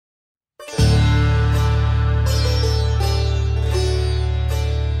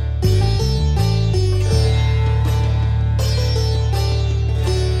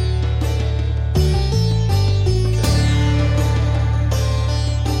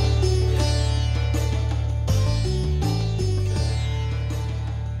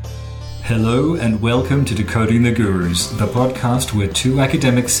Hello and welcome to Decoding the Gurus, the podcast where two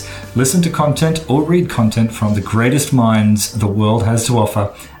academics listen to content or read content from the greatest minds the world has to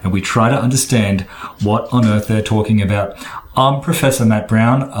offer, and we try to understand what on earth they're talking about. I'm Professor Matt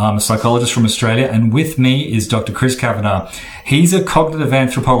Brown. I'm a psychologist from Australia, and with me is Dr. Chris Kavanagh. He's a cognitive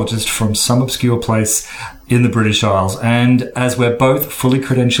anthropologist from some obscure place in the British Isles, and as we're both fully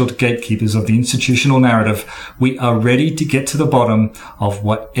credentialed gatekeepers of the institutional narrative, we are ready to get to the bottom of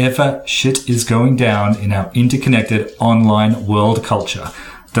whatever shit is going down in our interconnected online world culture.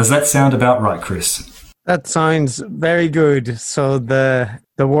 Does that sound about right, Chris? That sounds very good. So the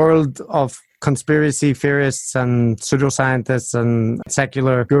world of conspiracy theorists and pseudoscientists and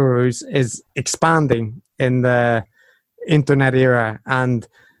secular gurus is expanding in the internet era, and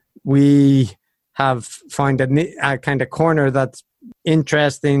we have found a kind of corner that's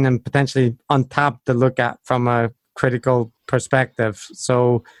interesting and potentially untapped to look at from a critical perspective.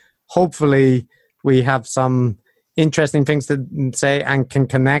 So hopefully we have some interesting things to say and can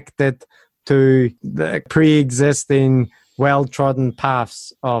connect it to the pre-existing well-trodden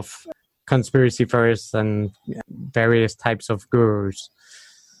paths of conspiracy theorists and various types of gurus.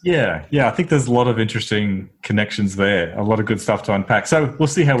 Yeah, I think there's a lot of interesting connections there, a lot of good stuff to unpack. So we'll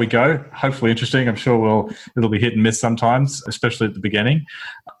see how we go. Hopefully interesting. I'm sure it'll be hit and miss sometimes, especially at the beginning,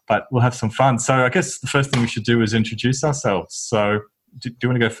 but we'll have some fun. So I guess the first thing we should do is introduce ourselves. So do you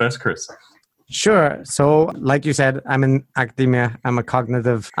want to go first, Chris? Sure. So like you said, I'm in academia. I'm a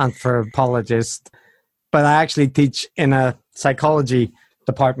cognitive anthropologist, but I actually teach in a psychology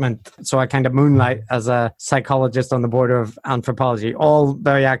department. So I kind of moonlight as a psychologist on the border of anthropology, all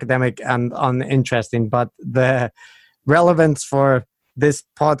very academic and uninteresting. But the relevance for this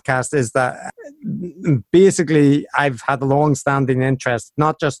podcast is that basically I've had a long-standing interest,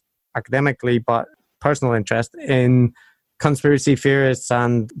 not just academically, but personal interest in conspiracy theorists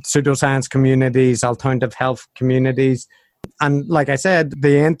and pseudoscience communities, alternative health communities. And like I said,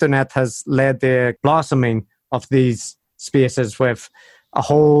 the internet has led the blossoming of these spaces with a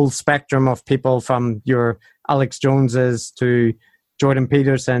whole spectrum of people, from your Alex Joneses to Jordan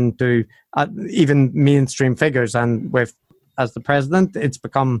Peterson to even mainstream figures. And with, as the president, it's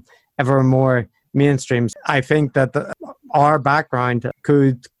become ever more mainstream. I think that our background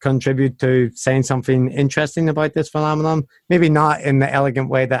could contribute to saying something interesting about this phenomenon. Maybe not in the elegant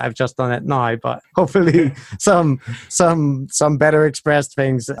way that I've just done it now, but hopefully some better expressed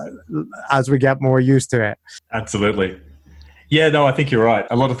things as we get more used to it. Absolutely. Yeah, no, I think you're right.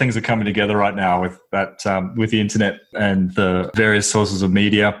 A lot of things are coming together right now with that, with the internet and the various sources of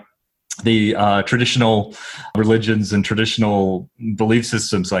media. The traditional religions and traditional belief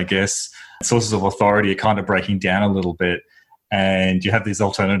systems, I guess, sources of authority are kind of breaking down a little bit, and you have these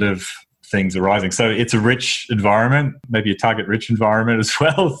alternative things arising. So it's a rich environment, maybe a target-rich environment as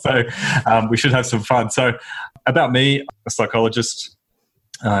well. So we should have some fun. So about me, a psychologist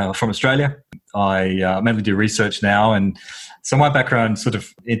from Australia. I mainly do research now, and so my background sort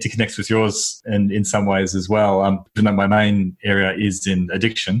of interconnects with yours in some ways as well. Even though my main area is in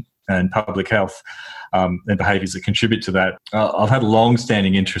addiction and public health and behaviours that contribute to that, I've had a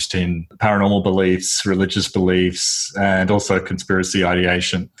long-standing interest in paranormal beliefs, religious beliefs, and also conspiracy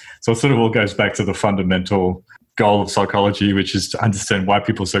ideation. So it sort of all goes back to the fundamental goal of psychology, which is to understand why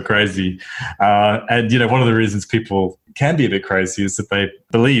people are so crazy. And, one of the reasons people can be a bit crazy is that they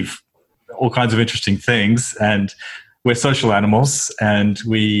believe all kinds of interesting things, and we're social animals, and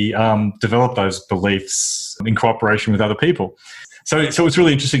we develop those beliefs in cooperation with other people. So it's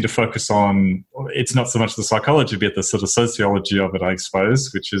really interesting to focus on, it's not so much the psychology, but the sort of sociology of it, I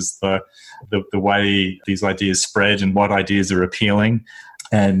suppose, which is the way these ideas spread and what ideas are appealing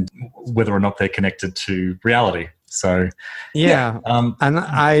and whether or not they're connected to reality. So, yeah. And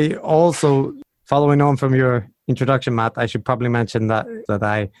I also, following on from your introduction, Matt, I should probably mention that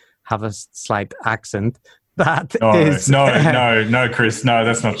I have a slight accent. No, Chris. No,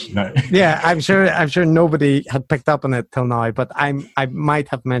 that's not. No. Yeah, I'm sure nobody had picked up on it till now, but I might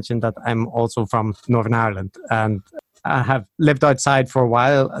have mentioned that I'm also from Northern Ireland, and I have lived outside for a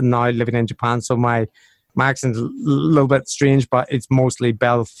while and now living in Japan. So my accent's a little bit strange, but it's mostly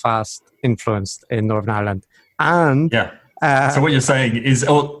Belfast influenced in Northern Ireland. And yeah. So what you're saying is,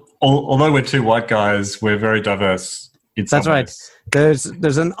 although we're two white guys, we're very diverse. That's right. There's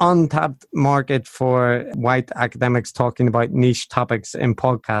an untapped market for white academics talking about niche topics in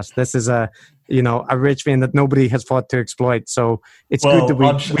podcasts. This is a rich vein that nobody has fought to exploit. So it's good that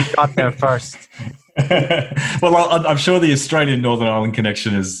we got there first. Well, I'm sure the Australian Northern Ireland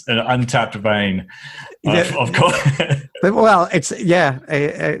connection is an untapped vein, of course. Well, it's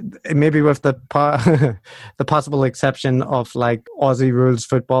maybe with the the possible exception of like Aussie rules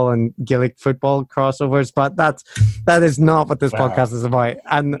football and Gaelic football crossovers, but that is not what this podcast is about.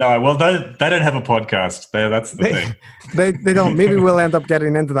 And no, well, they don't have a podcast. That's the thing. They don't. Maybe we'll end up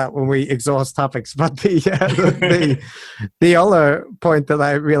getting into that when we exhaust topics. But the other point that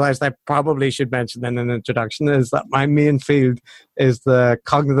I realized I probably should mention in an introduction is that my main field is the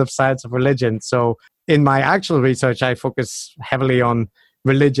cognitive science of religion. So in my actual research, I focus heavily on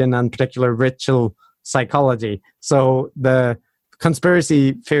religion and particular ritual psychology. So the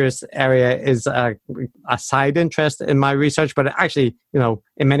conspiracy theorist area is a side interest in my research, but it actually,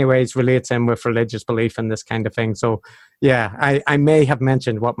 in many ways relates in with religious belief and this kind of thing. So yeah, I may have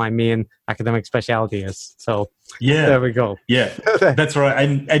mentioned what my main academic specialty is. So yeah, there we go. Yeah, that's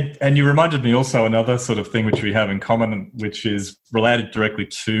right. And you reminded me also another sort of thing which we have in common, which is related directly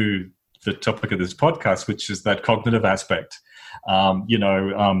to the topic of this podcast, which is that cognitive aspect.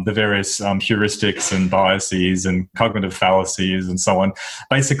 The various heuristics and biases and cognitive fallacies and so on.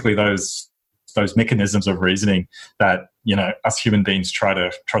 Basically, those mechanisms of reasoning that us human beings try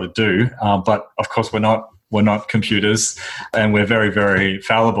to do, but of course we're not computers, and we're very, very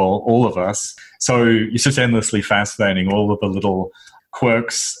fallible, all of us. So it's just endlessly fascinating, all of the little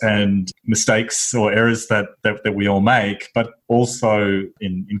quirks and mistakes or errors that we all make, but also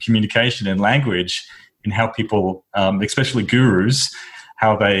in communication and language, in how people, especially gurus,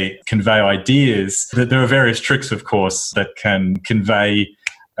 how they convey ideas. There are various tricks, of course, that can convey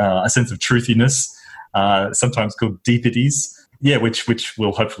a sense of truthiness, sometimes called deepities, which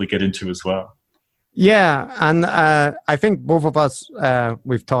we'll hopefully get into as well. Yeah, and I think both of us,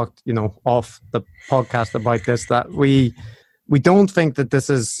 we've talked, off the podcast about this, that we don't think that this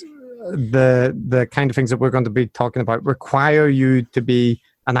is the kind of things that we're going to be talking about require you to be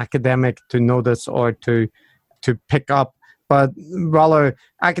an academic to know this or to pick up, but rather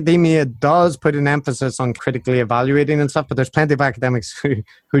academia does put an emphasis on critically evaluating and stuff, but there's plenty of academics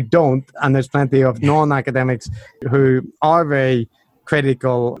who don't, and there's plenty of non-academics who are very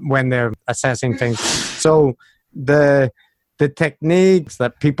critical when they're assessing things. So the techniques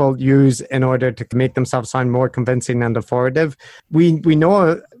that people use in order to make themselves sound more convincing and authoritative, we know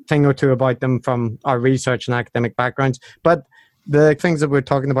a thing or two about them from our research and academic backgrounds, but the things that we're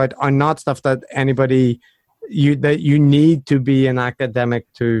talking about are not stuff that you need to be an academic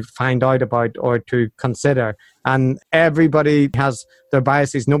to find out about or to consider. And everybody has their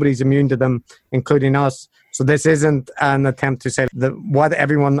biases. Nobody's immune to them, including us. So this isn't an attempt to say that what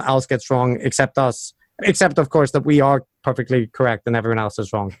everyone else gets wrong except us. Except, of course, that we are perfectly correct and everyone else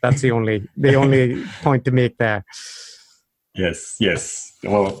is wrong. That's the only point to make there. Yes.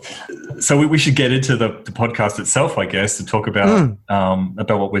 Well, so we should get into the podcast itself, I guess, to talk about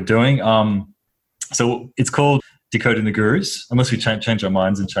what we're doing. So it's called Decoding the Gurus, unless we change our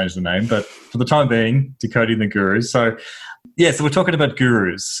minds and change the name. But for the time being, Decoding the Gurus. So we're talking about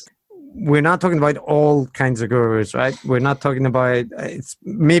gurus. We're not talking about all kinds of gurus, right? We're not talking about,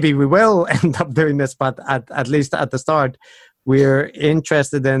 maybe we will end up doing this, but at least at the start, we're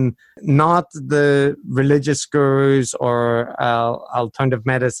interested in not the religious gurus or alternative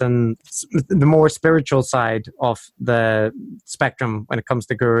medicine, the more spiritual side of the spectrum when it comes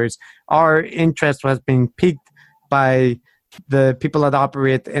to gurus. Our interest has been piqued by the people that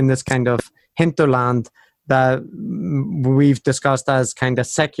operate in this kind of hinterland that we've discussed as kind of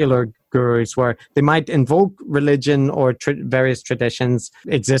secular gurus, where they might invoke religion or various traditions,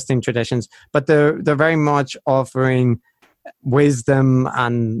 existing traditions, but they're very much offering wisdom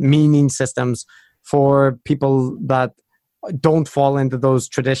and meaning systems for people that don't fall into those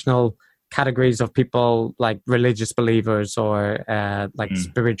traditional categories of people like religious believers or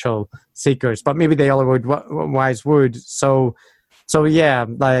spiritual seekers, but maybe they otherwise would. So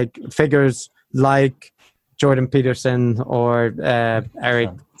like figures like Jordan Peterson or Eric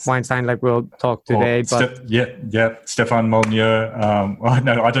Weinstein, like we'll talk today. Stefan Molyneux. I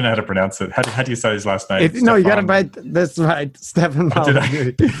don't know how to pronounce it. How do you say his last name? You got it right. That's right, Stefan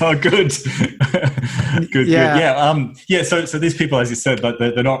Molyneux. Oh, good. Good. Yeah. So these people, as you said, like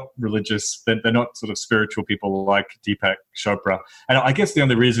they're not religious. They're not sort of spiritual people like Deepak Chopra. And I guess the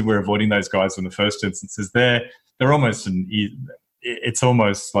only reason we're avoiding those guys in the first instance is they're almost it's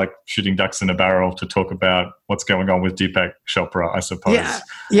almost like shooting ducks in a barrel to talk about what's going on with Deepak Chopra, I suppose.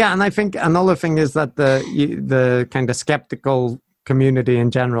 Yeah, and I think another thing is that the kind of skeptical community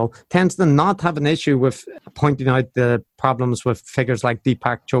in general tends to not have an issue with pointing out the problems with figures like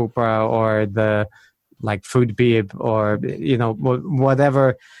Deepak Chopra or the like Food Babe or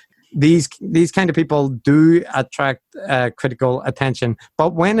whatever. these kind of people do attract critical attention.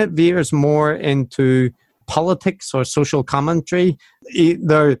 But when it veers more into politics or social commentary,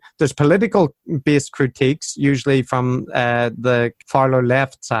 there's political based critiques, usually from the far or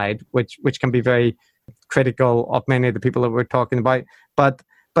left side, which can be very critical of many of the people that we're talking about. But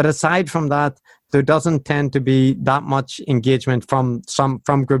aside from that, there doesn't tend to be that much engagement from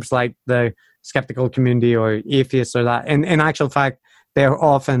groups like the skeptical community or atheists or that. In actual fact, they're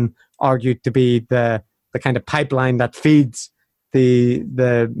often argued to be the kind of pipeline that feeds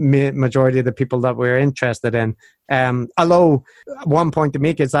the majority of the people that we're interested in. Although one point to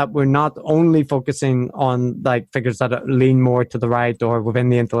make is that we're not only focusing on like figures that lean more to the right or within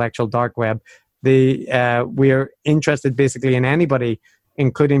the intellectual dark web. We're interested basically in anybody,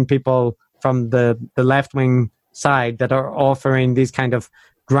 including people from the left-wing side that are offering these kind of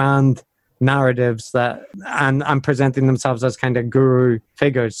grand narratives and presenting themselves as kind of guru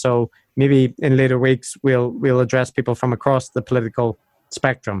figures. So maybe in later weeks we'll address people from across the political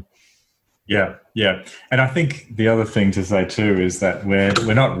spectrum. Yeah. And I think the other thing to say too is that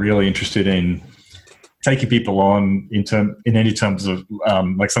we're not really interested in taking people on in any terms of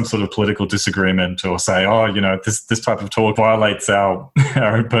like some sort of political disagreement, or say, this type of talk violates our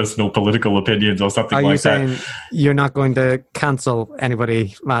own personal political opinions or something like that. Are you saying you're not going to cancel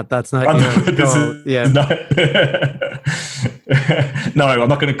anybody, Matt? That's not your goal. No, I'm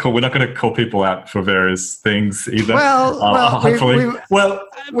not going to call. We're not going to call people out for various things either. Hopefully, we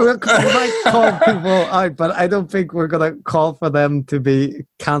might call people out, but I don't think we're going to call for them to be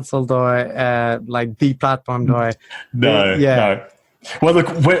cancelled or like deplatformed or. No. Well, look,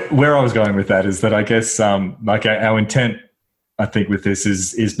 where I was going with that is that I guess like our intent, I think, with this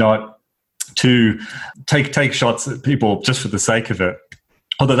is not to take shots at people just for the sake of it.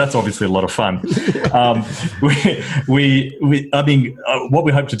 Although that's obviously a lot of fun. What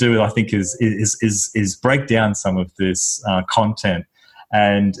we hope to do, I think, is break down some of this content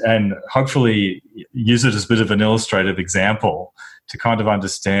and hopefully use it as a bit of an illustrative example to kind of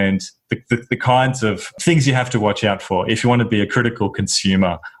understand the kinds of things you have to watch out for if you want to be a critical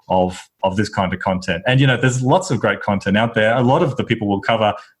consumer of this kind of content. And, there's lots of great content out there. A lot of the people will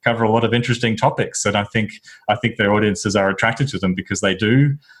cover a lot of interesting topics. And I think their audiences are attracted to them because they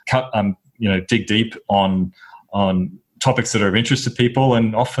do dig deep on topics that are of interest to people,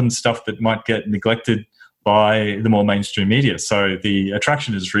 and often stuff that might get neglected by the more mainstream media. So the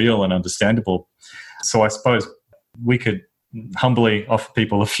attraction is real and understandable. So I suppose we could humbly offer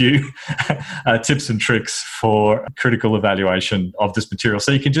people a few tips and tricks for critical evaluation of this material,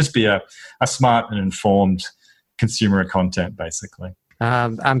 so you can just be a smart and informed consumer of content, basically.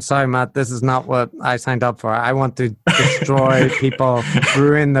 I'm sorry, Matt, this is not what I signed up for. I want to destroy people,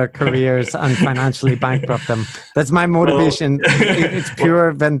 ruin their careers, and financially bankrupt them. That's my motivation. It's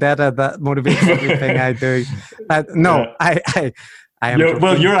pure vendetta that motivates everything I do. I am.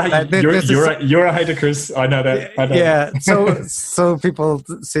 You're a hater, Chris. I know that. Yeah. So people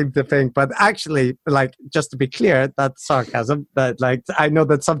seem to think, but actually, like, just to be clear, that's sarcasm. That, like, I know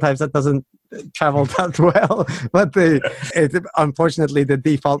that sometimes that doesn't travel that well, but unfortunately the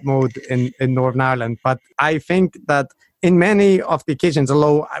default mode in Northern Ireland. But I think that in many of the occasions,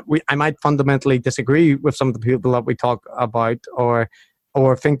 although I might fundamentally disagree with some of the people that we talk about, or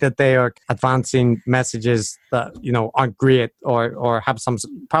think that they are advancing messages that aren't great or have some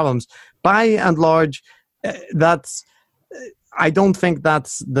problems, by and large, I don't think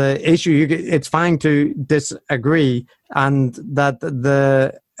that's the issue. It's fine to disagree, and that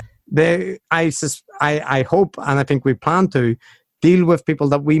I hope, and I think we plan to deal with people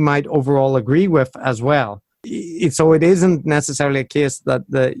that we might overall agree with as well. So it isn't necessarily a case that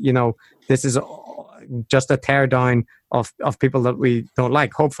this is just a teardown of people that we don't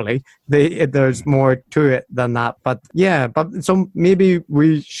like. Hopefully, there's more to it than that. But so maybe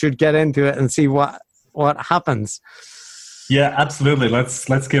we should get into it and see what happens. Yeah, absolutely.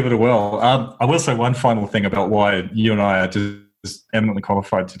 Let's give it a whirl. I will say one final thing about why you and I are just eminently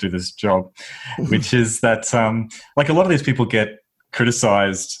qualified to do this job, which is that like a lot of these people get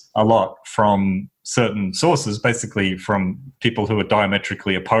criticized a lot from certain sources, basically from people who are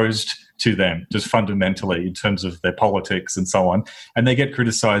diametrically opposed to them, just fundamentally in terms of their politics and so on. And they get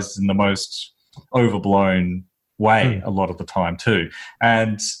criticized in the most overblown way a lot of the time too.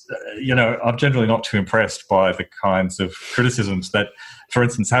 And, I'm generally not too impressed by the kinds of criticisms that, for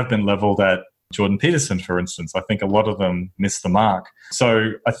instance, have been leveled at Jordan Peterson, for instance. I think a lot of them miss the mark.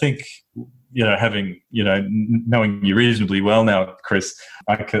 So I think, having, knowing you reasonably well now, Chris,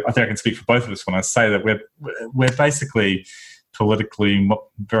 I think I can speak for both of us when I say that we're basically politically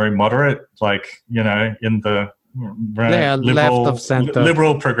very moderate, like, in the left of center,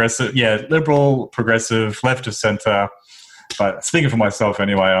 liberal, progressive. Yeah, liberal, progressive, left of center. But speaking for myself,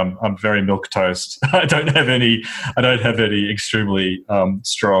 anyway, I'm very milquetoast. I don't have any extremely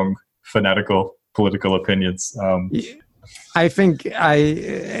strong fanatical political opinions. I think I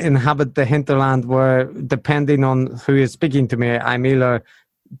inhabit the hinterland where, depending on who is speaking to me, I'm either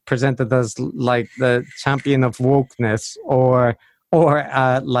presented as like the champion of wokeness or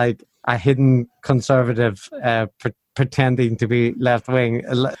like a hidden conservative pretending to be left wing.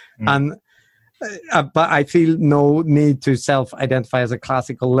 And but I feel no need to self-identify as a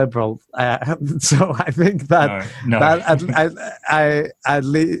classical liberal. So I think that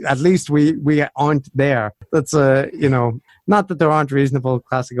at least we aren't there. That's not that there aren't reasonable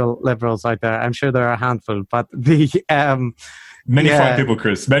classical liberals out there. I'm sure there are a handful, but many fine people,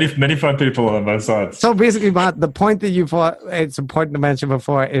 Chris. Many fine people on both sides. So basically, Matt, the point that you thought it's important to mention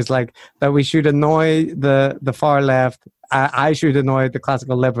before is like that we should annoy the far left. I should annoy the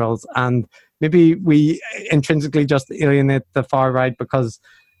classical liberals, and maybe we intrinsically just alienate the far right because,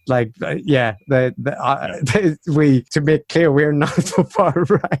 like, we, to make clear, we're not the far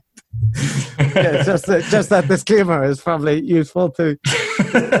right. Yeah, just that disclaimer is probably useful to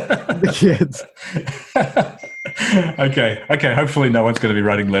the kids. Okay. Hopefully, no one's going to be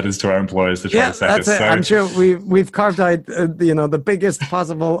writing letters to our employers to try to sack us. So. I'm sure we've carved out the biggest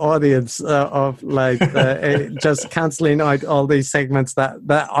possible audience of like just cancelling out all these segments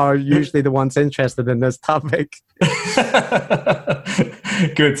that are usually the ones interested in this topic.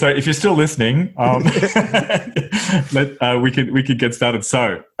 Good. So if you're still listening, we could get started.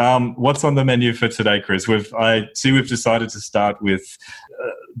 So, what's on the menu for today, Chris? We've decided to start with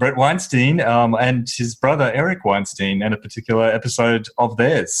Bret Weinstein and his brother Eric Weinstein, and a particular episode of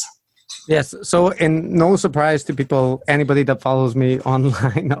theirs. Yes. So, in no surprise to people, anybody that follows me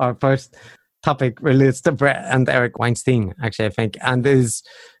online, our first topic relates to Bret and Eric Weinstein. Actually, I think, and is,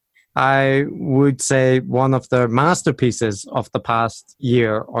 I would say, one of the masterpieces of the past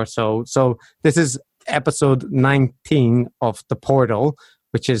year or so. So this is episode 19 of The Portal,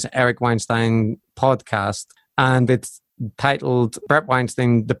 which is Eric Weinstein podcast. And it's titled Bret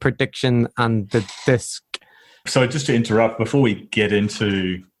Weinstein, The Prediction and the Disc. So just to interrupt, before we get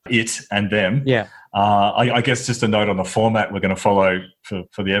into it and them, I guess just a note on the format we're going to follow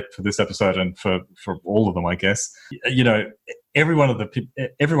for this episode and for all of them, I guess. Every one of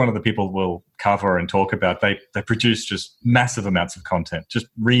the people we'll cover and talk about, they produce just massive amounts of content, just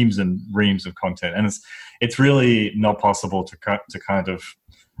reams and reams of content, and it's really not possible to kind of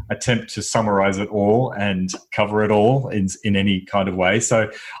attempt to summarize it all and cover it all in any kind of way.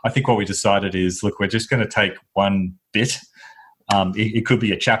 So I think what we decided is, look, we're just going to take one bit. It could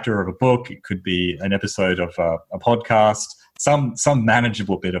be a chapter of a book, it could be an episode of a podcast, some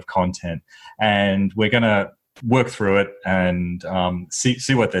manageable bit of content, and we're going to work through it and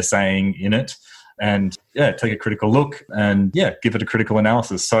see what they're saying in it, and take a critical look and give it a critical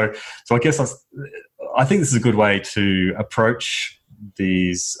analysis. So I guess I think this is a good way to approach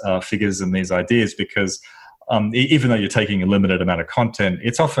these figures and these ideas, because even though you're taking a limited amount of content,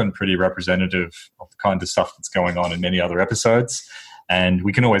 it's often pretty representative of the kind of stuff that's going on in many other episodes. And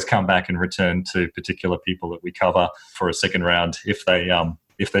we can always come back and return to particular people that we cover for a second round if they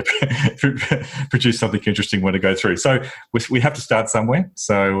produce something interesting when to go through. So we have to start somewhere.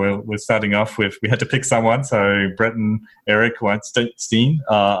 So we're starting off with, we had to pick someone. So Bret and Eric Weinstein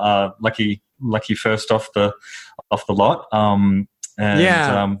are lucky first off the lot.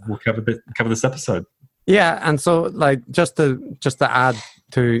 We'll cover this episode. Yeah, and so like just to add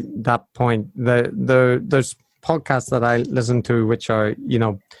to that point, there's podcasts that I listen to which are,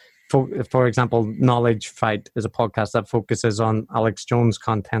 for example, Knowledge Fight is a podcast that focuses on Alex Jones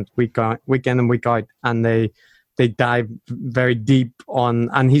content week in and week out, and they dive very deep on,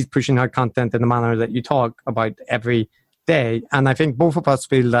 and he's pushing out content in the manner that you talk about every day. And I think both of us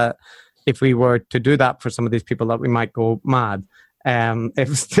feel that if we were to do that for some of these people, that we might go mad.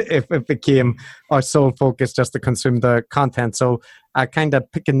 If it became our sole focus just to consume the content. So a kind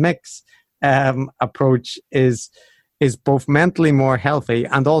of pick and mix approach is both mentally more healthy,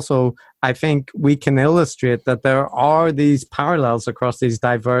 and also I think we can illustrate that there are these parallels across these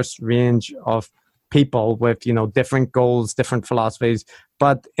diverse range of people with different goals, different philosophies,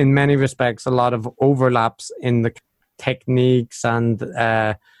 but in many respects a lot of overlaps in the techniques and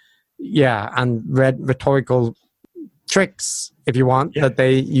rhetorical tricks, if you want, that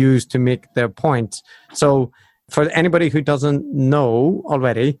they use to make their point. So for anybody who doesn't know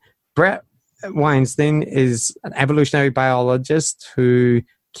already, Bret Weinstein is an evolutionary biologist who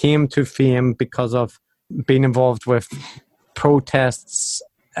came to fame because of being involved with protests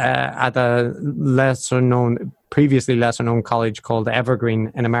at a lesser known previously lesser known college called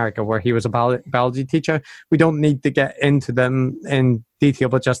Evergreen in America, where he was a biology teacher. We don't need to get into them in detail,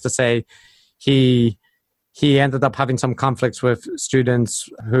 but just to say he ended up having some conflicts with students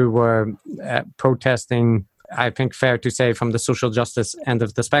who were protesting, I think fair to say, from the social justice end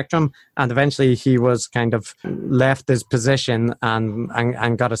of the spectrum. And eventually he was kind of left his position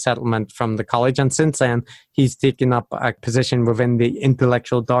and got a settlement from the college. And since then, he's taken up a position within the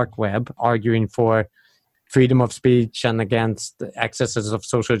intellectual dark web, arguing for freedom of speech and against the excesses of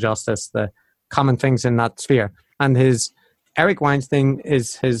social justice, the common things in that sphere. And Eric Weinstein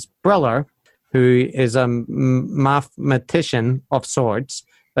is his brother, who is a mathematician of sorts,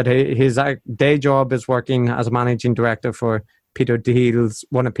 but his day job is working as a managing director for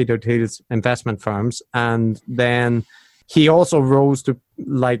one of Peter Thiel's investment firms. And then he also rose to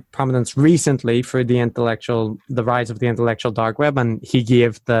prominence recently for the rise of the intellectual dark web. And he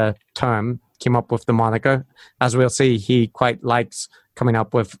came up with the moniker. As we'll see, he quite likes coming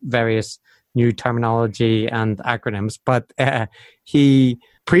up with various new terminology and acronyms. But he,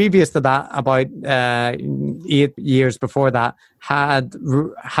 previous to that, about 8 years before that,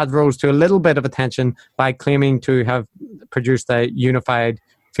 had rose to a little bit of attention by claiming to have produced a unified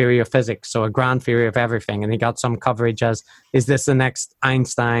theory of physics, so a grand theory of everything. And he got some coverage as, is this the next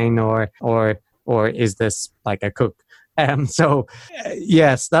Einstein or is this like a Cook?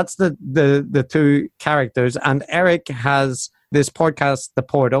 Yes, that's the two characters. And Eric has this podcast, The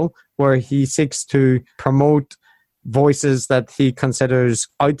Portal, where he seeks to promote voices that he considers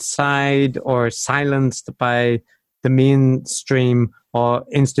outside or silenced by the mainstream or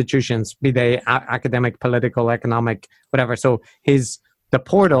institutions, be they academic, political, economic, whatever. So The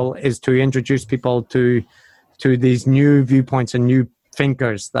Portal is to introduce people to these new viewpoints and new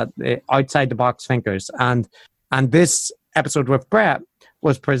thinkers, that outside the box thinkers. And this episode with Brett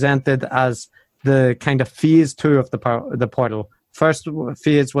was presented as the kind of phase 2 of the Portal. First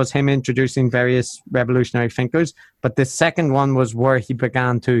phase was him introducing various revolutionary thinkers, but the second one was where he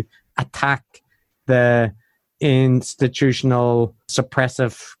began to attack the institutional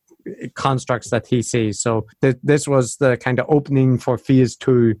suppressive constructs that he sees. So this was the kind of opening for phase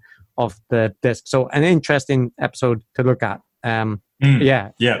 2 of the disc. So an interesting episode to look at.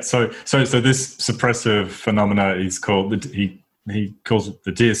 Yeah. So this suppressive phenomena is called, he calls it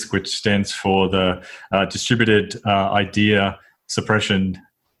the DISC, which stands for the Distributed Idea Suppression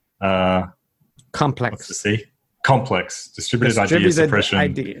Complex. What's the C? Complex. Distributed Idea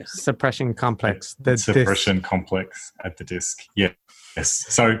Suppression Complex. The suppression DISC. Complex at the DISC. Yeah. Yes.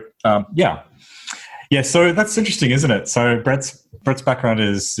 So so that's interesting, isn't it? So Brett's background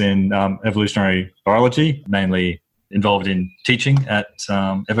is in evolutionary biology, mainly involved in teaching at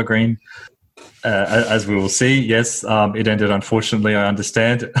Evergreen. As we will see, yes, it ended, unfortunately, I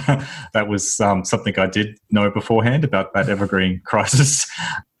understand. That was something I did know beforehand about that Evergreen crisis,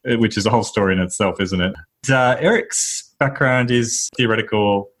 which is a whole story in itself, isn't it? Eric's background is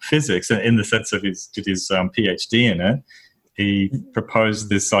theoretical physics, in the sense of did his PhD in it. He proposed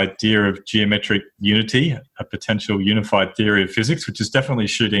this idea of geometric unity, a potential unified theory of physics, which is definitely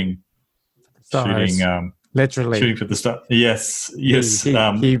shooting literally shooting for the star. Yes.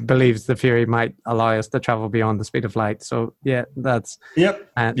 He believes the theory might allow us to travel beyond the speed of light. So yeah, that's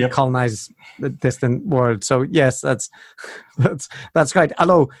colonize the distant world. So yes, that's great.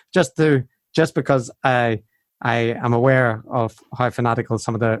 Although just because I am aware of how fanatical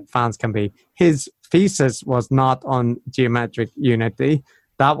some of the fans can be, his thesis was not on geometric unity.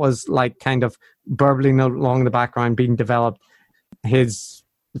 That was kind of burbling along the background, being developed. His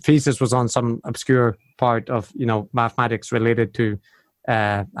thesis was on some obscure part of mathematics related to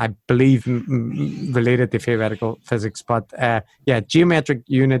I believe related to theoretical physics, but geometric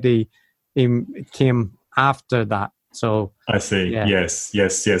unity came after that. So I see. Yes.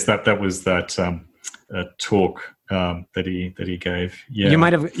 That was that talk that he gave. Yeah.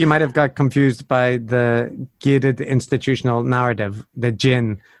 You might have got confused by the gated institutional narrative, the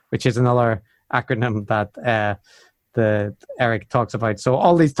GIN, which is another acronym that Eric talks about. So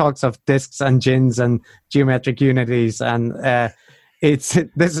all these talks of discs and GINs and geometric unities, and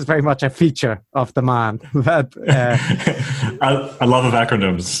this is very much a feature of the man. That I love of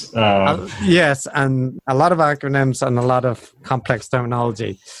acronyms. Yes, and a lot of acronyms and a lot of complex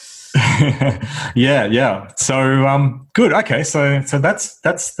terminology. Yeah. So good. Okay. So that's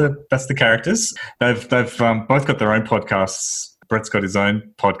the characters. They've both got their own podcasts. Brett's got his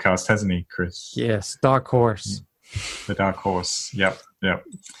own podcast, hasn't he, Chris? Yes, Dark Horse. The Dark Horse. Yep.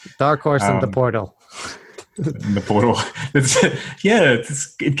 Dark Horse and The Portal. The Portal.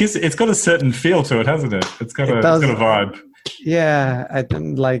 It's got a certain feel to it, hasn't it? It's got a vibe. Yeah, I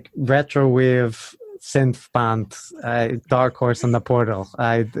think retro wave synth band, Dark Horse and the Portal.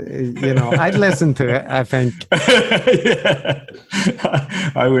 I'd listen to it, I think. Yeah.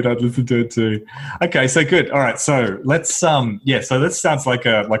 I'd listen to it too. Okay, so good. All right, so let's so this sounds like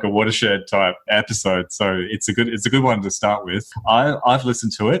a watershed type episode. So it's a good one to start with. I've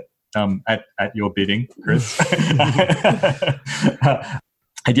listened to it at your bidding, Chris.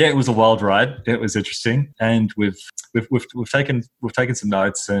 And yeah, it was a wild ride. It was interesting, and we've taken some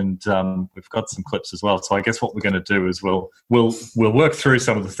notes, and we've got some clips as well. So I guess what we're going to do is we'll work through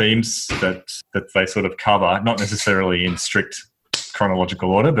some of the themes that they sort of cover, not necessarily in strict chronological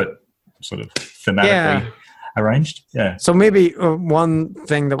order, but sort of thematically arranged. Yeah. So maybe one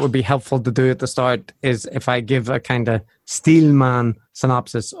thing that would be helpful to do at the start is if I give a kind of Steelman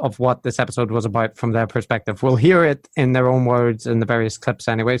synopsis of what this episode was about from their perspective. We'll hear it in their own words in the various clips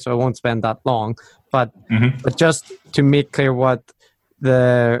anyway, so I won't spend that long. But just to make clear what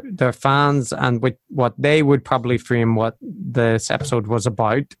their fans and what they would probably frame what this episode was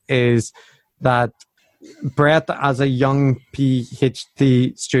about is that Brett, as a young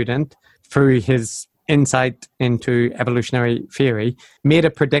PhD student, through his insight into evolutionary theory, made a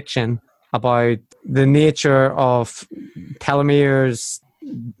prediction about the nature of telomeres,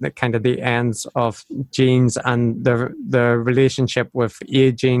 the ends of genes, and the relationship with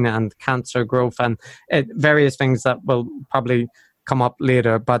aging and cancer growth and various things that will probably come up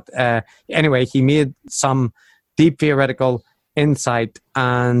later. But anyway, he made some deep theoretical insight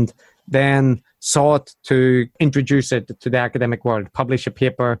and then sought to introduce it to the academic world, publish a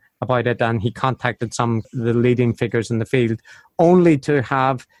paper about it, and he contacted some of the leading figures in the field, only to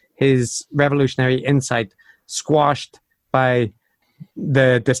have his revolutionary insight squashed by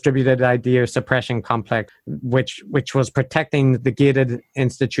the distributed idea suppression complex, which was protecting the gated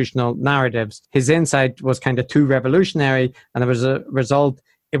institutional narratives. His insight was kind of too revolutionary, and as a result,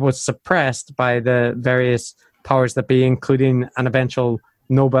 it was suppressed by the various powers that be, including an eventual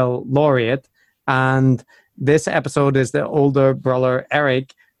Nobel laureate. And this episode is the older brother,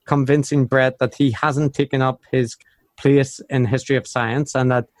 Eric, convincing Brett that he hasn't taken up his place in history of science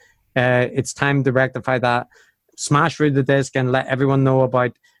and that it's time to rectify that, smash through the disc and let everyone know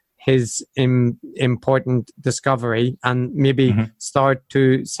about his important discovery and maybe start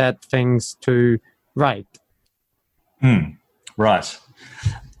to set things to right. Right.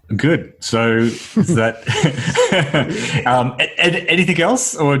 Good. So is that anything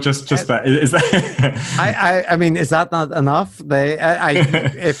else, or just that? Is that? I mean, is that not enough?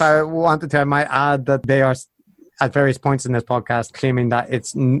 If I wanted to, I might add that they are at various points in this podcast claiming that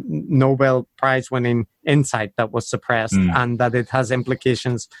it's Nobel Prize-winning insight that was suppressed and that it has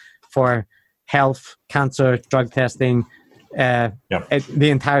implications for health, cancer, drug testing, the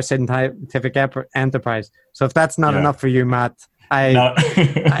entire scientific enterprise. So if that's not enough for you, Matt,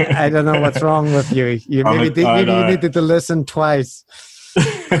 I don't know what's wrong with you. Maybe you needed to listen twice.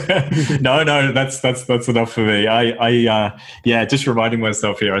 No, that's enough for me. I just reminding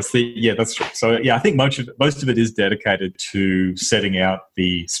myself here. I see. Yeah, that's true. So I think most of it is dedicated to setting out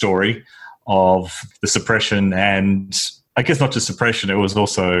the story of the suppression, and I guess not just suppression. It was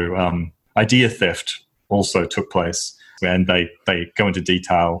also idea theft also took place, and they go into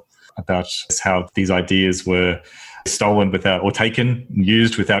detail about how these ideas were stolen without, or taken,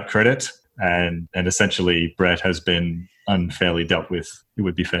 used without credit, and essentially Brett has been unfairly dealt with, it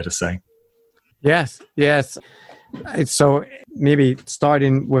would be fair to say. Yes. So maybe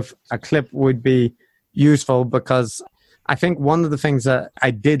starting with a clip would be useful, because I think one of the things that I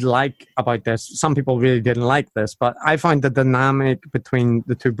did like about this, some people really didn't like this, but I find the dynamic between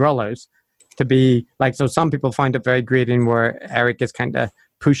the two brothers to be like, so some people find it very grating where Eric is kind of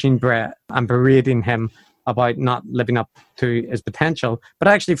pushing Brett and berating him about not living up to his potential, but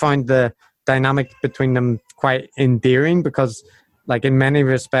I actually find the dynamic between them quite endearing, because like in many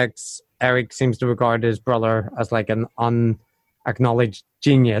respects Eric seems to regard his brother as like an unacknowledged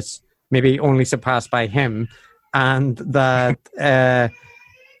genius, maybe only surpassed by him, and that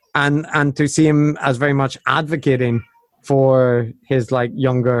and to see him as very much advocating for his like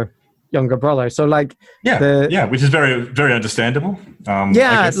younger brother. So like which is very, very understandable. And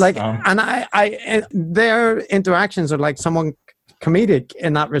I their interactions are like somewhat comedic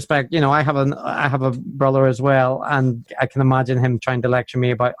in that respect. You know, I have a brother as well, and I can imagine him trying to lecture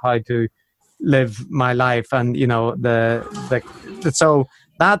me about how to live my life, and you know so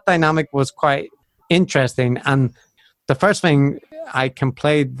that dynamic was quite interesting. And the first thing I can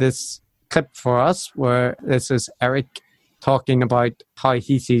play this clip for us, where this is Eric talking about how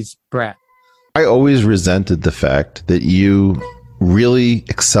he sees Brett. I always resented the fact that you really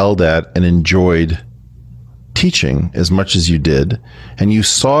excelled at and enjoyed teaching as much as you did, and you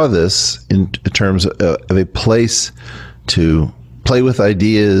saw this in terms of a place to play with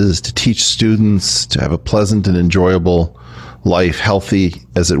ideas, to teach students, to have a pleasant and enjoyable life, healthy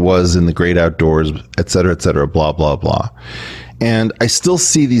as it was in the great outdoors, et cetera, blah, blah, blah. And I still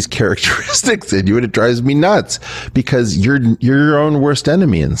see these characteristics in you, and it drives me nuts because you're your own worst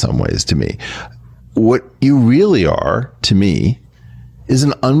enemy in some ways to me. What you really are, to me, is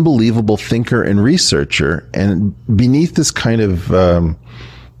an unbelievable thinker and researcher. And beneath this kind of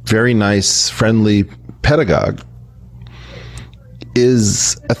very nice, friendly pedagogue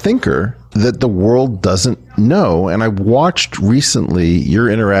is a thinker that the world doesn't know. And I watched recently your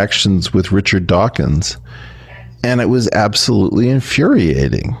interactions with Richard Dawkins, and it was absolutely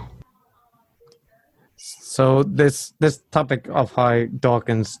infuriating. So this topic of how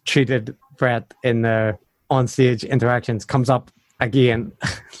Dawkins treated Brett in the on-stage interactions comes up again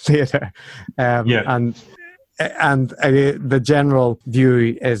later. And the general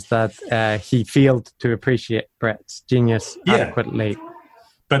view is that he failed to appreciate Brett's genius adequately.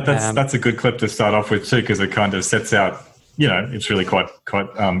 But that's a good clip to start off with too, because it kind of sets out, it's really quite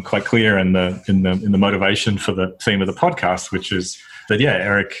clear in the motivation for the theme of the podcast, which is that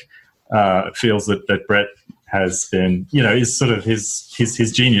Eric feels that Brett has been, is sort of his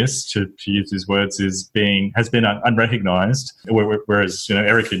genius, to use his words, has been unrecognized. Whereas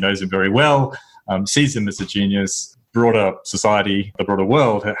Eric, who knows him very well, sees him as a genius. Broader society, the broader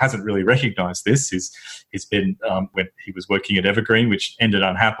world hasn't really recognized this. He's been when he was working at Evergreen, which ended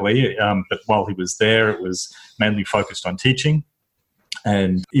unhappily. But while he was there, it was mainly focused on teaching.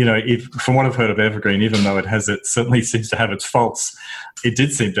 And from what I've heard of Evergreen, even though it certainly seems to have its faults, it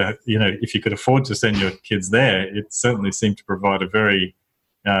did seem to, if you could afford to send your kids there, it certainly seemed to provide a very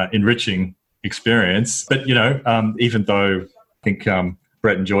enriching experience. But even though I think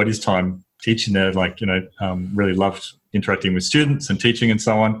Brett enjoyed his time teaching there, really loved interacting with students and teaching and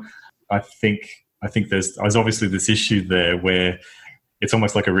so on, I think there's obviously this issue there where it's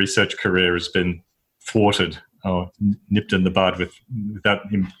almost like a research career has been thwarted or nipped in the bud without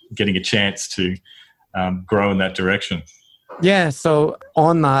him getting a chance to grow in that direction. Yeah, so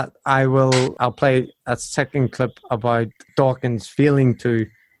on that, I'll play a second clip about Dawkins failing to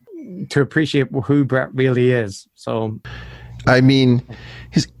appreciate who Brett really is. So, I mean,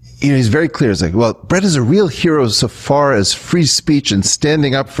 he's very clear. It's like, well, Brett is a real hero so far as free speech and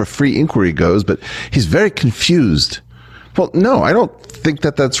standing up for free inquiry goes, but he's very confused. Well, no, I don't think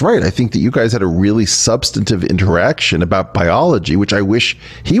that that's right. I think that you guys had a really substantive interaction about biology, which I wish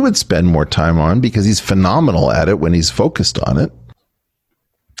he would spend more time on because he's phenomenal at it when he's focused on it.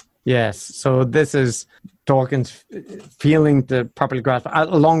 Yes, so this is Dawkins feeling to properly grasp,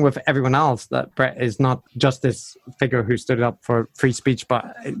 along with everyone else, that Brett is not just this figure who stood up for free speech,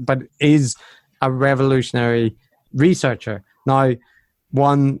 but is a revolutionary researcher. Now,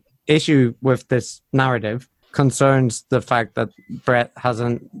 one issue with this narrative concerns the fact that Brett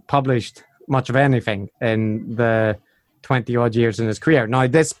hasn't published much of anything in the 20-odd years in his career. Now,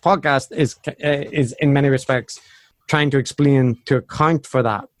 this podcast is in many respects trying to account for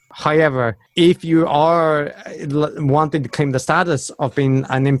that. However, if you are wanting to claim the status of being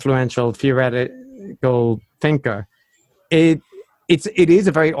an influential theoretical thinker, it is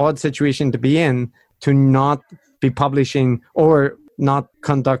a very odd situation to be in, to not be publishing or not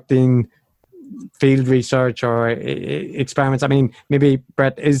conducting field research or experiments. I mean, maybe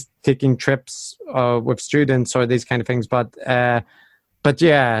Brett is taking trips with students or these kind of things, but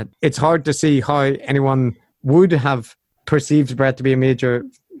yeah, it's hard to see how anyone would have perceived Brett to be a major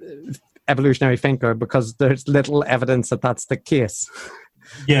evolutionary thinker because there's little evidence that that's the case.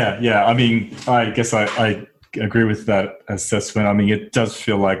 Yeah. I mean, I guess I agree with that assessment. I mean, it does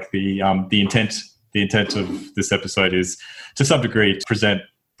feel like the intent of this episode is to some degree to present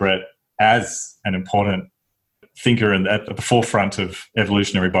Brett as an important thinker and at the forefront of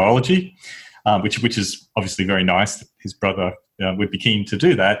evolutionary biology, which is obviously very nice. His brother would be keen to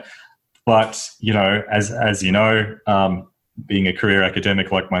do that, but as you know, being a career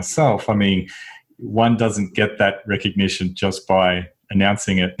academic like myself, I mean, one doesn't get that recognition just by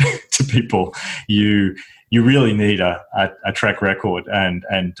announcing it to people. You really need a track record, and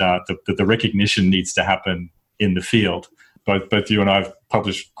the recognition needs to happen in the field. Both you and I have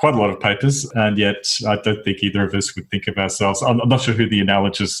published quite a lot of papers, and yet I don't think either of us would think of ourselves. I'm not sure who the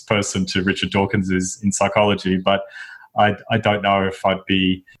analogous person to Richard Dawkins is in psychology, but I don't know if I'd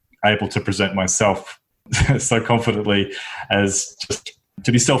be able to present myself so confidently as just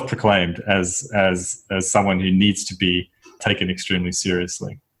to be self-proclaimed as someone who needs to be taken extremely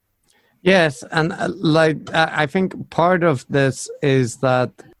seriously. Yes, and I think part of this is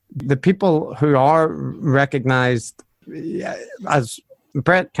that the people who are recognized, as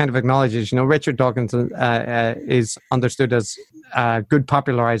Brett kind of acknowledges, Richard Dawkins is understood as a good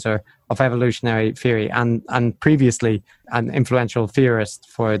popularizer of evolutionary theory and previously an influential theorist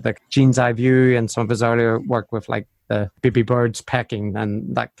for the gene's eye view and some of his earlier work with like the baby birds pecking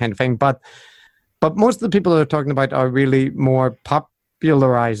and that kind of thing. But most of the people they're talking about are really more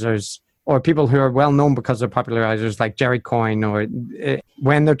popularizers, or people who are well known because they're popularizers, like Jerry Coyne, or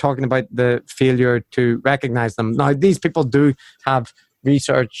when they're talking about the failure to recognize them. Now, these people do have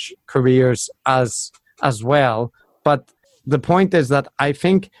research careers as well, but the point is that I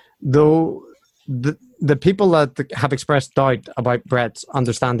think, though, the people that have expressed doubt about Brett's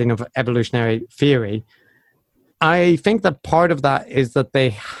understanding of evolutionary theory, I think that part of that is that they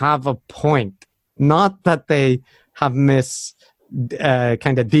have a point, not that they have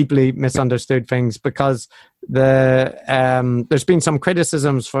kind of deeply misunderstood things, because there's been some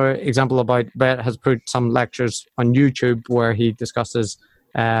criticisms, for example, about Brett has put some lectures on YouTube where he discusses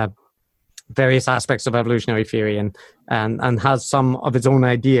various aspects of evolutionary theory and has some of his own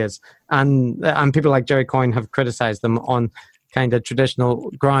ideas, and people like Jerry Coyne have criticized them on kind of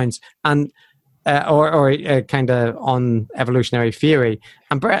traditional grounds and or kind of on evolutionary theory.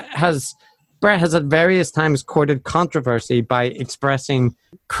 And Brett has at various times courted controversy by expressing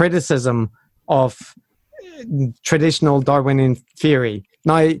criticism of traditional Darwinian theory.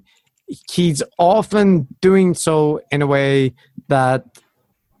 Now, he's often doing so in a way that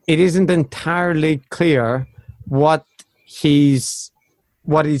it isn't entirely clear what he's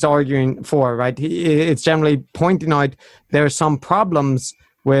arguing for, right? It's generally pointing out there are some problems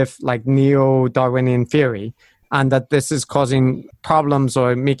with like neo-Darwinian theory, and that this is causing problems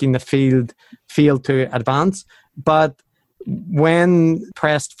or making the field to advance. But when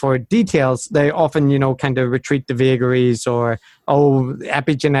pressed for details, they often, kind of retreat to vagaries, or,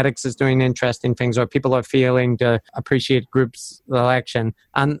 epigenetics is doing interesting things, or people are failing to appreciate group selection.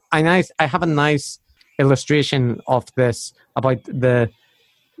 And I have a nice illustration of this about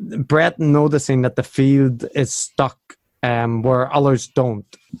Brett noticing that the field is stuck where others don't.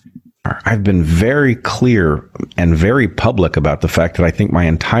 I've been very clear and very public about the fact that I think my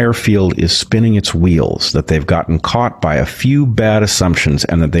entire field is spinning its wheels, that they've gotten caught by a few bad assumptions,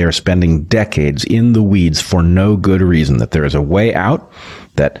 and that they are spending decades in the weeds for no good reason, that there is a way out,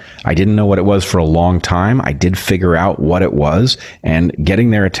 that I didn't know what it was for a long time. I did figure out what it was, and getting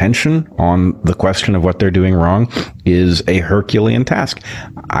their attention on the question of what they're doing wrong is a Herculean task.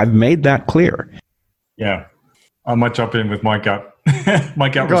 I've made that clear. Yeah. I might jump in with my gut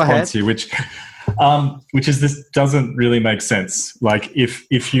response here, which is, this doesn't really make sense. Like,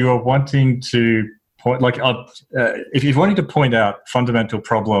 if you are wanting to point, if you're wanting to point out fundamental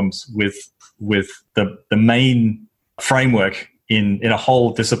problems with the main framework in a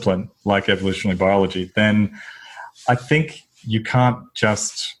whole discipline like evolutionary biology, then I think you can't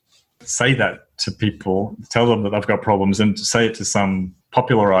just say that to people, tell them that they've got problems, and say it to some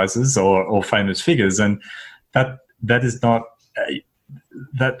popularizers or famous figures, and that is not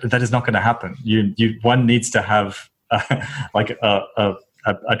going to happen. One needs to have a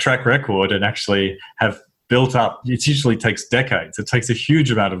track record and actually have built up. It usually takes decades. It takes a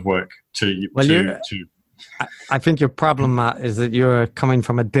huge amount of work to. I think your problem, Matt, is that you're coming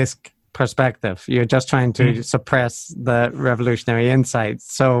from a disc perspective. You're just trying to suppress the revolutionary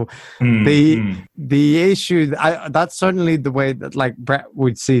insights. So the issue, that's certainly the way that like Brett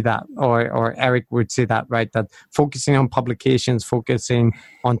would see that, or Eric would see that, right? That focusing on publications, focusing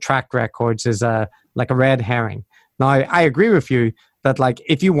on track records is like a red herring. Now, I agree with you that like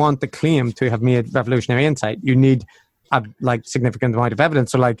if you want the claim to have made revolutionary insight, you need a like significant amount of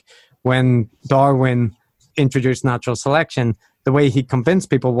evidence. So like when Darwin introduced natural selection, the way he convinced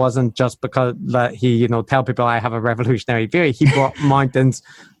people wasn't just because he, tell people I have a revolutionary theory. He brought mountains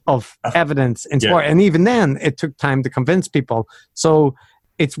of evidence in sport. And even then, it took time to convince people. So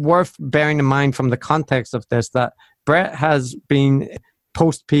it's worth bearing in mind from the context of this that Brett has been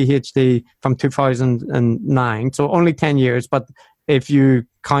post-PhD from 2009, so only 10 years. But if you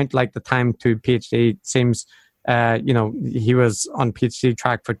count like the time to PhD, it seems, he was on PhD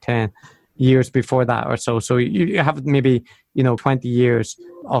track for 10 years before that or so. So you have maybe 20 years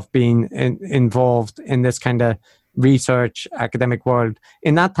of being involved in this kind of research academic world.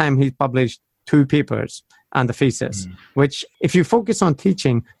 In that time, he's published 2 papers and a thesis, which if you focus on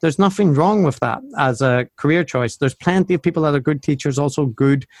teaching, there's nothing wrong with that as a career choice. There's plenty of people that are good teachers, also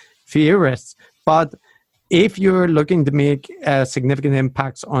good theorists. But if you're looking to make significant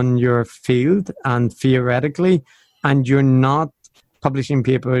impacts on your field and theoretically, and you're not publishing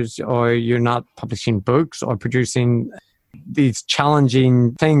papers, or you're not publishing books or producing these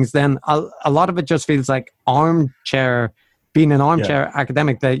challenging things, then a lot of it just feels like being an armchair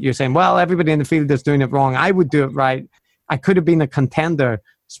academic, that you're saying, well, everybody in the field is doing it wrong, I would do it right, I could have been a contender,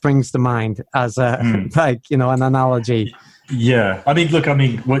 springs to mind as a an analogy. Yeah, I mean, look,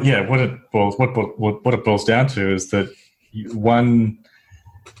 what it boils down to is that if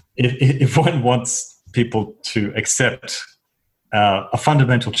one wants people to accept a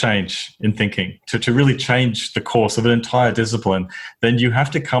fundamental change in thinking, to really change the course of an entire discipline, then you have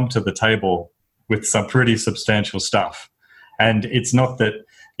to come to the table with some pretty substantial stuff. And it's not that,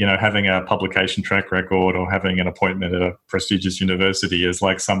 having a publication track record or having an appointment at a prestigious university is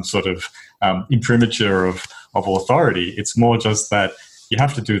like some sort of imprimatur of authority. It's more just that you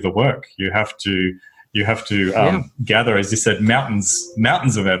have to do the work. You have to gather, as you said,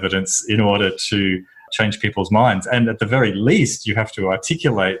 mountains of evidence in order to change people's minds. And at the very least, you have to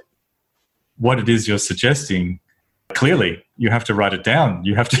articulate what it is you're suggesting clearly. You have to write it down.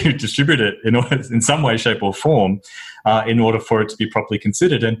 You have to distribute it in some way, shape, or form in order for it to be properly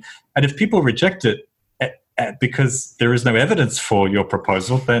considered. And if people reject it because there is no evidence for your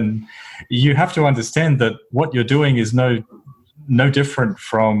proposal, then you have to understand that what you're doing is no different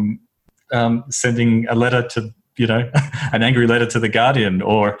from sending a letter to an angry letter to the Guardian,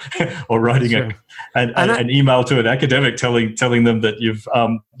 or writing an email to an academic telling them that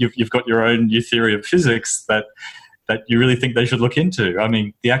you've got your own new theory of physics that you really think they should look into. I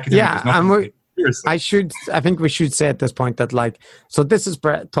mean, the academic is not. I think we should say at this point that so this is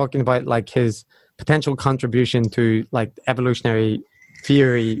Brett talking about his potential contribution to evolutionary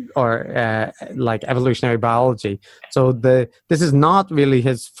theory or evolutionary biology. So this is not really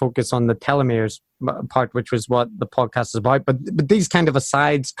his focus on the telomeres part, which was what the podcast is about. But these kind of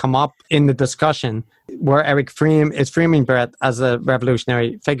asides come up in the discussion where Eric is framing Brett as a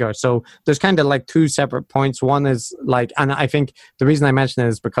revolutionary figure. So there's kind of two separate points. One is and I think the reason I mention it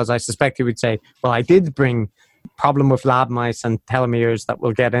is because I suspect he would say, well, I did bring problem with lab mice and telomeres that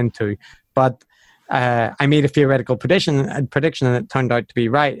we'll get into, but I made a theoretical prediction and it turned out to be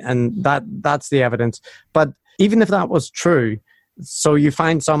right. And that's the evidence. But even if that was true, so you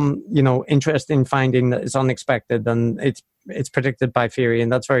find some, interesting finding that is unexpected and it's predicted by theory,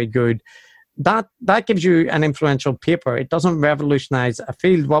 and that's very good. That gives you an influential paper. It doesn't revolutionize a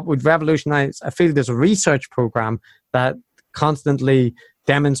field. What would revolutionize a field is a research program that constantly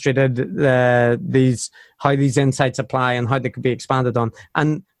demonstrated how these insights apply and how they could be expanded on.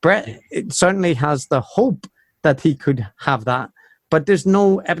 And Brett certainly has the hope that he could have that, but there's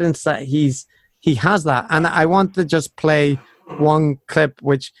no evidence that he has that. And I want to just play one clip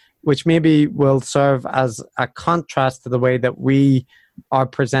which maybe will serve as a contrast to the way that we are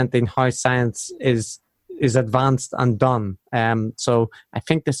presenting how science is advanced and done. So I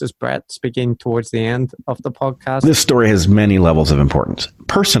think this is Brett speaking towards the end of the podcast. This story has many levels of importance.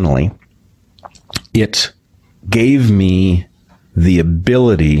 Personally, it gave me the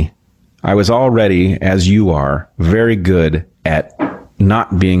ability. I was already, as you are, very good at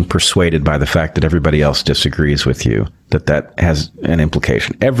not being persuaded by the fact that everybody else disagrees with you, that has an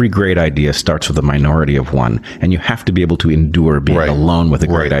implication. Every great idea starts with a minority of one, and you have to be able to endure being alone with a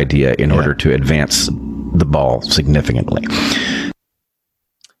great idea in order to advance the ball significantly.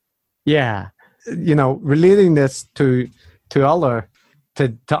 Yeah. Relating this to other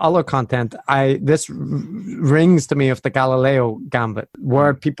content, this rings to me of the Galileo gambit,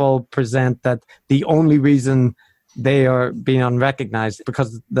 where people present that the only reason they are being unrecognized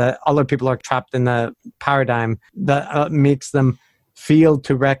because the other people are trapped in a paradigm that makes them fail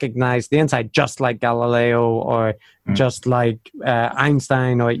to recognize the insight, just like Galileo or just like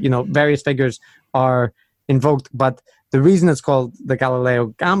Einstein, or various figures are invoked. But the reason it's called the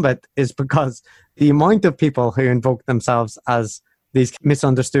Galileo gambit is because the amount of people who invoke themselves as these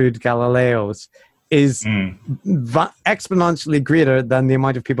misunderstood Galileos is exponentially greater than the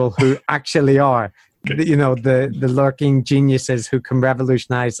amount of people who actually are. The lurking geniuses who can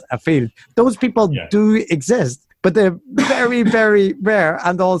revolutionize a field. Those people do exist, but they're very, very rare.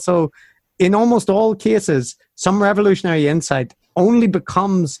 And also, in almost all cases, some revolutionary insight only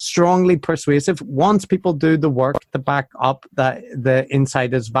becomes strongly persuasive once people do the work to back up that the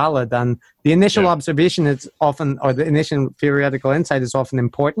insight is valid. And the initial observation is often, or the initial theoretical insight is often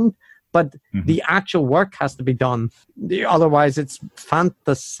important, but the actual work has to be done. Otherwise, it's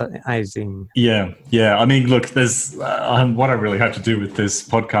fantasizing. Yeah. I mean, look, there's what I really have to do with this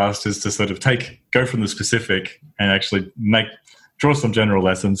podcast is to sort of go from the specific and actually draw some general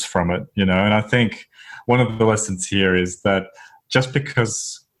lessons from it, And I think one of the lessons here is that just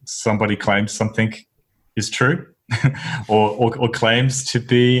because somebody claims something is true, or claims to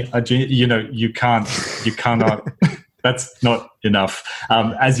be a genius, you cannot That's not enough.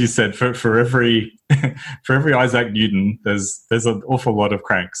 As you said, for every for every Isaac Newton, there's an awful lot of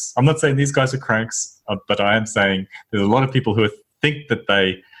cranks. I'm not saying these guys are cranks, but I am saying there's a lot of people who think that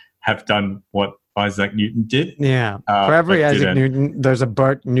they have done what Isaac Newton did. Yeah. For every Isaac Newton, there's a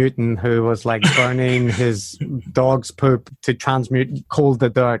Bert Newton who was like burning his dog's poop to transmute coal to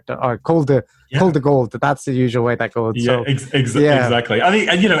dirt or coal to gold. That's the usual way that goes. Yeah, so, exactly. I mean,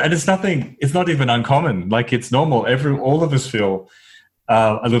 and it's not even uncommon. Like, it's normal. All of us feel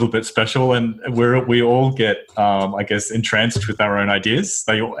a little bit special, and we all get, I guess, entranced with our own ideas.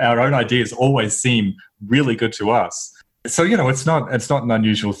 Our own ideas always seem really good to us. So, it's not an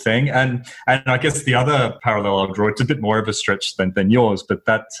unusual thing. And I guess the other parallel I'll draw, it's a bit more of a stretch than yours, but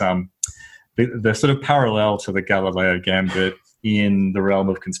that the sort of parallel to the Galileo Gambit in the realm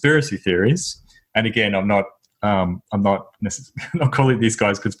of conspiracy theories. And again, I'm not calling these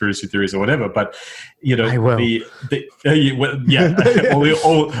guys conspiracy theories or whatever, but I will.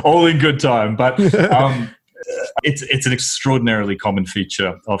 all in good time. But it's an extraordinarily common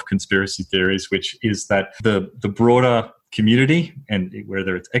feature of conspiracy theories, which is that the broader community, and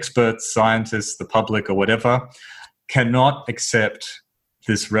whether it's experts, scientists, the public, or whatever, cannot accept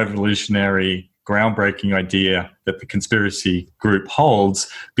this revolutionary, groundbreaking idea that the conspiracy group holds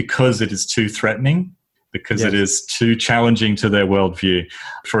because it is too threatening, because it is too challenging to their worldview.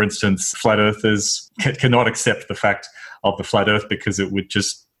 For instance, flat earthers cannot accept the fact of the flat earth because it would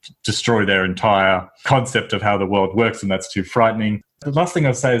just destroy their entire concept of how the world works, and that's too frightening. The last thing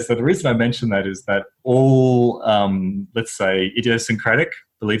I'll say is that the reason I mention that is that all, let's say, idiosyncratic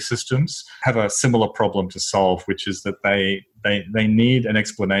belief systems have a similar problem to solve, which is that they need an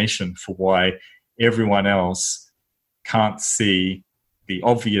explanation for why everyone else can't see the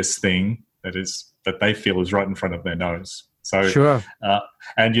obvious thing that they feel is right in front of their nose. So, sure.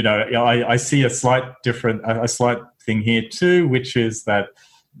 And I see a slight thing here too, which is that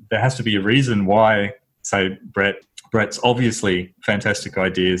there has to be a reason why, say, Brett's obviously fantastic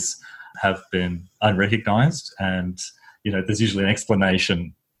ideas have been unrecognized, and there's usually an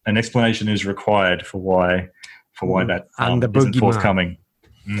explanation. An explanation is required for why that isn't forthcoming.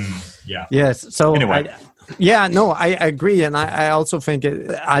 Yeah. Yes. So anyway. I agree, and I also think,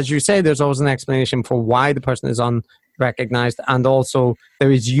 as you say, there's always an explanation for why the person is unrecognized, and also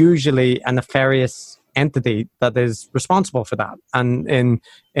there is usually a nefarious entity that is responsible for that. And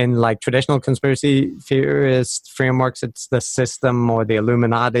in like traditional conspiracy theorist frameworks, it's the system or the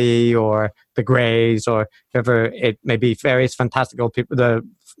Illuminati or the Greys or whoever it may be, various fantastical people, the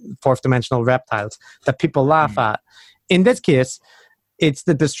fourth dimensional reptiles that people laugh at. In this case, it's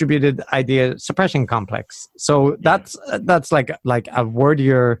the distributed idea suppression complex. So that's like a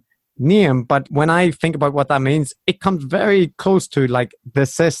wordier name, but when I think about what that means, it comes very close to like the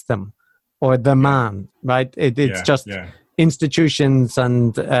system or the man, right? It's just institutions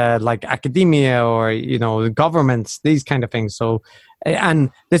and like academia or governments, these kind of things. So, and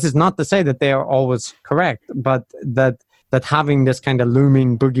this is not to say that they are always correct, but that having this kind of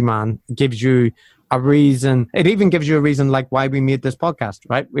looming boogeyman gives you a reason. It even gives you a reason, like why we made this podcast,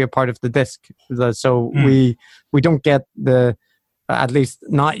 right? We are part of the disc, so we don't get at least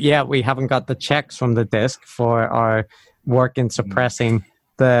not yet. We haven't got the checks from the disc for our work in suppressing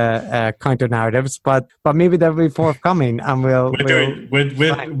the counter narratives, but maybe they'll be forthcoming, and we're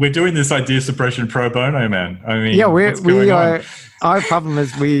doing this idea suppression pro bono, man. I mean, we are. Our problem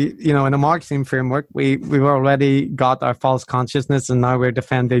is in a Marxian framework, we've already got our false consciousness, and now we're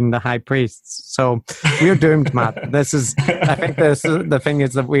defending the high priests. So we're doomed, Matt. I think the thing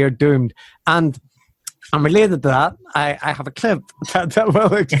is that we are doomed, and related to that, I have a clip that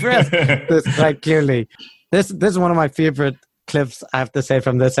will express this quite clearly. This is one of my favorite clips, I have to say,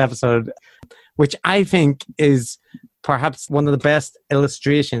 from this episode, which I think is perhaps one of the best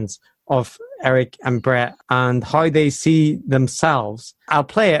illustrations of Eric and Brett and how they see themselves. I'll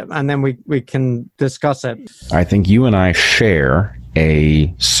play it and then we can discuss it. I think you and I share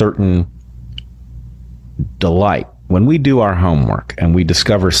a certain delight when we do our homework and we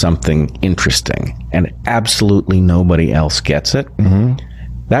discover something interesting and absolutely nobody else gets it. Mm-hmm.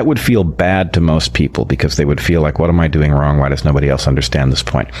 That would feel bad to most people because they would feel like, what am I doing wrong? Why does nobody else understand this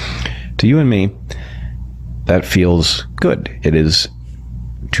point? To you and me, that feels good. It is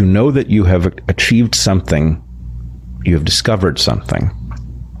to know that you have achieved something, you have discovered something,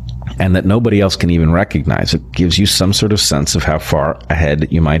 and that nobody else can even recognize it. Gives you some sort of sense of how far ahead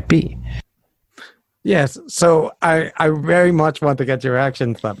you might be. Yes, so I very much want to get your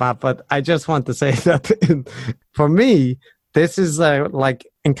reaction to that, Matt, but I just want to say that for me, this is like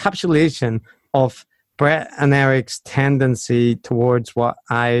encapsulation of Brett and Eric's tendency towards what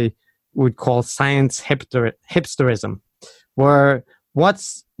I would call science hipsterism, where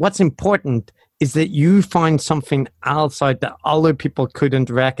what's important is that you find something else out that other people couldn't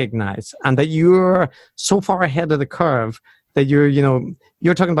recognize, and that you're so far ahead of the curve that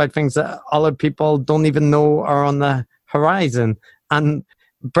you're talking about things that other people don't even know are on the horizon. And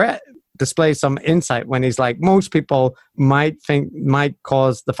Brett displays some insight when he's like, most people might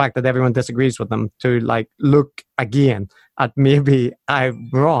cause the fact that everyone disagrees with them to like look again at maybe I'm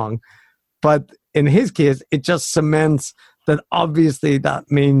wrong. But in his case, it just cements that obviously that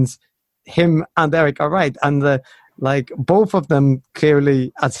means him and Eric are right. And both of them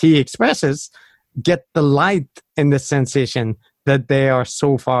clearly, as he expresses, get the light in the sensation that they are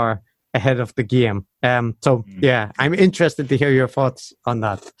so far ahead of the game. Yeah, I'm interested to hear your thoughts on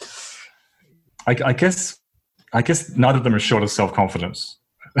that. I guess none of them are short of self-confidence.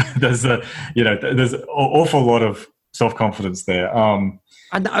 There's an awful lot of self-confidence there.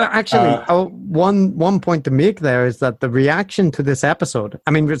 And actually, one point to make there is that the reaction to this episode,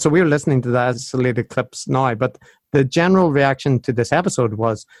 I mean, so we're listening to the isolated clips now, but the general reaction to this episode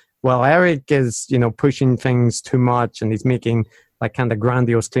was, well, Eric is, pushing things too much and he's making like kind of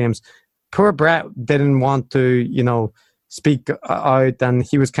grandiose claims. Poor Brett didn't want to, speak out, and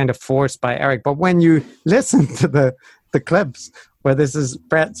he was kind of forced by Eric. But when you listen to the clips where this is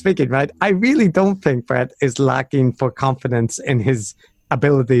Brett speaking, right, I really don't think Brett is lacking for confidence in his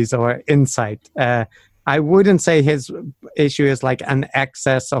abilities or insight. I wouldn't say his issue is like an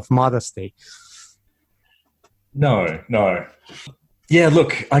excess of modesty. No. Yeah,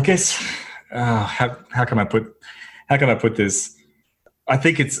 look, I guess how can I put this? I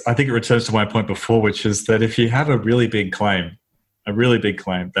think it returns to my point before, which is that if you have a really big claim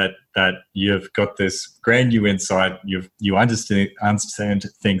that you've got this grand new insight, you understand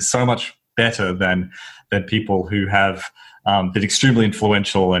things so much better than people who have been extremely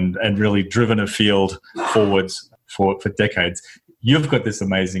influential and really driven a field forwards for decades. You've got this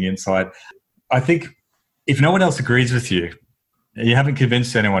amazing insight. I think if no one else agrees with you, you haven't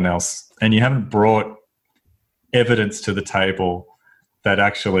convinced anyone else, and you haven't brought evidence to the table that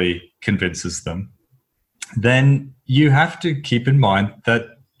actually convinces them, then you have to keep in mind that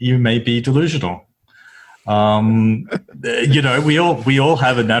you may be delusional. We all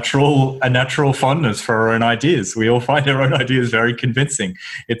have a natural fondness for our own ideas. We all find our own ideas very convincing.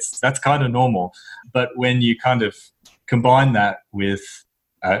 That's kind of normal. But when you kind of combine that with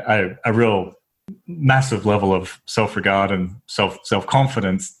a real massive level of self-regard and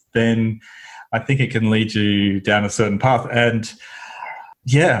self-confidence, then I think it can lead you down a certain path. And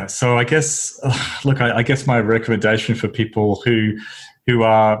yeah, so I guess, I guess my recommendation for people who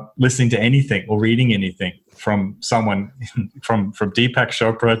are listening to anything or reading anything from someone from Deepak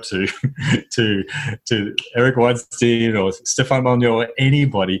Chopra to Eric Weinstein or Stefan Molyneux or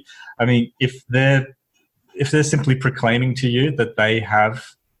anybody, I mean, if they're simply proclaiming to you that they have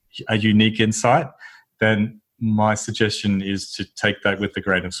a unique insight, then my suggestion is to take that with a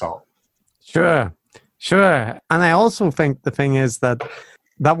grain of salt. Sure. And I also think the thing is that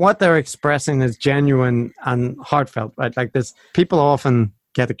what they're expressing is genuine and heartfelt, right? Like this, people often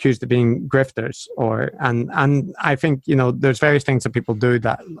get accused of being grifters, and I think, there's various things that people do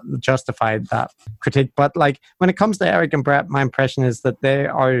that justify that critique. But like when it comes to Eric and Brett, my impression is that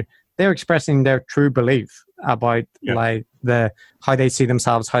they're expressing their true belief about like how they see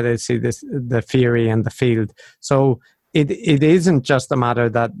themselves, how they see the theory and the field. So it isn't just a matter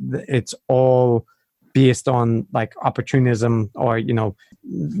that it's all based on like opportunism or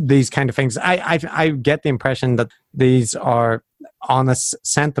these kind of things. I get the impression that these are honest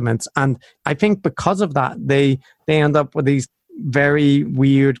sentiments, and I think because of that they end up with these very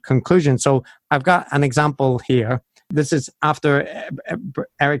weird conclusions. So I've got an example here. This is after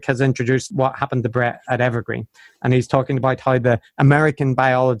Eric has introduced what happened to Brett at Evergreen, and he's talking about how the American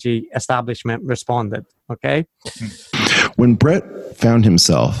biology establishment responded. Okay. When Brett found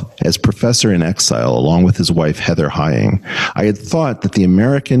himself as professor in exile along with his wife Heather Hying, I had thought that the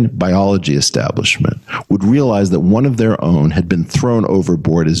American biology establishment would realize that one of their own had been thrown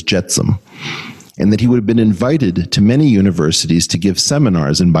overboard as jetsam, and that he would have been invited to many universities to give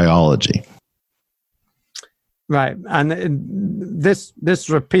seminars in biology. Right, and this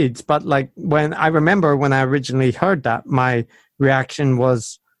repeats, but like when I originally heard that, my reaction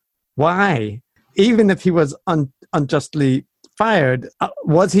was, why? Even if he was unjustly fired,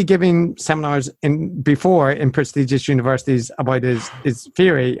 was he giving seminars before in prestigious universities about his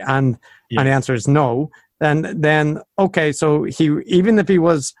theory? And the answer is no. Then okay, so even if he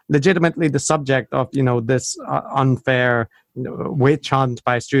was legitimately the subject of this unfair witch hunt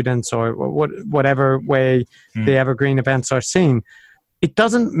by students or whatever way the Evergreen events are seen, it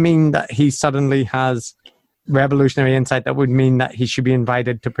doesn't mean that he suddenly has revolutionary insight that would mean that he should be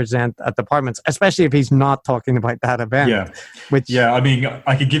invited to present at departments, especially if he's not talking about that event. Yeah. I mean,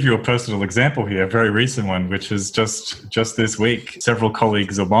 I could give you a personal example here, a very recent one, which is just this week. Several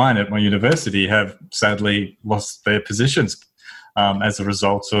colleagues of mine at my university have sadly lost their positions as a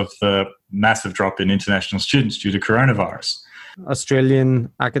result of the massive drop in international students due to coronavirus.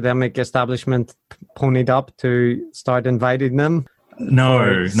 Australian academic establishment ponied up to start inviting them.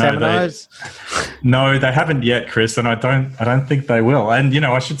 No, they haven't yet, Chris, and I don't think they will. And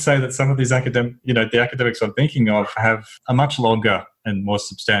I should say that some of these the academics I'm thinking of have a much longer and more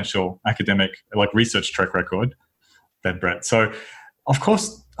substantial academic, like research track record than Brett. So, of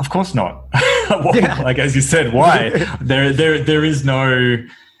course not. Like as you said, why? There is no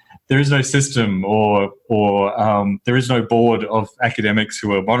system or there is no board of academics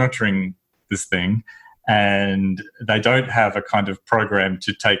who are monitoring this thing. And they don't have a kind of program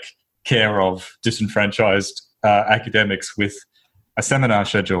to take care of disenfranchised academics with a seminar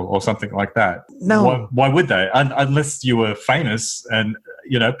schedule or something like that. No. Why would they? Unless you were famous, and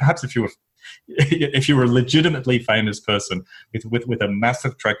perhaps if you were a legitimately famous person with a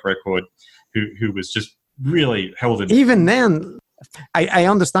massive track record, who was just really held in. Even then, I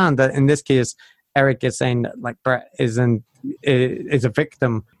understand that in this case, Eric is saying that like Brett is a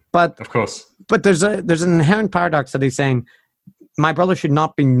victim. But of course, there's an inherent paradox that he's saying my brother should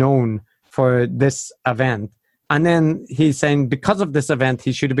not be known for this event, and then he's saying because of this event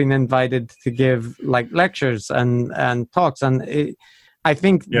he should have been invited to give like lectures and talks. And I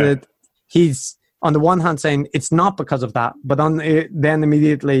think that he's on the one hand saying it's not because of that, but then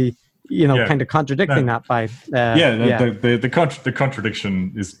immediately kind of contradicting that by the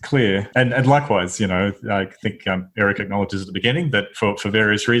contradiction is clear, and likewise, I think Eric acknowledges at the beginning that for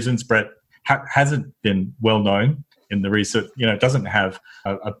various reasons, Brett hasn't been well known in the research. Doesn't have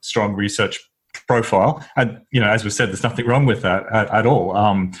a strong research profile, and as we said, there's nothing wrong with that at all.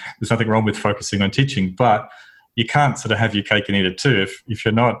 There's nothing wrong with focusing on teaching, but you can't sort of have your cake and eat it too. If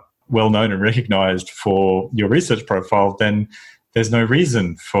you're not well known and recognized for your research profile, then there's no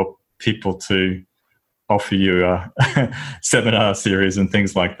reason for people to offer you a seminar series and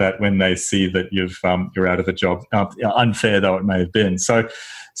things like that when they see that you're out of a job, unfair though it may have been. So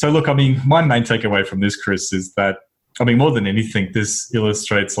look, I mean, my main takeaway from this, Chris, is that, I mean, more than anything, this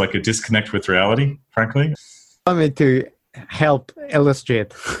illustrates like a disconnect with reality, frankly. I mean, to help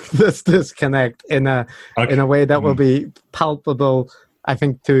illustrate this disconnect in a way that will be palpable, I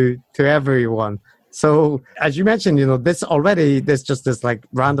think, to everyone. So as you mentioned, there's just this like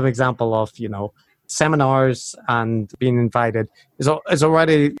random example of, seminars and being invited is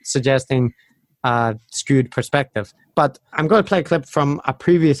already suggesting a skewed perspective. But I'm going to play a clip from a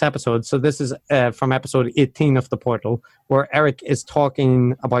previous episode. So this is from episode 18 of The Portal, where Eric is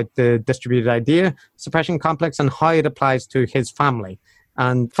talking about the distributed idea suppression complex and how it applies to his family.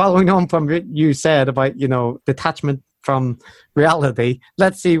 And following on from what you said about, detachment from reality,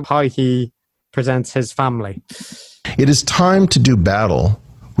 let's see how he presents his family. It is time to do battle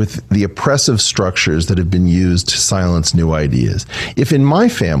with the oppressive structures that have been used to silence new ideas. If in my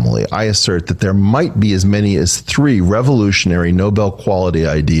family I assert that there might be as many as 3 revolutionary Nobel quality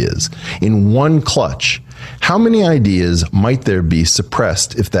ideas in one clutch, how many ideas might there be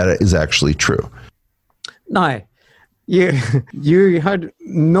suppressed if that is actually true? Now, you heard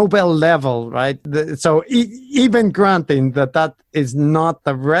Nobel level, right? So even granting that is not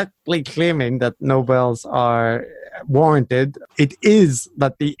directly claiming that Nobels are warranted, it is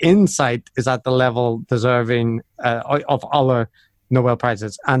that the insight is at the level deserving of other Nobel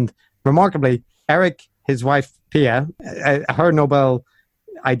Prizes. And remarkably, Eric, his wife Pia, her Nobel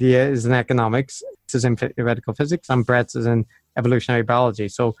idea is in economics, this is in theoretical physics, and Brett's is in evolutionary biology.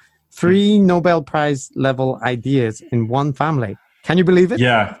 So 3 Nobel Prize level ideas in one family. Can you believe it?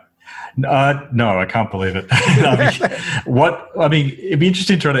 Yeah. No, I can't believe it. It'd be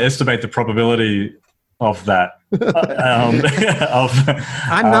interesting to try to estimate the probability of that. I'm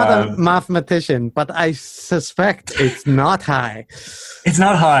not a mathematician, but I suspect it's not high. It's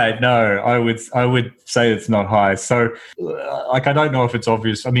not high. No, I would say it's not high. So, I don't know if it's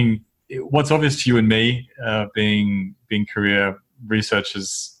obvious. I mean, what's obvious to you and me, being career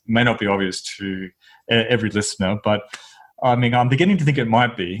researchers, may not be obvious to every listener, but I mean, I'm beginning to think it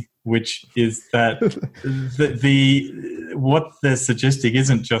might be, which is that what they're suggesting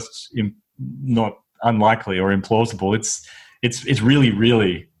isn't just not unlikely or implausible. It's really,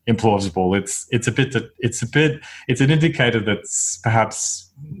 really implausible. It's an indicator that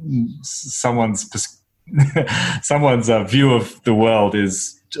perhaps someone's view of the world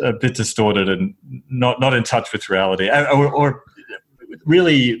is a bit distorted and not in touch with reality, or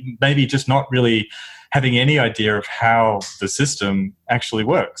really maybe just not really having any idea of how the system actually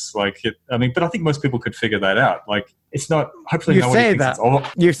works. But I think most people could figure that out. Like, it's not, hopefully you nobody say thinks that. it's all.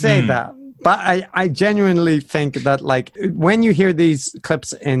 You say that. But I genuinely think that, like, when you hear these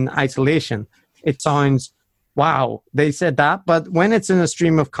clips in isolation, it sounds, wow, they said that. But when it's in a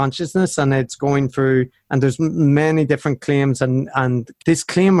stream of consciousness and it's going through, and there's many different claims and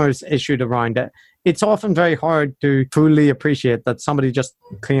disclaimers issued around it, it's often very hard to fully appreciate that somebody just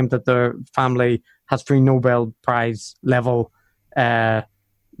claimed that their family has 3 Nobel Prize level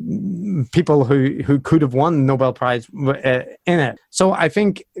people who could have won Nobel Prize in it. So I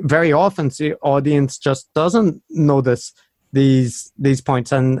think very often the audience just doesn't notice these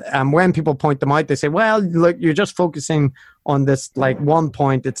points, and when people point them out, they say, well, look, you're just focusing on this like one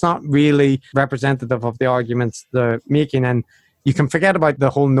point. It's not really representative of the arguments they're making, and you can forget about the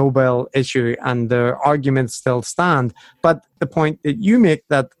whole Nobel issue and the arguments still stand. But the point that you make,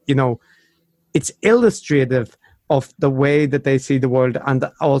 that, you know, it's illustrative of the way that they see the world, and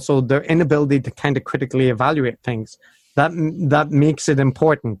also their inability to kind of critically evaluate things, that makes it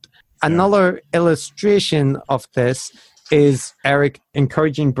important. Yeah. Another illustration of this is Eric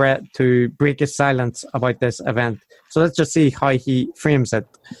encouraging Brett to break his silence about this event. So let's just see how he frames it.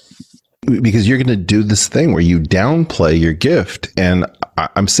 Because you're going to do this thing where you downplay your gift, and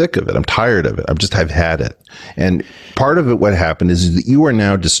I'm sick of it. I'm tired of it. I've had it. And part of it, what happened is that you are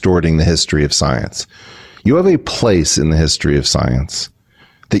now distorting the history of science. You have a place in the history of science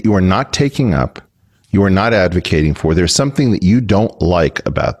that you are not taking up. You are not advocating for. There's something that you don't like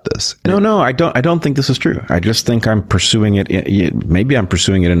about this. No, I don't think this is true. I just think I'm pursuing it. Maybe I'm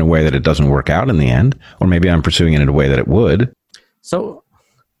pursuing it in a way that it doesn't work out in the end, or maybe I'm pursuing it in a way that it would. So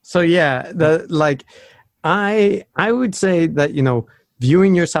yeah, I would say that, you know,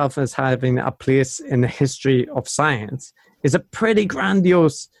 viewing yourself as having a place in the history of science is a pretty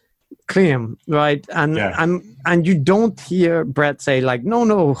grandiose claim, right? And you don't hear Brett say, like,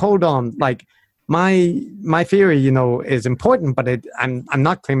 no, hold on, like, my theory, you know, is important, but I'm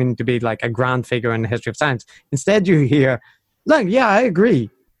not claiming to be like a grand figure in the history of science. Instead, you hear, like, yeah, I agree,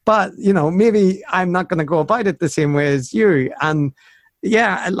 but, you know, maybe I'm not going to go about it the same way as you. And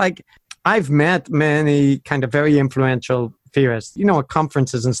yeah, like, I've met many kind of very influential theorists, you know, at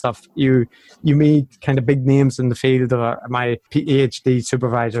conferences and stuff. You meet kind of big names in the field, or my PhD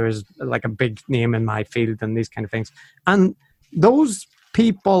supervisor is like a big name in my field, and these kind of things. And those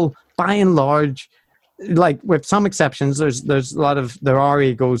people, by and large, like, with some exceptions, there are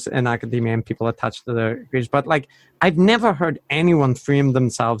egos in academia and people attached to their degrees, but, like, I've never heard anyone frame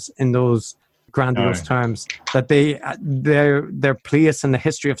themselves in those grandiose terms, that their place in the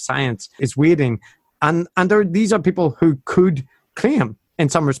history of science is waiting. And these are people who could claim, in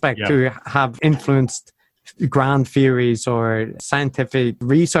some respect, to have influenced grand theories or scientific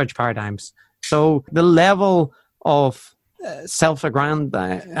research paradigms. So the level of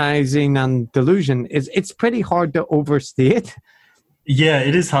self-aggrandizing and delusion it's pretty hard to overstate. Yeah,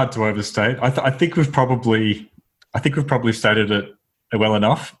 it is hard to overstate. I think we've probably stated it well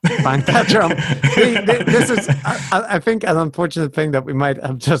enough. Thank that, Jerome. This is, I think, an unfortunate thing that we might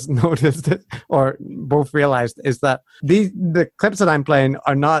have just noticed or both realized, is that the clips that I'm playing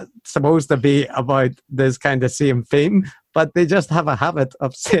are not supposed to be about this kind of same theme, but they just have a habit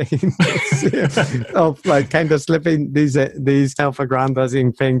of saying of like kind of slipping these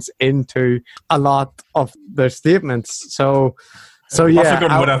self-aggrandizing things into a lot of their statements. So yeah,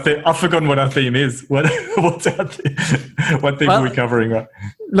 I've forgotten what our theme is. What's our theme? What theme are we covering? Right?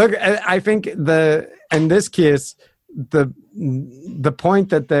 Look, I think in this case, the point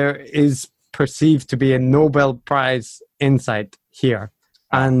that there is perceived to be a Nobel Prize insight here,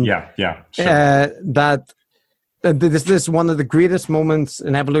 and sure. That this is one of the greatest moments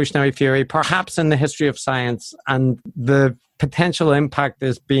in evolutionary theory, perhaps in the history of science, and the potential impact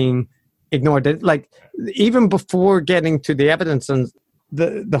is being ignored. Like, even before getting to the evidence and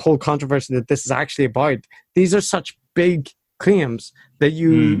the whole controversy that this is actually about, these are such big claims that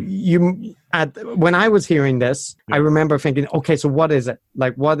when I was hearing this, I remember thinking, okay, so what is it?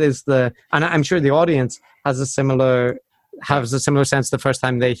 Like, what is and I'm sure the audience has a similar sense the first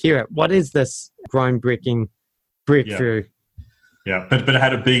time they hear it. What is this groundbreaking breakthrough? Yeah, but it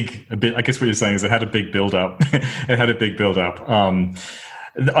had a bit. I guess what you're saying is it had a big build up.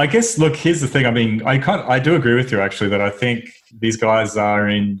 I guess, look, here's the thing. I mean, I do agree with you, actually, that I think these guys are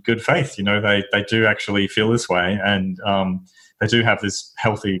in good faith. You know, they do actually feel this way, and they do have this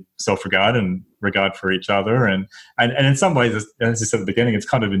healthy self-regard and regard for each other. And in some ways, as you said at the beginning, it's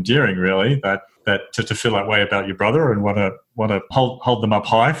kind of endearing, really, that to feel that way about your brother and want to hold them up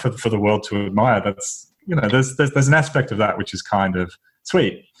high for the world to admire. That's, you know, there's an aspect of that which is kind of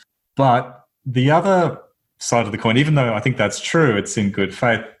sweet. But the other side of the coin, even though I think that's true, it's in good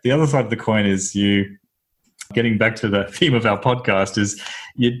faith. The other side of the coin is getting back to the theme of our podcast, is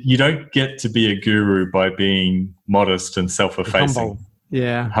you don't get to be a guru by being modest and self-effacing. Humble.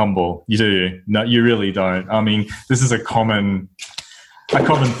 Yeah. Humble. You do. No, you really don't. I mean, this is a common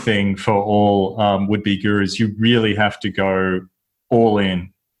thing for all would-be gurus. You really have to go all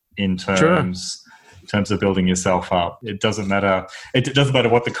in terms of building yourself up. It doesn't matter. It doesn't matter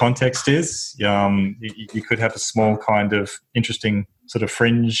what the context is. You could have a small kind of interesting sort of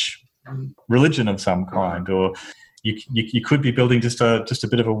fringe religion of some kind, or you could be building just a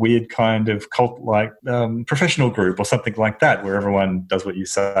bit of a weird kind of cult-like professional group or something like that, where everyone does what you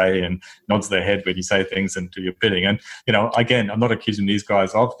say and nods their head when you say things and do your bidding. And again, I'm not accusing these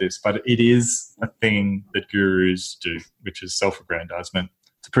guys of this, but it is a thing that gurus do, which is self-aggrandizement.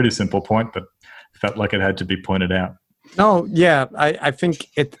 It's a pretty simple point, but felt like it had to be pointed out. No, yeah, I think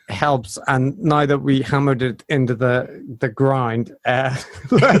it helps. And now that we hammered it into the grind,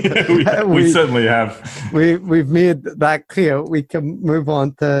 we certainly have. We've made that clear. We can move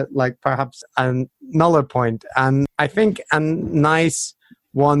on to perhaps another point. And I think a nice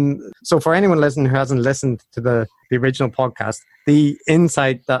one. So for anyone listening who hasn't listened to the original podcast, the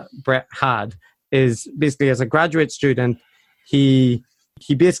insight that Brett had is basically, as a graduate student, he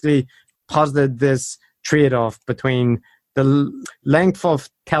basically posited this trade-off between the length of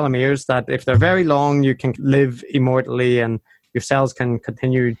telomeres, that if they're very long, you can live immortally and your cells can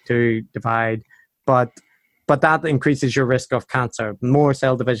continue to divide, but that increases your risk of cancer. More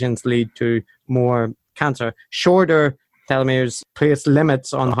cell divisions lead to more cancer. Shorter telomeres place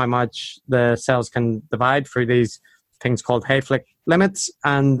limits on how much the cells can divide through these things called Hayflick limits.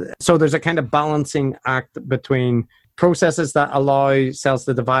 And so there's a kind of balancing act between processes that allow cells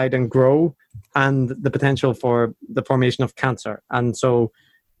to divide and grow and the potential for the formation of cancer. And so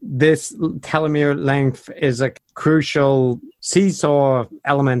this telomere length is a crucial seesaw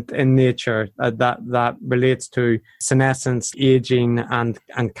element in nature that relates to senescence, aging, and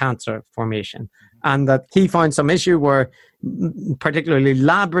cancer formation. And that he found some issue where particularly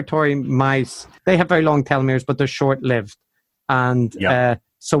laboratory mice, they have very long telomeres, but they're short-lived. And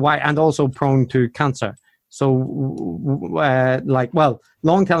and also prone to cancer. So,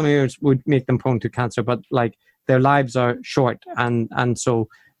 long telomeres would make them prone to cancer, but their lives are short, and so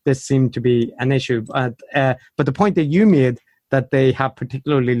this seemed to be an issue. But the point that you made, that they have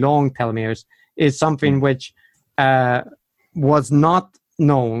particularly long telomeres, is something which was not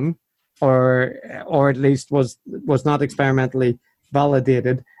known, or at least was not experimentally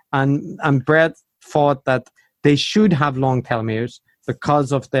validated, and Brett thought that they should have long telomeres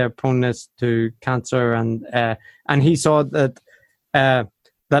because of their proneness to cancer, and he saw that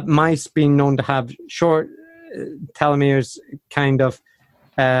mice being known to have short telomeres kind of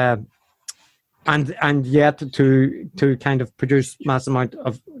and yet to kind of produce mass amount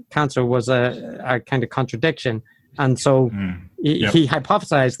of cancer was a kind of contradiction. And so he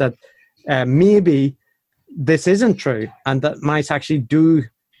hypothesized that maybe this isn't true, and that mice actually do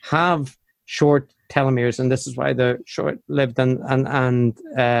have short telomeres, and this is why they're short-lived. And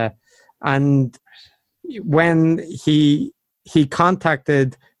when he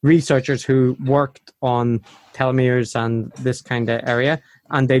contacted researchers who worked on telomeres and this kind of area,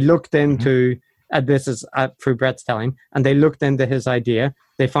 and they looked into this is through Brett's telling, and they looked into his idea.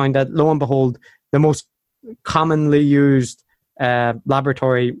 They found that, lo and behold, the most commonly used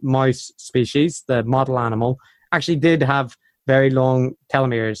laboratory mouse species, the model animal, actually did have very long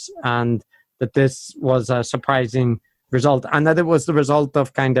telomeres, and that this was a surprising result, and that it was the result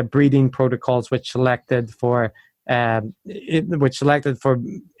of kind of breeding protocols which selected for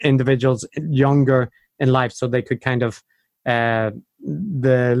individuals younger in life, so they could kind of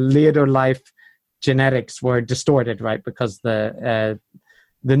the later life genetics were distorted, right? Because the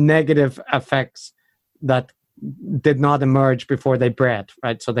negative effects that did not emerge before they bred,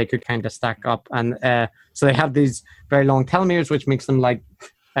 right? So they could kind of stack up, and so they have these very long telomeres, which makes them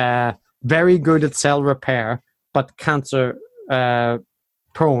very good at cell repair, but cancer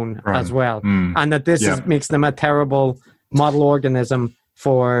prone as well. And that this makes them a terrible model organism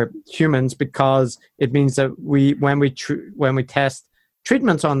for humans, because it means that when we test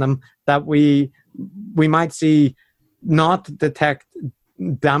treatments on them, that we might not detect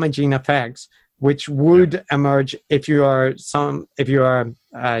damaging effects, which would emerge if you are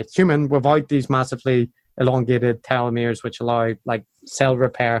a human without these massively elongated telomeres, which allow cell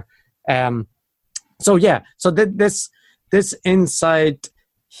repair. So this insight,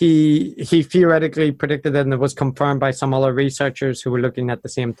 he theoretically predicted, and it was confirmed by some other researchers who were looking at the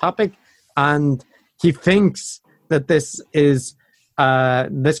same topic. And he thinks that this is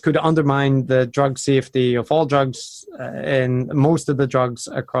this could undermine the drug safety of all drugs in most of the drugs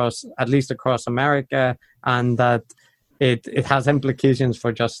at least across America, and that it has implications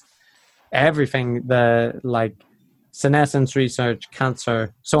for just everything, like senescence research,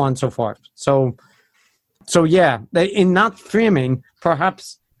 cancer, so on and so forth. So yeah, in that framing,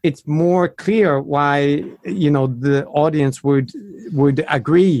 perhaps it's more clear why, the audience would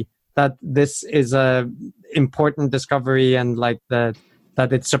agree that this is a important discovery, and that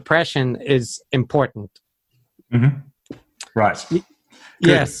its suppression is important. Mm-hmm. Right.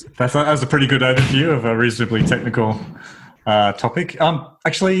 Yes. That was a pretty good overview of a reasonably technical topic.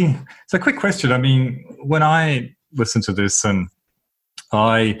 Actually, it's a quick question. I mean, when I listened to this, and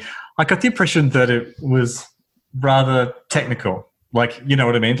I got the impression that it was rather technical. Like, you know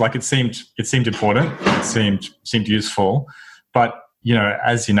what I mean? Like, it seemed important. It seemed useful. But,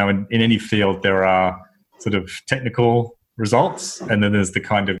 as you know, in any field, there are sort of technical results, and then there's the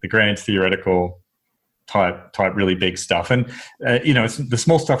kind of the grand theoretical type really big stuff. And, the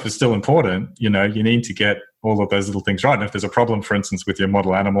small stuff is still important. You need to get all of those little things right. And if there's a problem, for instance, with your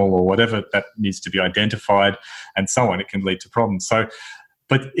model animal or whatever, that needs to be identified and so on. It can lead to problems. So,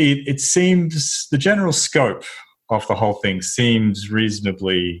 but it seems the general scope of the whole thing seems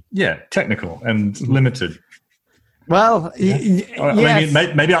reasonably, technical and limited. Well, yes.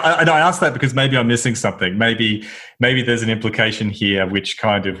 Maybe I asked that because maybe I'm missing something. Maybe there's an implication here which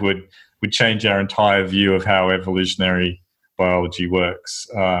kind of would change our entire view of how evolutionary biology works,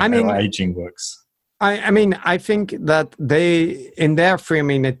 how aging works. I think that in their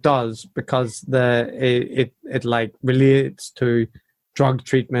framing, it does, because it relates to drug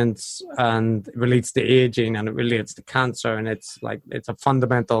treatments, and it relates to aging, and it relates to cancer, and it's a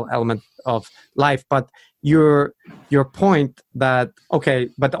fundamental element of life. But your point that, okay,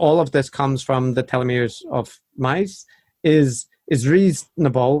 but all of this comes from the telomeres of mice is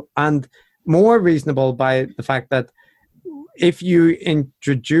reasonable, and more reasonable by the fact that if you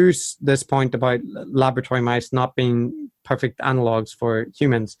introduce this point about laboratory mice not being perfect analogs for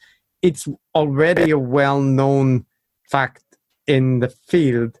humans, it's already a well-known fact in the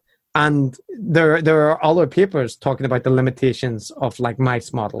field, and there are other papers talking about the limitations of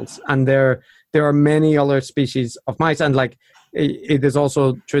mice models, and there are many other species of mice, and it is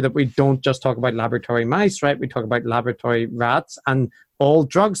also true that we don't just talk about laboratory mice, right? We talk about laboratory rats, and all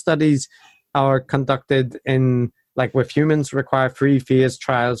drug studies are conducted in with humans, require 3-phase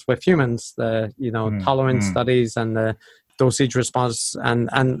trials with humans, the tolerance studies and the dosage response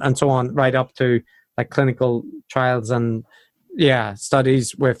and so on, right up to clinical trials and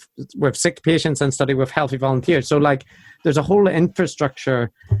studies with sick patients and study with healthy volunteers. So there's a whole infrastructure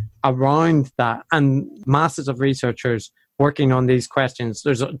around that, and masses of researchers working on these questions.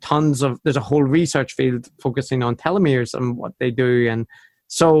 There's a whole research field focusing on telomeres and what they do. And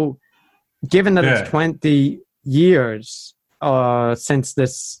so given that it's 20 years since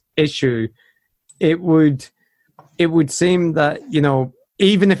this issue, it would seem that,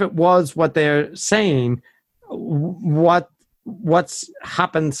 even if it was what they're saying, what's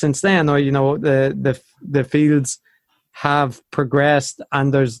happened since then, or the fields have progressed,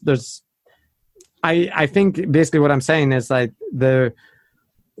 and there's I think basically what I'm saying is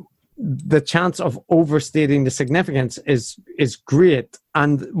the chance of overstating the significance is great,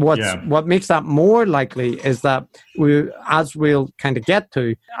 and what makes that more likely is that as we'll kind of get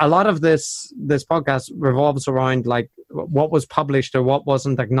to, a lot of this podcast revolves around what was published or what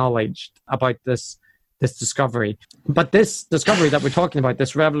wasn't acknowledged about this discovery. But this discovery that we're talking about,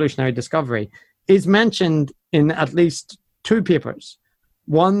 this revolutionary discovery, is mentioned in at least 2 papers.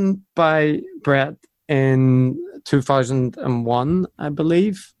 One by Brett in 2001, I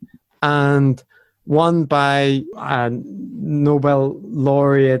believe, and one by Nobel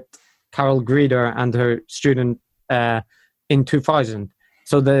laureate Carol Greider and her student in 2000.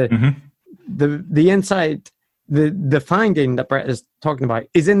 So the insight, the finding that Brett is talking about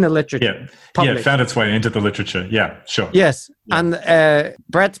is in the literature. Yeah, it found its way into the literature. Yeah, sure. Yes, and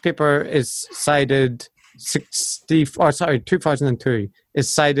Brett's paper is cited 2002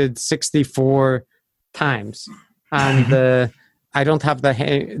 is cited 64 times, and I don't have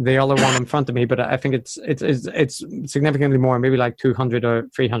the other one in front of me, but I think it's significantly more, maybe 200 or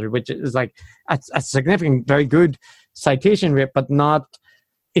 300, which is a significant, very good citation rate, but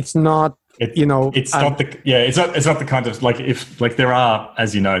it's not the kind of if there are,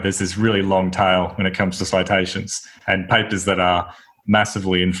 as you know, there's this really long tail when it comes to citations, and papers that are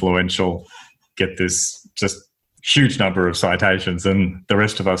massively influential get this just huge number of citations, and the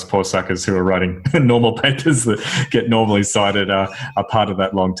rest of us poor suckers who are writing normal papers that get normally cited are part of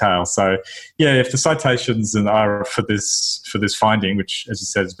that long tail. So yeah, if the citations are for this finding, which as you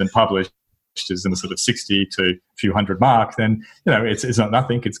said has been published, is in the sort of 60 to a few hundred mark, then it's not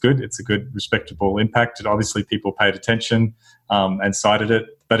nothing. It's good. It's a good, respectable impact. And obviously people paid attention and cited it,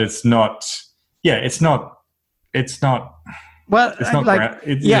 but it's not. Yeah, it's not. Well, it's not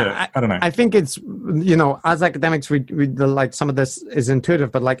I don't know. I think it's, as academics, we like some of this is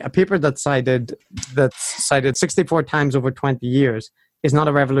intuitive, but like a paper that's cited 64 times over 20 years is not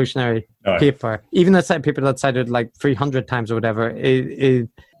a revolutionary paper. Even a paper that's cited like 300 times or whatever,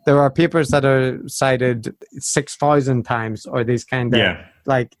 there are papers that are cited 6,000 times or these kind of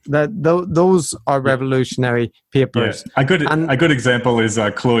like that. Those are revolutionary papers. Yeah. A good example is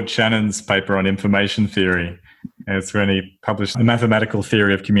Claude Shannon's paper on information theory. It's when he published The Mathematical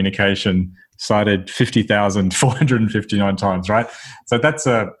Theory of Communication, cited 50,459 times, right? So that's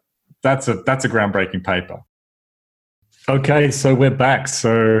a groundbreaking paper. Okay, so we're back.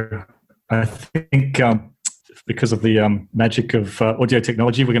 So I think because of the magic of audio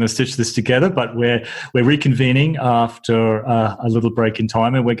technology, we're going to stitch this together, but we're reconvening after a little break in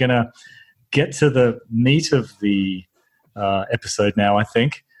time, and we're going to get to the meat of the episode now, I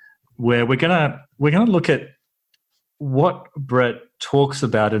think, where we're going to look at what Brett talks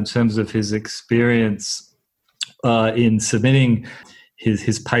about in terms of his experience in submitting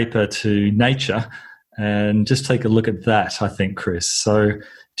his paper to Nature, and just take a look at that, I think, Chris. So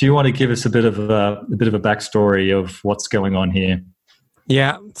do you want to give us a bit of a backstory of what's going on here?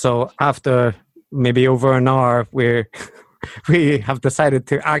 Yeah. So after maybe over an hour, we have decided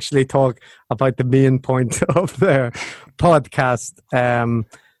to actually talk about the main point of the podcast,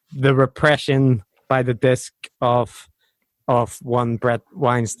 the repression by the disc of one Brett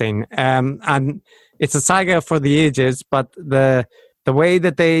Weinstein. And it's a saga for the ages, but the way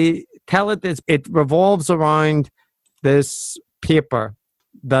that they tell it is it revolves around this paper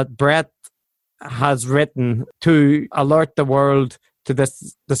that Brett has written to alert the world to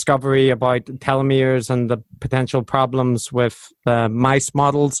this discovery about telomeres and the potential problems with the mice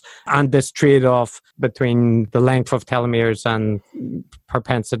models and this trade-off between the length of telomeres and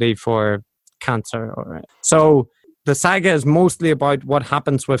propensity for cancer. So the saga is mostly about what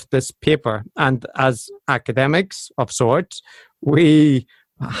happens with this paper. And as academics of sorts, we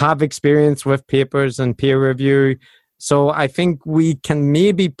have experience with papers and peer review. So I think we can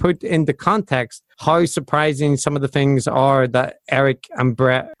maybe put into context how surprising some of the things are that Eric and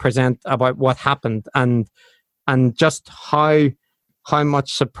Brett present about what happened, and just how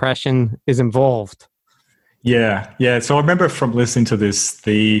much suppression is involved. Yeah. So I remember from listening to this,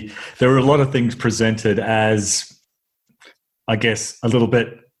 there were a lot of things presented as, I guess, a little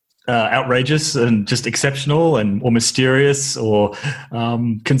bit outrageous and just exceptional or mysterious or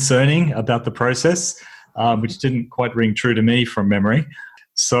concerning about the process, which didn't quite ring true to me from memory.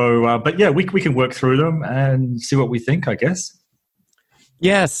 So, but yeah, we can work through them and see what we think, I guess.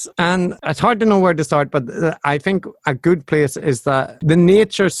 Yes, and it's hard to know where to start, but I think a good place is that the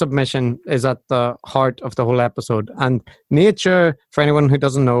Nature submission is at the heart of the whole episode. And Nature, for anyone who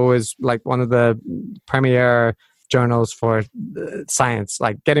doesn't know, is like one of the premier journals for science.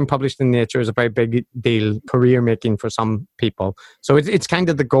 Like getting published in Nature is a very big deal, career making for some people. So it's kind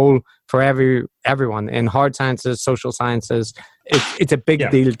of the goal for everyone in hard sciences, social sciences. It's a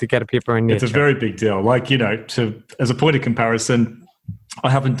big deal to get a paper in Nature. It's a very big deal. Like, as a point of comparison, I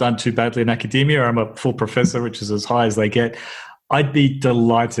haven't done too badly in academia. I'm a full professor, which is as high as they get. I'd be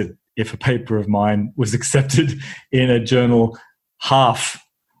delighted if a paper of mine was accepted in a journal half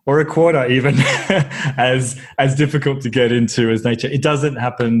or a quarter even as difficult to get into as Nature. It doesn't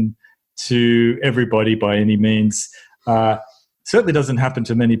happen to everybody by any means. Certainly doesn't happen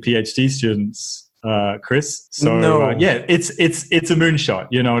to many PhD students, Chris. So no. It's a moonshot.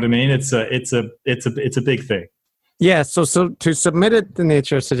 You know what I mean? It's a big thing. Yeah, so to submit it to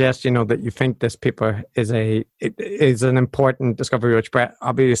Nature suggests, that you think this paper is an important discovery, which Brett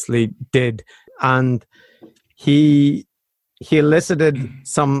obviously did. And he elicited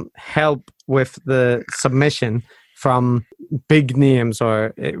some help with the submission from big names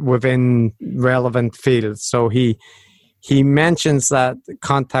or within relevant fields. So he mentions that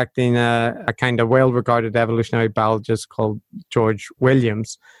contacting a kind of well-regarded evolutionary biologist called George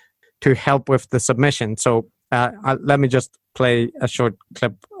Williams to help with the submission. So let me just play a short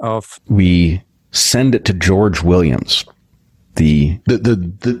clip of. We send it to George Williams, the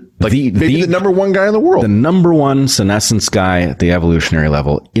number one guy in the world, the number one senescence guy at the evolutionary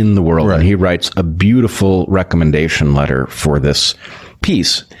level in the world, right. And he writes a beautiful recommendation letter for this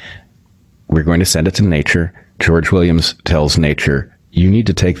piece. We're going to send it to Nature George Williams tells Nature, you need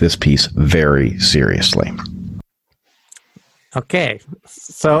to take this piece very seriously. Okay,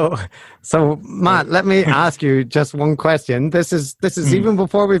 so Matt, let me ask you just one question. This is even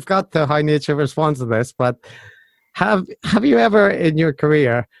before we've got to how Nature responds to this. But have you ever in your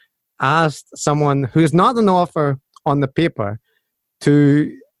career asked someone who's not an author on the paper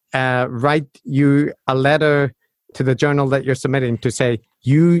to write you a letter to the journal that you're submitting to say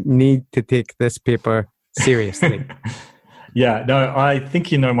you need to take this paper seriously? Yeah, no, I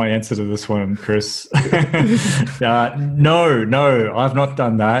think you know my answer to this one, Chris. No, I've not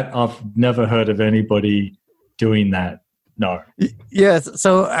done that. I've never heard of anybody doing that. No. Yes,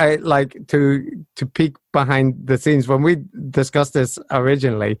 so I like to peek behind the scenes. When we discussed this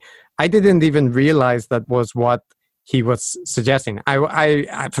originally, I didn't even realize that was what he was suggesting.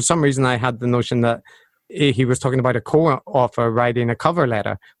 I for some reason, I had the notion that he was talking about a co-author writing a cover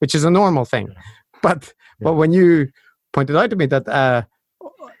letter, which is a normal thing. But when you pointed out to me that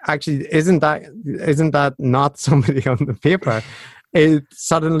actually isn't that not somebody on the paper, it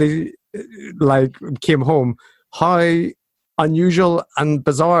suddenly like came home how unusual and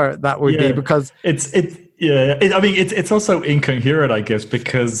bizarre that would be, because it's also incoherent, I guess,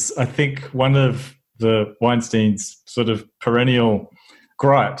 because I think one of the Weinstein's sort of perennial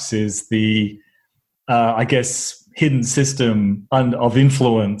gripes is the I guess hidden system of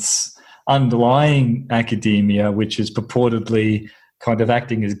influence underlying academia, which is purportedly kind of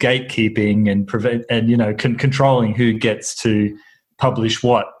acting as gatekeeping and controlling who gets to publish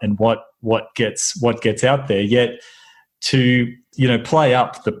what and what gets out there. Yet to play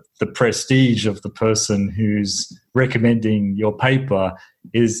up the prestige of the person who's recommending your paper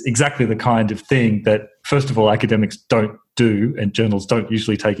is exactly the kind of thing that, first of all, academics don't do and journals don't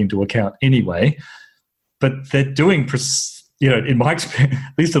usually take into account anyway. But they're doing, in my experience,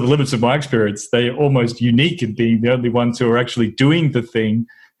 at least to the limits of my experience, they're almost unique in being the only ones who are actually doing the thing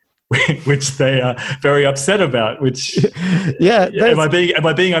which they are very upset about. Which, am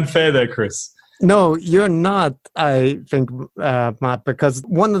I being unfair there, Chris? No, you're not, I think, Matt, because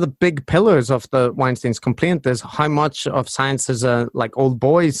one of the big pillars of the Weinstein's complaint is how much of science is a like old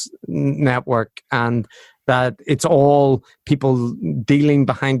boys network, and that it's all people dealing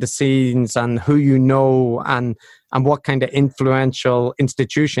behind the scenes and who you know and what kind of influential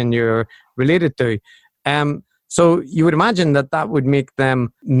institution you're related to. So you would imagine that would make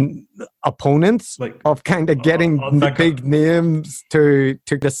them opponents of kind of getting the big names to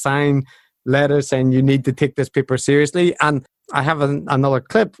sign letters saying you need to take this paper seriously. And I have another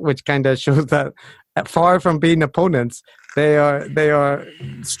clip which kind of shows that far from being opponents, they are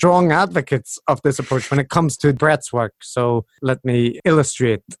strong advocates of this approach when it comes to Brett's work. So let me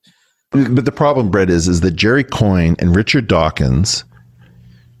illustrate. But the problem, Brett, is that Jerry Coyne and Richard Dawkins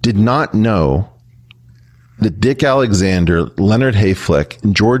did not know that Dick Alexander, Leonard Hayflick,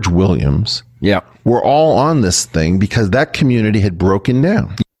 and George Williams were all on this thing because that community had broken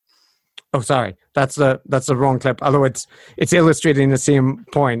down. Oh, sorry. That's the wrong clip. Although it's illustrating the same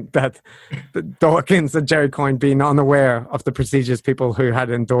point, that Dawkins and Jerry Coyne being unaware of the prestigious people who had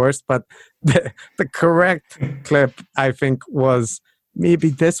endorsed. But the correct clip, I think, was maybe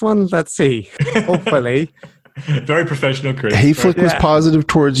this one. Let's see. Hopefully. Very professional, Chris. Hayflick was positive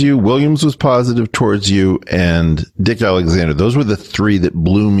towards you, Williams was positive towards you, and Dick Alexander. Those were the three that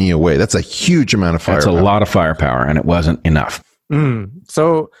blew me away. That's a huge amount of firepower. That's a lot of firepower, and it wasn't enough.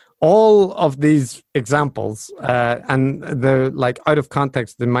 So all of these examples, and they're like out of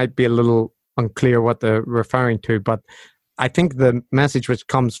context, they might be a little unclear what they're referring to, but I think the message which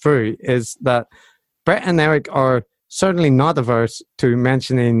comes through is that Brett and Eric are certainly not averse to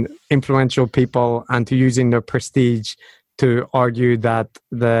mentioning influential people and to using their prestige to argue that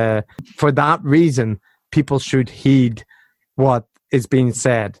for that reason, people should heed what is being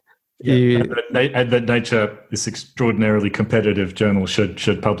said. And that Nature, this extraordinarily competitive journal,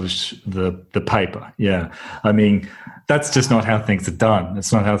 should publish the paper. Yeah, I mean, that's just not how things are done.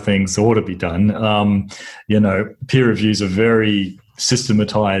 It's not how things ought to be done. Peer review is a very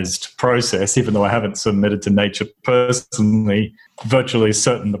systematized process. Even though I haven't submitted to Nature personally, virtually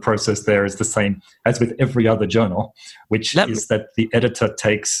certain the process there is the same as with every other journal, which is that the editor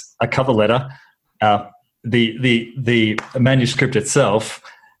takes a cover letter, the manuscript itself,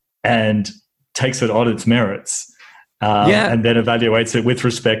 and takes it on its merits, and then evaluates it with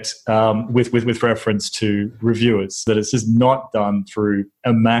respect, with reference to reviewers. That it's just not done through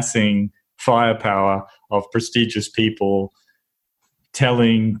amassing firepower of prestigious people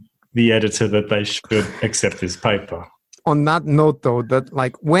telling the editor that they should accept this paper. On that note, though, that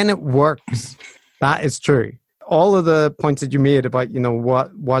like when it works, that is true. All of the points that you made about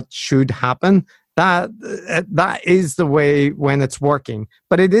what should happen, that is the way when it's working.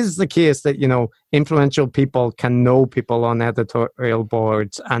 But it is the case that, influential people can know people on editorial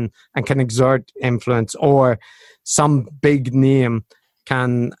boards and can exert influence, or some big name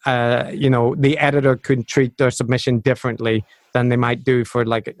can, the editor could treat their submission differently than they might do for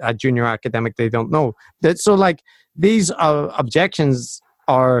like a junior academic they don't know. So like these objections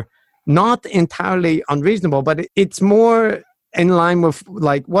are not entirely unreasonable, but it's more in line with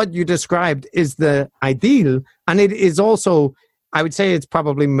like what you described is the ideal. And it is also, I would say it's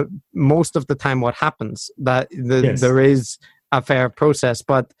probably most of the time what happens, that there is a fair process.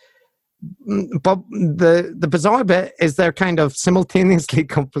 But the bizarre bit is they're kind of simultaneously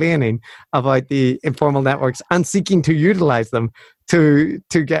complaining about the informal networks and seeking to utilize them to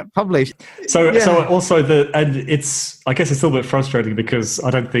get published. So also I guess it's a little bit frustrating because I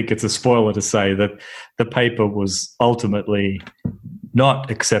don't think it's a spoiler to say that the paper was ultimately not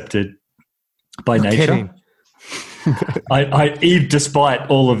accepted by Nature. Despite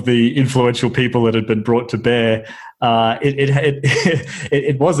all of the influential people that had been brought to bear,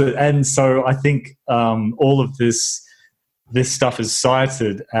 it wasn't. And so I think all of this stuff is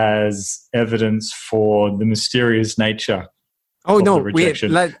cited as evidence for the mysterious nature. Oh no! Wait,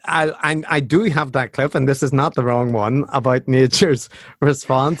 I do have that clip, and this is not the wrong one, about Nature's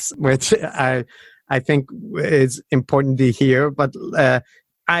response, which I think is important to hear. But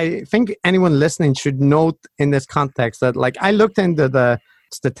I think anyone listening should note in this context that, like, I looked into the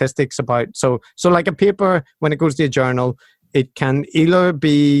statistics about so like a paper, when it goes to a journal, it can either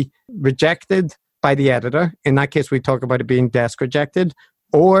be rejected by the editor. In that case, we talk about it being desk rejected,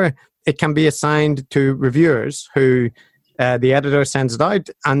 or it can be assigned to reviewers who. The editor sends it out,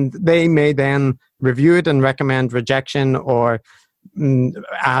 and they may then review it and recommend rejection, or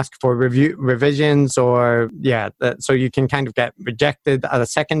ask for revisions, or so you can kind of get rejected at a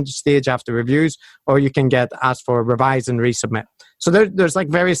second stage after reviews, or you can get asked for revise and resubmit. So there's like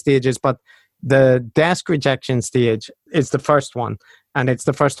various stages, but the desk rejection stage is the first one, and it's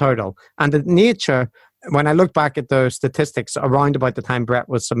the first hurdle. And at Nature, when I look back at the statistics around about the time Brett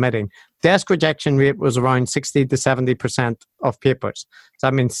was submitting, desk rejection rate was around 60 to 70% of papers. So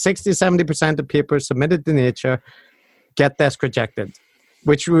that means 60, 70% of papers submitted to Nature get desk rejected,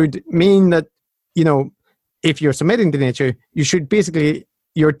 which would mean that, if you're submitting to Nature, you should basically,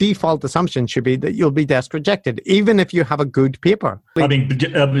 your default assumption should be that you'll be desk rejected, even if you have a good paper. I mean,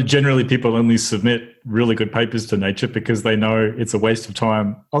 generally people only submit really good papers to Nature because they know it's a waste of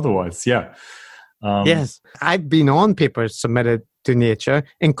time otherwise. Yeah. Yes, I've been on papers submitted to Nature,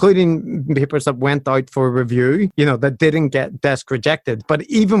 including papers that went out for review, that didn't get desk rejected. But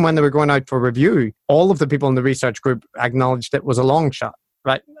even when they were going out for review, all of the people in the research group acknowledged it was a long shot,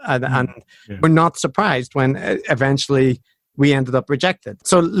 right? And we're not surprised when eventually we ended up rejected.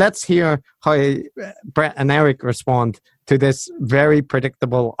 So let's hear how Brett and Eric respond to this very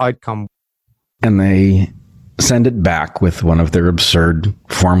predictable outcome. And they send it back with one of their absurd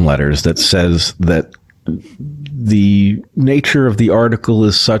form letters that says that the nature of the article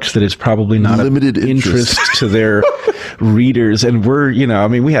is such that it's probably not limited of interest to their readers. And we're,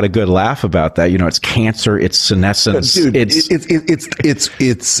 we had a good laugh about that. It's cancer, it's senescence. Dude, it's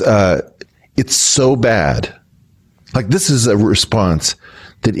so bad. Like, this is a response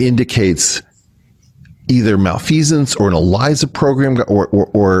that indicates either malfeasance or an ELIZA program,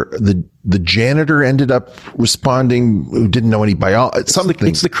 or the janitor ended up responding who didn't know any biology.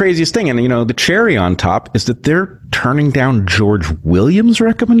 It's the craziest thing. And, the cherry on top is that they're turning down George Williams'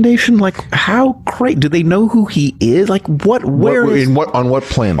 recommendation. Like, how great? Do they know who he is? Like, on what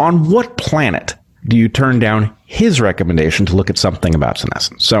planet? On what planet do you turn down his recommendation to look at something about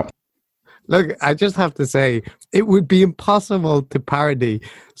senescence? So, look, I just have to say, it would be impossible to parody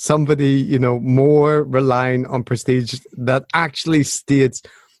somebody, more relying on prestige that actually states,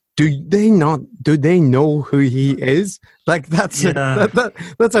 do they know who he is? Like, that's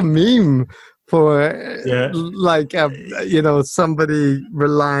a meme for somebody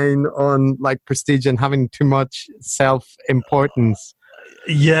relying on like prestige and having too much self-importance.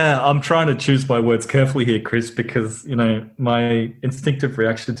 Yeah, I'm trying to choose my words carefully here, Chris, because, my instinctive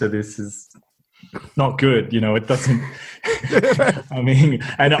reaction to this is not good. It doesn't,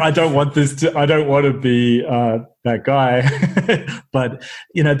 and I don't want to be that guy, but,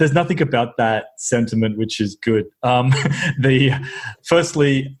 there's nothing about that sentiment which is good.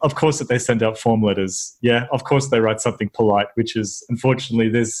 Firstly, of course, that they send out form letters. Yeah, of course they write something polite, which is, unfortunately,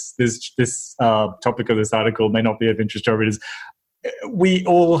 this topic of this article may not be of interest to our readers. We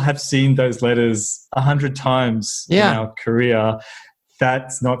all have seen those letters 100 times in our career.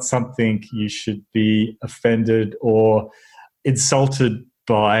 That's not something you should be offended or insulted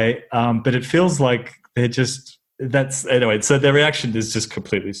by, but it feels like anyway. So their reaction is just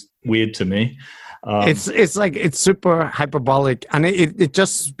completely weird to me. It's super hyperbolic, and it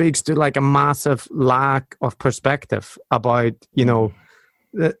just speaks to like a massive lack of perspective about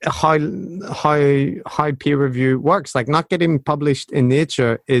how peer review works. Like, not getting published in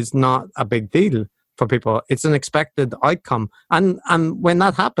Nature is not a big deal for people. It's an expected outcome, and when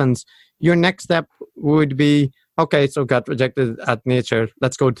that happens, your next step would be, okay, so got rejected at Nature,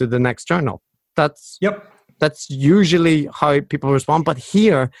 let's go to the next journal. That's usually how people respond. But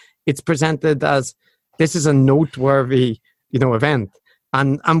here it's presented as this is a noteworthy, event,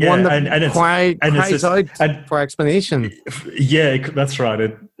 and one that cries out for explanation. Yeah, that's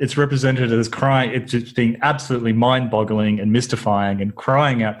right. It's represented as crying. It's just being absolutely mind-boggling and mystifying, and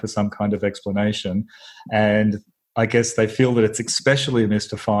crying out for some kind of explanation. And I guess they feel that it's especially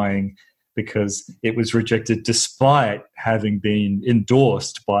mystifying because it was rejected despite having been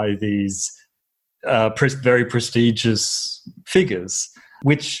endorsed by these very prestigious figures,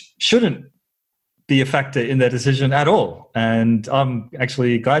 which shouldn't be a factor in their decision at all. And I'm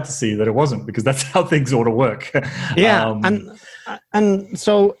actually glad to see that it wasn't, because that's how things ought to work. Yeah, and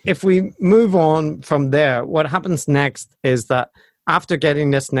so if we move on from there, what happens next is that after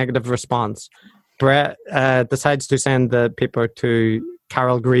getting this negative response, Brett decides to send the paper to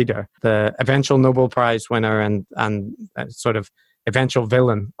Carol Greider, the eventual Nobel Prize winner and sort of eventual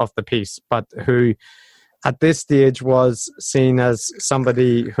villain of the piece, but who at this stage was seen as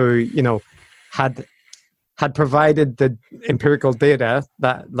somebody who, had provided the empirical data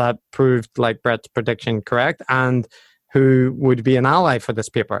that proved like Brett's prediction correct, and who would be an ally for this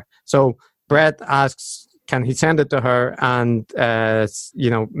paper. So Brett asks, can he send it to her, and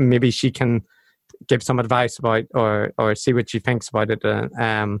maybe she can give some advice about or see what she thinks about it,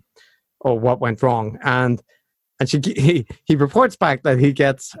 or what went wrong. And he reports back that he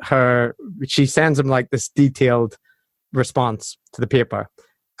gets her. She sends him like this detailed response to the paper,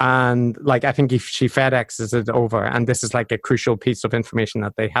 and like I think she FedExes it over. And this is like a crucial piece of information,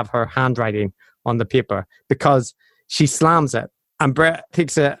 that they have her handwriting on the paper, because she slams it. And Brett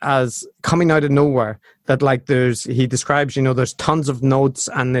takes it as coming out of nowhere, that like he describes, there's tons of notes,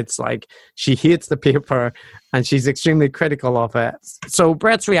 and it's like she hates the paper and she's extremely critical of it. So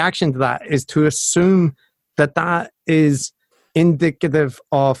Brett's reaction to that is to assume that is indicative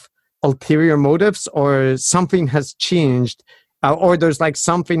of ulterior motives, or something has changed, or there's like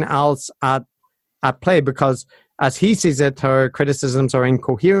something else at play, because as he sees it, her criticisms are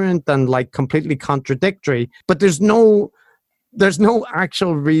incoherent and like completely contradictory, but there's no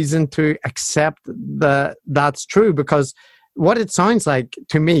actual reason to accept that's true, because what it sounds like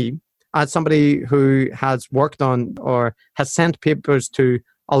to me, as somebody who has worked on or has sent papers to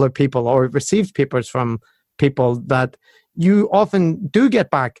other people or received papers from people, that you often do get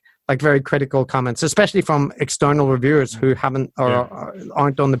back like very critical comments, especially from external reviewers who haven't or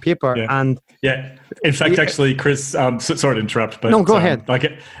aren't on the paper. And in fact, actually, Chris, sorry to interrupt, but no, go ahead.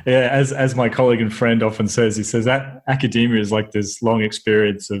 As my colleague and friend often says, he says that academia is like this long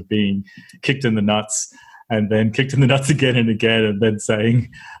experience of being kicked in the nuts, and then kicked in the nuts again and again, and then saying,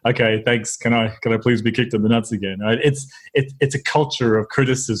 "Okay, thanks. Can I please be kicked in the nuts again?" Right? It's a culture of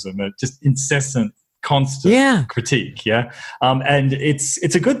criticism, just incessant, constant critique, and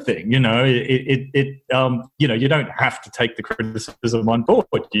it's a good thing. You don't have to take the criticism on board.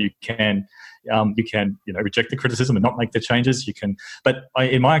 You can reject the criticism and not make the changes. You can, but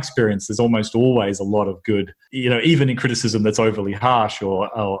in my experience, there's almost always a lot of good. Even in criticism that's overly harsh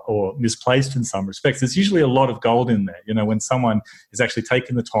or misplaced in some respects, there's usually a lot of gold in there. When someone is actually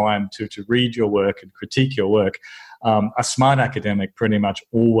taking the time to read your work and critique your work, a smart academic pretty much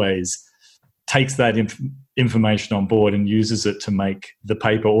always takes that information on board and uses it to make the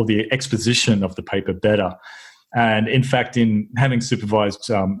paper or the exposition of the paper better. And in fact, in having supervised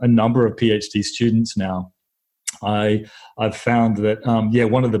a number of PhD students now, I've found that,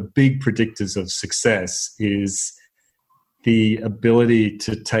 one of the big predictors of success is the ability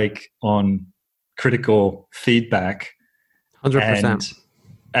to take on critical feedback 100%.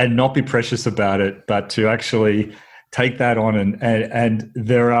 And not be precious about it, but to actually take that on. And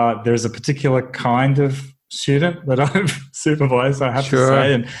there's a particular kind of student that I've supervised, I have to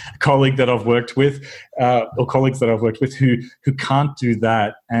say, and a colleague that I've worked with, or colleagues that I've worked with who can't do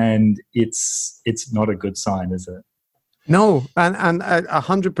that, and it's not a good sign, is it? No, and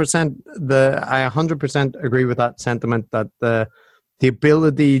 100%. I 100% agree with that sentiment, that the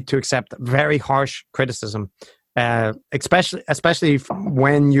ability to accept very harsh criticism, especially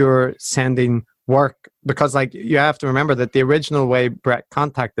when you're sending work, because like you have to remember that the original way Brett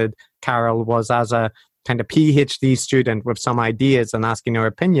contacted Carol was as a kind of PhD student with some ideas and asking her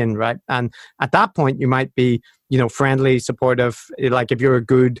opinion, right? And at that point, you might be, friendly, supportive. Like if you're a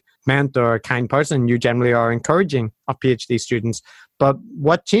good mentor, a kind person, you generally are encouraging of PhD students. But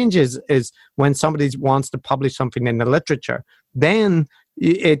what changes is when somebody wants to publish something in the literature, then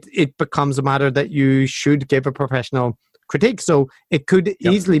it becomes a matter that you should give a professional critique. So it could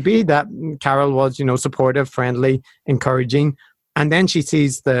easily be that Carol was, supportive, friendly, encouraging, and then she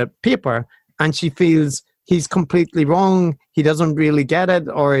sees the paper and she feels he's completely wrong, he doesn't really get it,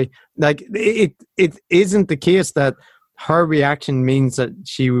 or like it isn't the case that her reaction means that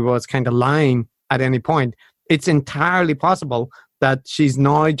she was kind of lying at any point. It's entirely possible that she's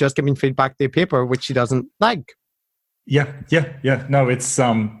now just giving feedback to the paper which she doesn't like. Yeah. No, it's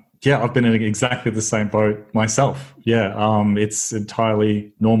I've been in exactly the same boat myself. It's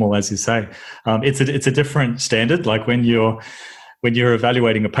entirely normal, as you say. It's a different standard. Like when you're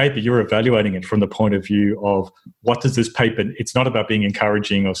evaluating a paper, you're evaluating it from the point of view of what does this paper, it's not about being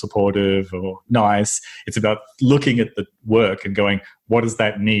encouraging or supportive or nice. It's about looking at the work and going, what does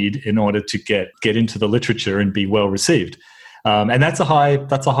that need in order to get into the literature and be well received? And that's a high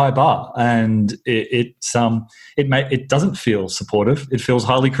bar, and it doesn't feel supportive. It feels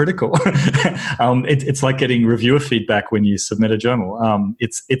highly critical. It's like getting reviewer feedback when you submit a journal.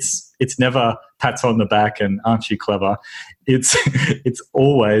 It's never pats on the back and aren't you clever. It's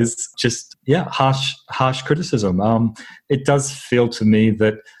always just harsh criticism. It does feel to me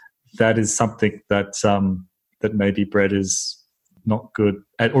that is something that maybe Brett is not good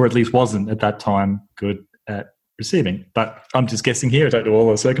at, or at least wasn't at that time good at receiving. But I'm just guessing here. I don't know all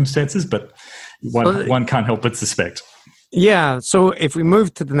the circumstances, but one can't help but suspect. Yeah. So if we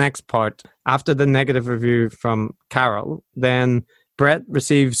move to the next part, after the negative review from Carol, then Brett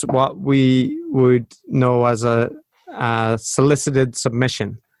receives what we would know as a solicited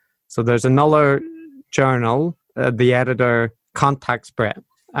submission. So there's another journal. The editor contacts Brett,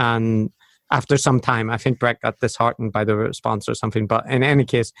 and after some time, I think Brett got disheartened by the response or something. But in any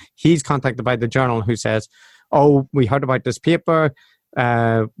case, he's contacted by the journal who says, "Oh, we heard about this paper.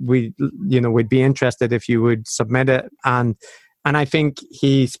 We'd be interested if you would submit it." And I think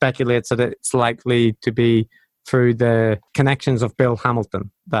he speculates that it's likely to be through the connections of Bill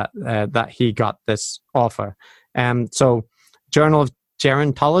Hamilton that he got this offer. So, Journal of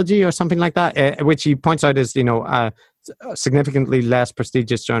Gerontology or something like that, which he points out is a significantly less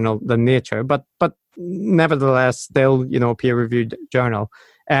prestigious journal than Nature, but nevertheless still a peer-reviewed journal.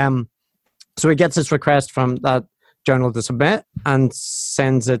 So he gets his request from that journal to submit and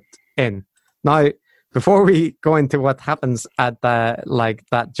sends it in. Now, before we go into what happens at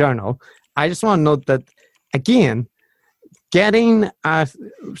that journal, I just want to note that, again, getting a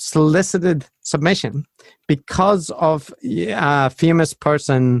solicited submission because of a famous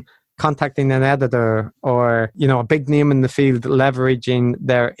person contacting an editor or, a big name in the field leveraging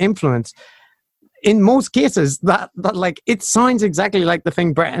their influence, in most cases, that it sounds exactly like the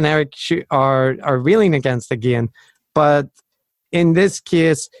thing Brett and Eric are railing against again, but in this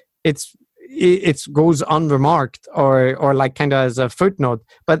case, it goes unremarked or like kind of as a footnote.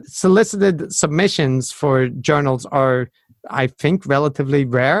 But solicited submissions for journals are, I think, relatively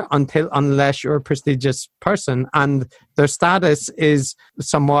rare unless you're a prestigious person, and their status is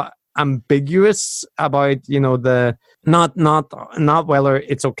somewhat ambiguous about the not whether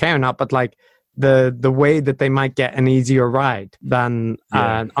it's okay or not, but like the way that they might get an easier ride than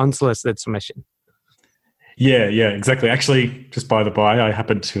an unsolicited submission. Yeah, exactly. Actually, just by the by, I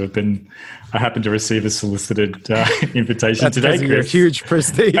happen to receive a solicited invitation That's today. Because you're huge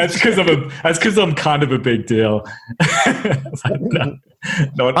prestige. That's because I'm kind of a big deal.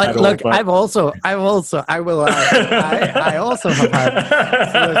 Not at all. Look, I also have had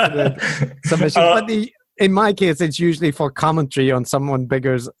solicited submissions, but in my case, it's usually for commentary on someone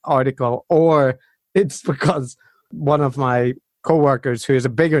bigger's article, or it's because one of my-co-workers who is a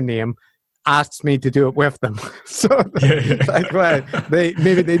bigger name asks me to do it with them. So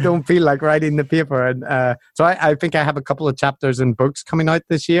maybe they don't feel like writing the paper. And so I think I have a couple of chapters in books coming out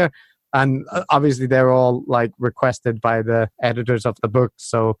this year. And obviously they're all like requested by the editors of the book.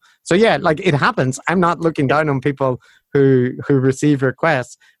 So yeah, like it happens. I'm not looking down on people who receive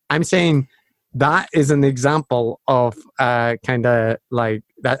requests. I'm saying that is an example of kind of like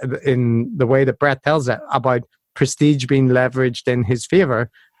that in the way that Brett tells it about prestige being leveraged in his favor,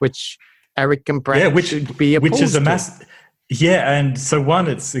 which Eric and Brett should be opposed which is a to. mass. Yeah, and so one,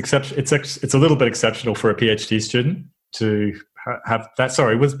 it's a little bit exceptional for a PhD student to have that.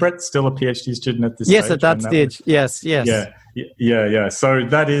 Sorry, was Brett still a PhD student at this stage? Yes, at that stage. Yes. Yeah. So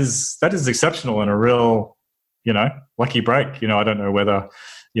that is exceptional and a real, lucky break. I don't know whether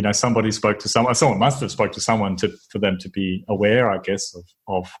somebody spoke to someone. Someone must have spoke to someone for them to be aware, I guess,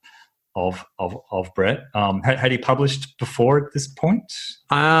 of Brett. Had he published before at this point? So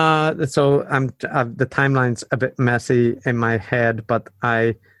the timeline's a bit messy in my head, but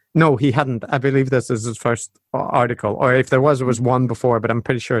no, he hadn't. I believe this is his first article, or if there was, it was one before, but I'm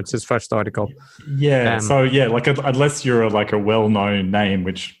pretty sure it's his first article. Yeah. So yeah, like unless you're a well-known name,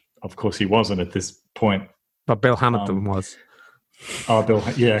 which of course he wasn't at this point. But Bill Hamilton was. Oh, Bill.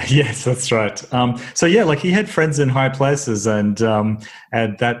 Yeah. Yes, that's right. So yeah, like he had friends in high places, and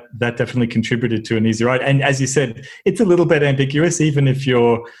that definitely contributed to an easy ride. And as you said, it's a little bit ambiguous, even if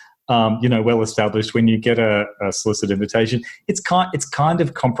you're well established. When you get a solicited invitation, it's kind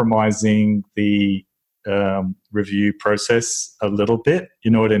of compromising the review process a little bit.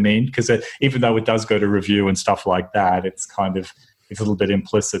 You know what I mean? Because even though it does go to review and stuff like that, it's a little bit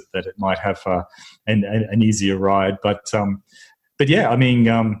implicit that it might have an easier ride. But yeah, I mean,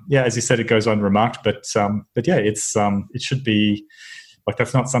 as you said, it goes unremarked. But yeah, it should be like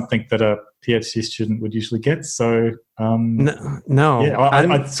that's not something that a PhD student would usually get. So no.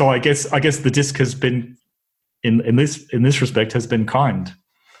 Yeah, so I guess the disc has been in this respect has been kind.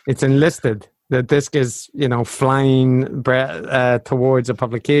 It's enlisted. The disc is flying towards a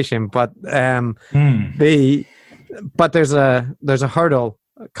publication, but but there's a hurdle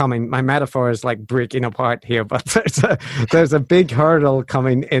coming. My metaphor is like breaking apart here, but there's a big hurdle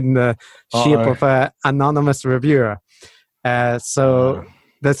coming in the shape of an anonymous reviewer. So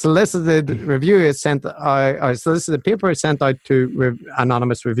the solicited review is sent, or solicited paper is sent out to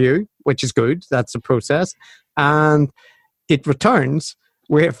anonymous review, which is good. That's the process, and it returns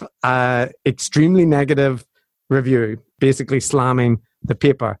with an extremely negative review, basically slamming the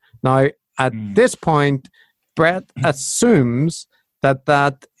paper. Now, at this point, Brett assumes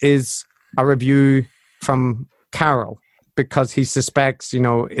that is a review from Carol, because he suspects,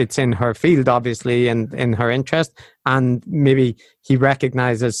 it's in her field, obviously, and in her interest, and maybe he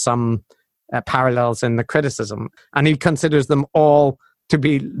recognizes some parallels in the criticism, and he considers them all to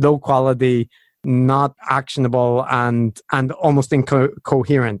be low quality, not actionable, and almost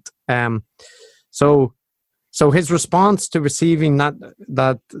incoherent. So his response to receiving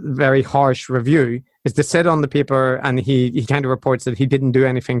that very harsh review is to sit on the paper, and he kind of reports that he didn't do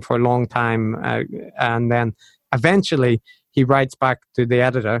anything for a long time, and then eventually he writes back to the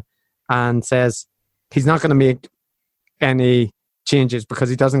editor and says he's not going to make any changes because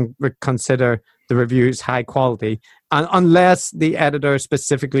he doesn't consider the reviews high quality, and unless the editor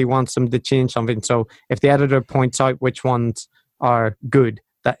specifically wants him to change something. So if the editor points out which ones are good,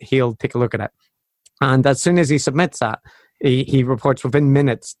 that he'll take a look at it. And as soon as he submits that, he reports within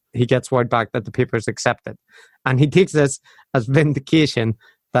minutes, he gets word back that the paper is accepted. And he takes this as vindication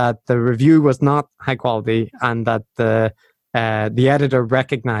that the review was not high quality, and that the editor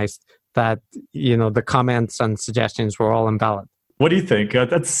recognized that the comments and suggestions were all invalid. What do you think?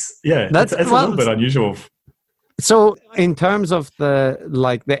 That's a little bit unusual. So in terms of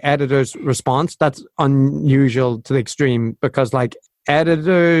the editor's response, that's unusual to the extreme, because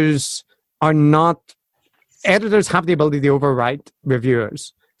editors have the ability to overwrite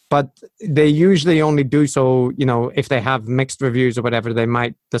reviewers, but they usually only do so, if they have mixed reviews or whatever, they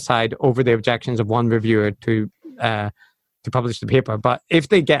might decide over the objections of one reviewer to publish the paper. But if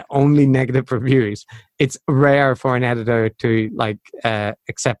they get only negative reviews, it's rare for an editor to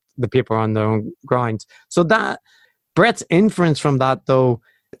accept the paper on their own grounds. So that Brett's inference from that, though,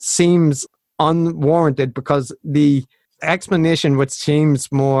 seems unwarranted, because the explanation, which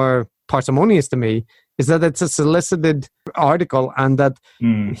seems more parsimonious to me, is that it's a solicited article, and that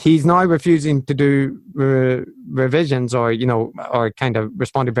he's now refusing to do revisions, or kind of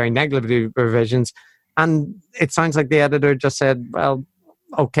responded very negatively to revisions. And it sounds like the editor just said, well,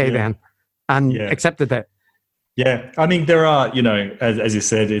 okay then, and accepted it. Yeah, I mean, there are, as you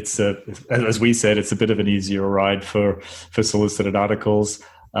said, as we said, it's a bit of an easier ride for solicited articles.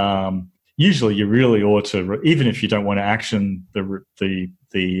 Usually you really ought to, even if you don't want to action the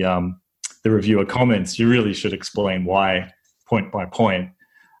reviewer comments, you really should explain why, point by point.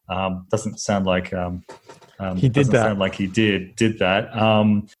 Doesn't sound like he did that. Sound like he did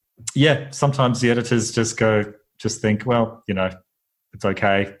that. Sometimes the editors just think, well, it's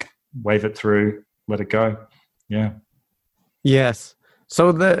okay, wave it through, let it go. Yeah. Yes.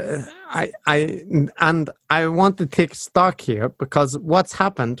 So I want to take stock here, because what's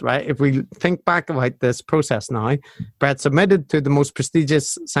happened, right? If we think back about this process now, Brett submitted to the most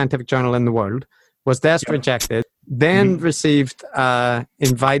prestigious scientific journal in the world, was rejected, then received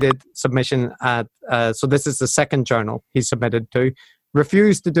invited submission at, so this is the second journal he submitted to,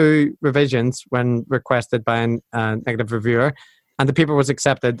 refused to do revisions when requested by a negative reviewer, and the paper was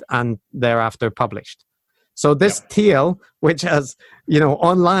accepted and thereafter published. So this tale, which has,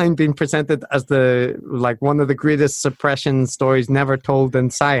 online been presented as one of the greatest suppression stories never told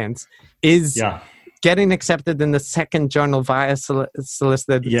in science, is getting accepted in the second journal via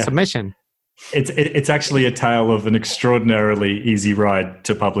solicited submission. It's actually a tale of an extraordinarily easy ride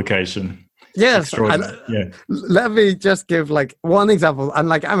to publication. Yes. Let me just give one example.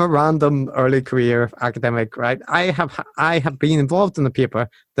 And I'm a random early career academic, right? I have been involved in a paper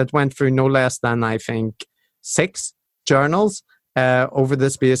that went through no less than, I think, 6 journals over the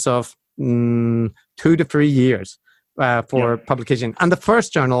space of 2 to 3 years for publication. And the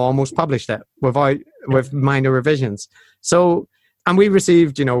first journal almost published it with minor revisions. So, and we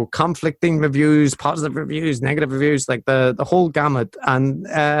received, conflicting reviews, positive reviews, negative reviews, the whole gamut. And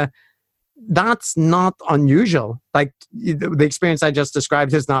that's not unusual. The experience I just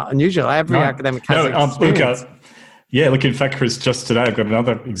described is not unusual. Every academic has experience. Look, in fact, Chris, just today, I've got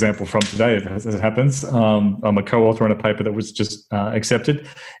another example from today as it happens. I'm a co-author on a paper that was just accepted.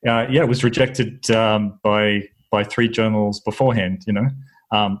 It was rejected by 3 journals beforehand,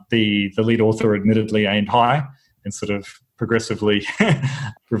 The lead author admittedly aimed high and sort of progressively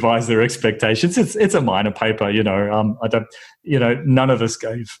revised their expectations. It's a minor paper, I don't, none of us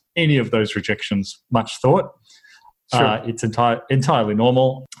gave any of those rejections much thought. Sure. It's entirely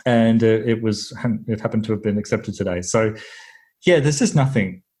normal, and it happened to have been accepted today. So, this is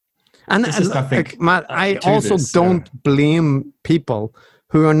nothing. And Matt, I also don't blame people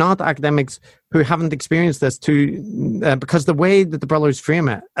who are not academics who haven't experienced this because the way that the brothers frame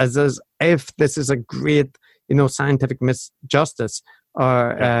it as if this is a great, scientific misjustice.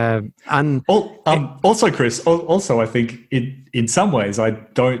 Also, Chris, I think in some ways I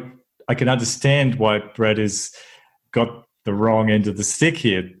can understand why Brett is got the wrong end of the stick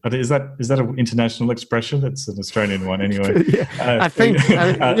here. Is that an international expression? That's an Australian one anyway. I think,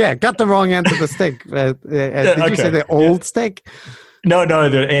 got the wrong end of the stick. Did you say the old stick? No,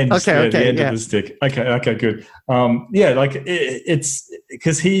 the end. Okay, the end of the stick. Okay, good. It's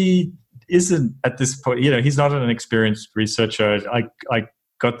because he isn't at this point. He's not an experienced researcher. I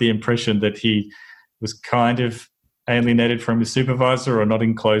got the impression that he was kind of alienated from his supervisor or not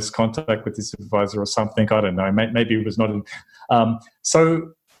in close contact with his supervisor or something. I don't know. Maybe it was not in.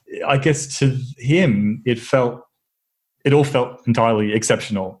 So I guess to him, it all felt entirely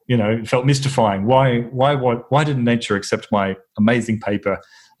exceptional. It felt mystifying. Why didn't Nature accept my amazing paper?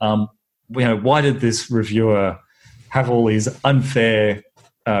 Why did this reviewer have all these unfair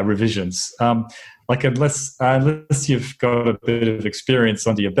revisions? Unless you've got a bit of experience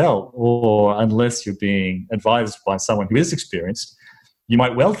under your belt, or unless you're being advised by someone who is experienced, you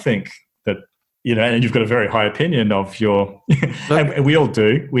might well think that, and you've got a very high opinion of your, and we all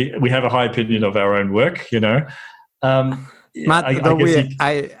do. We have a high opinion of our own work, Matt,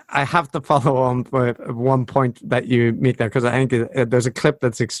 I have to follow on with one point that you make there, because I think there's a clip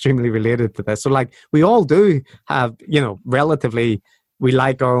that's extremely related to this. So, we all do have, relatively, we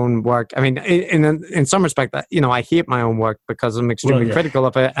like our own work. I mean, in some respect, I hate my own work because I'm extremely critical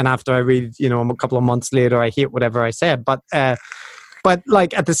of it. And after I read, a couple of months later, I hate whatever I said. But at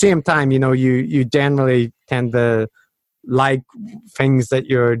the same time, you generally tend to like things that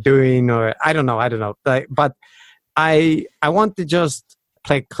you're doing, or I don't know. But I want to just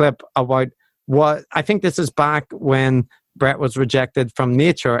play a clip about what I think this is back when Brett was rejected from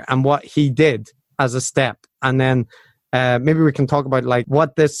Nature and what he did as a step, and then. Maybe we can talk about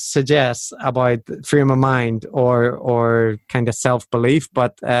what this suggests about frame of mind or kind of self-belief.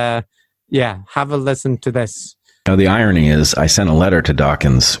 But have a listen to this. Now, the irony is I sent a letter to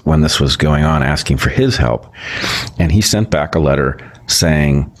Dawkins when this was going on asking for his help. And he sent back a letter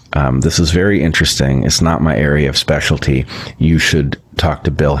saying, this is very interesting. It's not my area of specialty. You should talk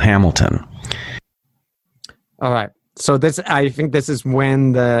to Bill Hamilton. All right. So I think this is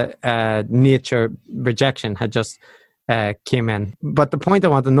when the Nature rejection had just came in. But the point I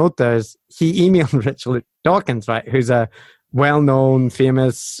want to note there is he emailed Richard Dawkins, right, who's a well-known,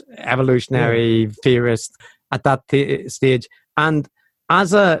 famous evolutionary theorist at that stage. And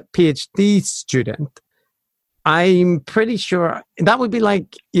as a PhD student, I'm pretty sure that would be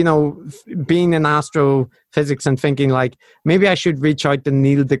being in astrophysics and thinking maybe I should reach out to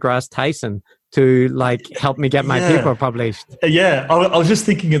Neil deGrasse Tyson to help me get my paper published. I was just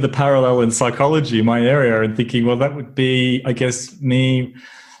thinking of the parallel in psychology, my area, and thinking, well, that would be, I guess, me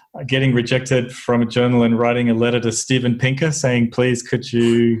getting rejected from a journal and writing a letter to Steven Pinker saying, please, could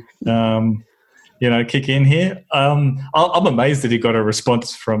you kick in here. I'm amazed that he got a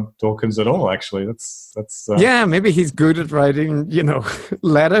response from Dawkins at all. Actually, that's yeah. Maybe he's good at writing,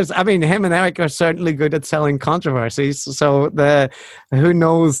 letters. I mean, him and Eric are certainly good at selling controversies. So who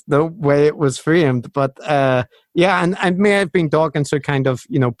knows the way it was framed, but yeah, and it may have been Dawkins who kind of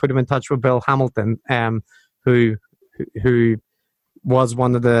put him in touch with Bill Hamilton, who was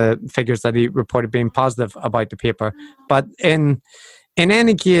one of the figures that he reported being positive about the paper. But in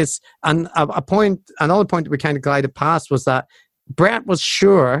any case, and another point that we kind of glided past was that Brett was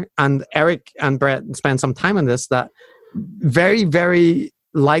sure, and Eric and Brett spent some time on this, that very, very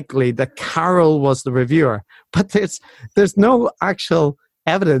likely that Carroll was the reviewer. But there's no actual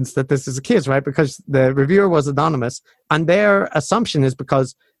evidence that this is the case, right? Because the reviewer was anonymous, and their assumption is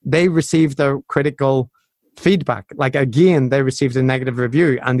because they received their critical feedback. Like, again, they received a negative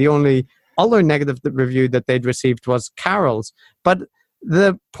review, and the only other negative review that they'd received was Carroll's. But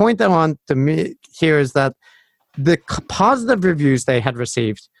the point I want to make here is that the positive reviews they had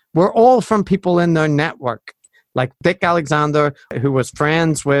received were all from people in their network, like Dick Alexander, who was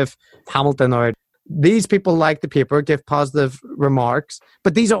friends with Hamilton. Or these people like the paper, give positive remarks,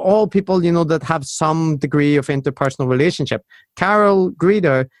 but these are all people that have some degree of interpersonal relationship. Carol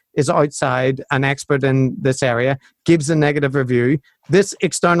Greeder is outside, an expert in this area, gives a negative review. This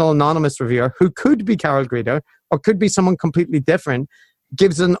external anonymous reviewer, who could be Carol Greeder or could be someone completely different,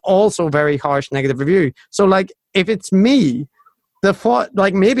 gives an also very harsh negative review. So, like, if it's me, the thought,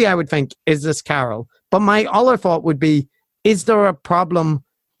 like, maybe I would think, is this Carol? But my other thought would be, is there a problem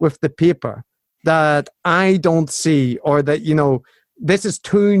with the paper that I don't see, or that, this is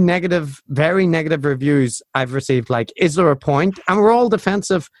two negative, very negative reviews I've received. Like, is there a point? And we're all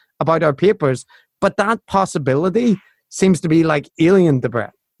defensive about our papers, but that possibility seems to be like alien to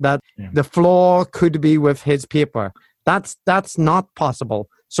Brett, that the flaw could be with his paper. That's not possible.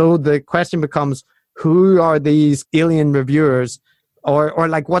 So the question becomes, who are these alien reviewers, or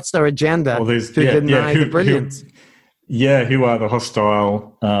like, what's their agenda to deny the brilliance? Who are the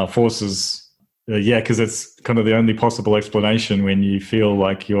hostile forces? Because it's kind of the only possible explanation when you feel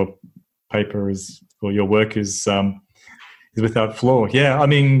like your paper or your work is without flaw. Yeah, I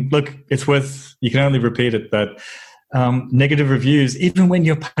mean, look, you can only repeat it, that negative reviews, even when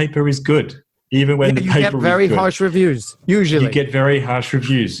your paper is good, even when the paper is good. You get very harsh reviews, usually. You get very harsh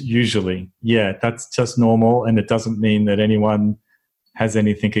reviews, usually. Yeah, that's just normal, and it doesn't mean that anyone has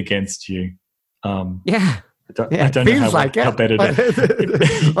anything against you. I don't know how bad it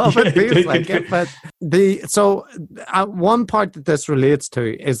is. Well, it feels like it. But one part that this relates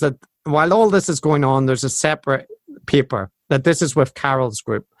to is that while all this is going on, there's a separate paper that this is with Carroll's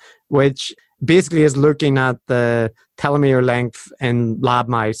group, which basically is looking at the telomere length in lab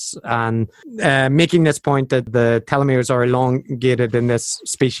mice and making this point that the telomeres are elongated in this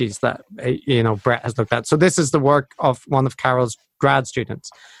species that Brett has looked at. So this is the work of one of Carroll's grad students,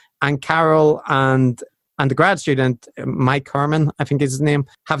 and Carroll and the grad student, Mike Herman, I think is his name,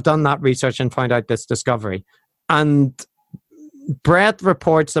 have done that research and found out this discovery. And Brett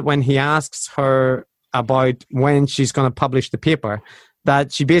reports that when he asks her about when she's going to publish the paper,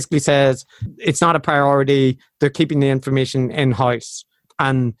 that she basically says it's not a priority, they're keeping the information in-house.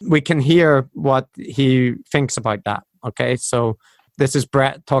 And we can hear what he thinks about that, okay? So this is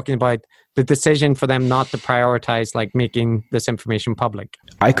Brett talking about the decision for them not to prioritize, like, making this information public.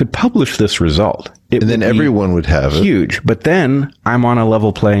 I could publish this result. And then everyone would have it. Huge. But then I'm on a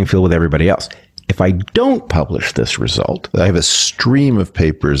level playing field with everybody else. If I don't publish this result, I have a stream of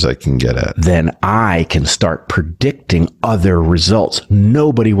papers I can get at. Then I can start predicting other results.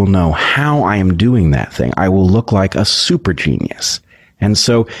 Nobody will know how I am doing that thing. I will look like a super genius. And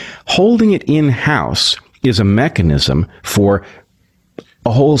so holding it in-house is a mechanism for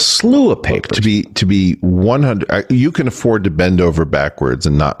a whole slew of papers. To be 100, you can afford to bend over backwards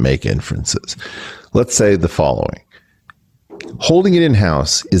and not make inferences. Let's say the following. Holding it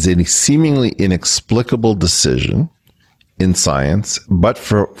in-house is a seemingly inexplicable decision in science, but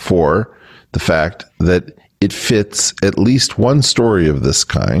for the fact that it fits at least one story of this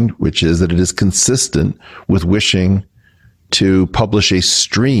kind, which is that it is consistent with wishing to publish a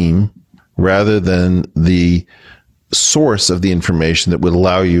stream rather than the source of the information that would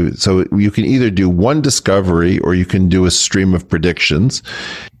allow you. So you can either do one discovery or you can do a stream of predictions.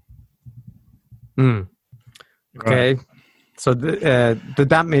 Okay. So did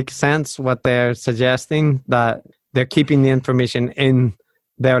that make sense, what they're suggesting, that they're keeping the information in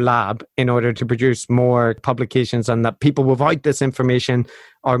their lab in order to produce more publications, and that people without this information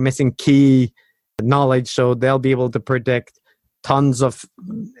are missing key knowledge, so they'll be able to predict tons of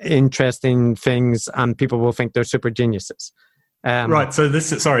interesting things and people will think they're super geniuses? Right. So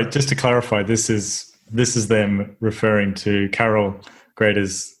this is, sorry, just to clarify, this is them referring to Carol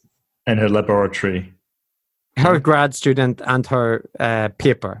Graders and her laboratory. Her grad student and her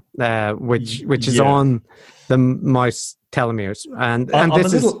paper, which is on the mouse telomeres. And I'm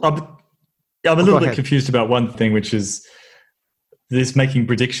this a little bit confused about one thing, which is this making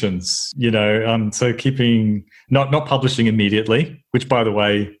predictions, so keeping, not publishing immediately, which, by the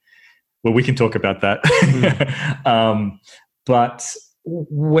way, well, we can talk about that. But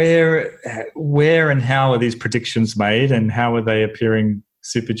where and how are these predictions made, and how are they appearing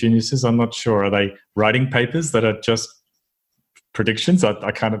super geniuses? I'm not sure. Are they writing papers that are just predictions?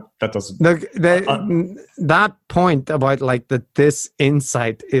 I kind of, that doesn't. Look, that point about like that this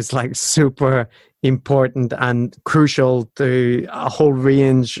insight is like super important and crucial to a whole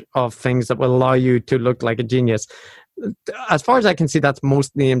range of things that will allow you to look like a genius. As far as I can see, that's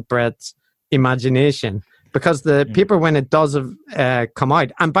mostly in Brett's imagination, because the paper, when it does come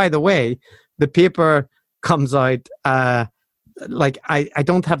out, and by the way, the paper comes out, like I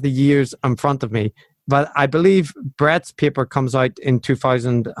don't have the years in front of me, but I believe Brett's paper comes out in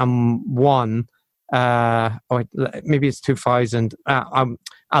 2001, or maybe it's 2000.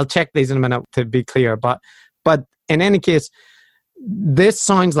 I'll check these in a minute to be clear, but in any case, this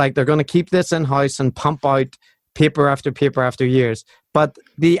sounds like they're going to keep this in-house and pump out paper after paper after years. But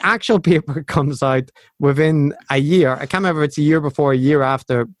the actual paper comes out within a year. I can't remember if it's a year before, a year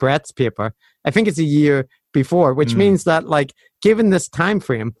after Brett's paper. I think it's a year before, which means that, like, given this time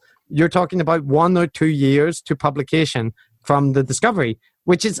frame, you're talking about 1 or 2 years to publication from the discovery,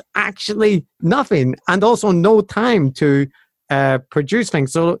 which is actually nothing, and also no time to produce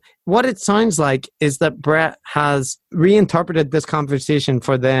things. So what it sounds like is that Brett has reinterpreted this conversation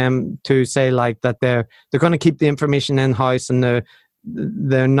for them to say, like, that they're going to keep the information in-house and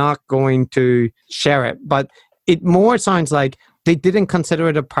they're not going to share it. But it more sounds like they didn't consider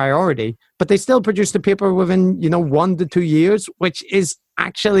it a priority, but they still produced the paper within 1 to 2 years, which is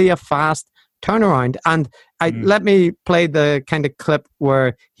actually a fast turnaround. And let me play the kind of clip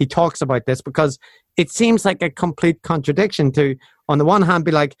where he talks about this, because it seems like a complete contradiction to, on the one hand,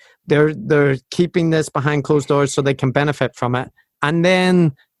 be like, they're keeping this behind closed doors so they can benefit from it, and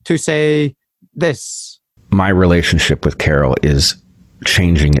then to say this. My relationship with Carol is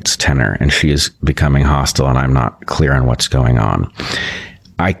changing its tenor, and she is becoming hostile, and I'm not clear on what's going on.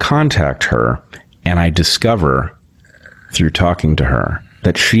 I contact her, and I discover through talking to her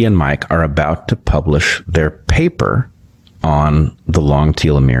that she and Mike are about to publish their paper on the long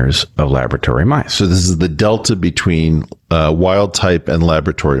telomeres of laboratory mice. So this is the delta between wild type and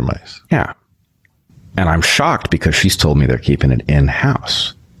laboratory mice. Yeah. And I'm shocked because she's told me they're keeping it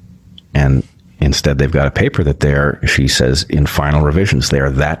in-house. And instead, they've got a paper that she says, in final revisions. They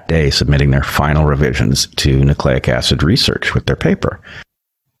are that day submitting their final revisions to nucleic acid research with their paper.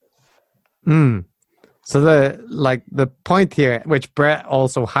 So the point here, which Brett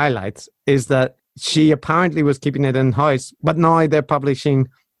also highlights, is that she apparently was keeping it in-house, but now they're publishing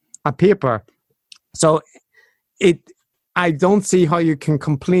a paper. So I don't see how you can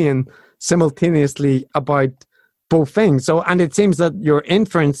complain simultaneously about both things. So, and it seems that your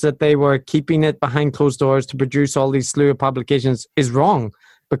inference that they were keeping it behind closed doors to produce all these slew of publications is wrong,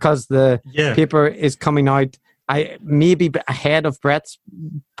 because the paper is coming out maybe ahead of Brett's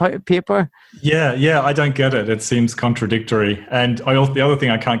paper. Yeah, I don't get it. It seems contradictory. And the other thing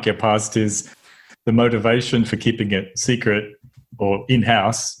I can't get past is the motivation for keeping it secret or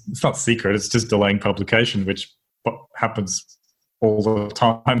in-house. It's not secret, it's just delaying publication, which happens all the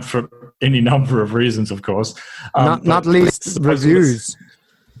time for any number of reasons, of course. Not least reviews.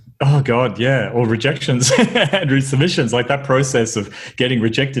 Oh, God, yeah. Or rejections and resubmissions. Like, that process of getting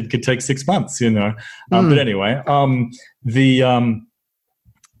rejected could take 6 months, But anyway, I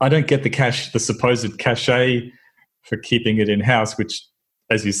don't get the supposed cachet for keeping it in-house, which,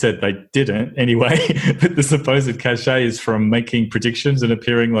 as you said, they didn't anyway. But the supposed cachet is from making predictions and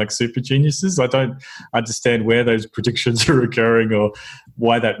appearing like super geniuses. I don't understand where those predictions are occurring or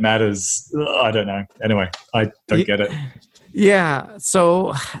why that matters. I don't know. Anyway, I don't get it. Yeah.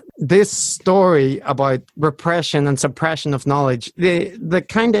 So this story about repression and suppression of knowledge, the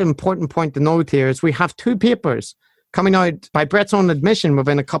kind of important point to note here is we have 2 papers coming out by Brett's own admission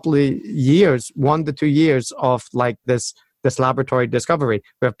within a couple of years, 1 to 2 years of like this laboratory discovery.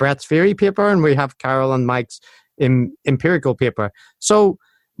 We have Brett's theory paper and we have Carol and Mike's empirical paper. So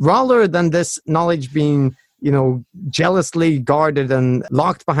rather than this knowledge being, jealously guarded and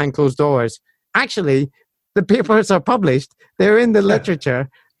locked behind closed doors, actually the papers are published. They're in the literature,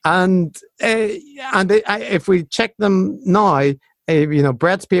 and if we check them now,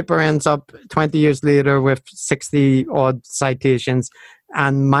 Brett's paper ends up 20 years later with 60 odd citations,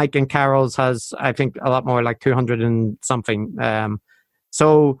 and Mike and Carol's has, I think, a lot more, like 200 and something.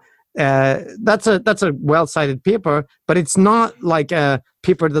 So that's a well-cited paper, but it's not like a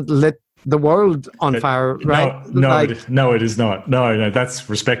paper that lit the world on fire, right? No, it is not. No, that's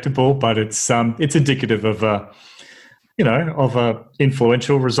respectable, but it's indicative of a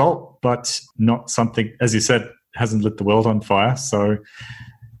influential result, but not something, as you said, hasn't lit the world on fire. So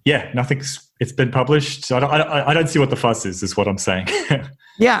yeah, it's been published. I don't see what the fuss is what I'm saying.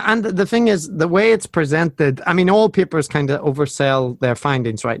 Yeah, and the thing is, the way it's presented, I mean, all papers kind of oversell their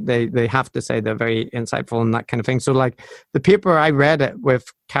findings, right? They have to say they're very insightful and that kind of thing. So like the paper, I read it with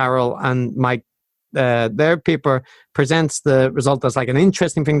Carol and Mike, their paper presents the result as like an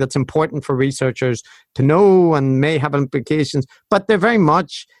interesting thing that's important for researchers to know and may have implications, but they're very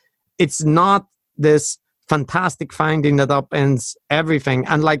much, it's not this fantastic finding that upends everything.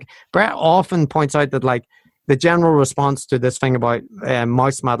 And like Brett often points out that like the general response to this thing about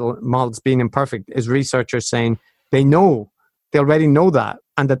mouse models being imperfect is researchers saying they already know that,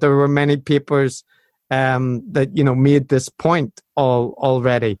 and that there were many papers that made this point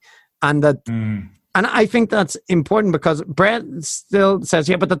already, and that and I think that's important, because Brett still says,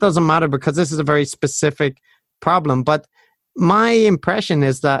 yeah, but that doesn't matter because this is a very specific problem. But my impression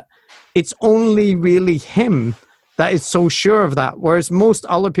is that it's only really him that is so sure of that, whereas most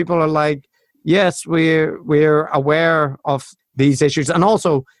other people are like, yes, we're aware of these issues. And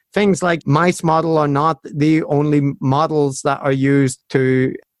also things like mice model are not the only models that are used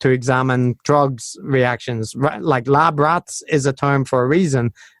to examine drugs reactions. Like lab rats is a term for a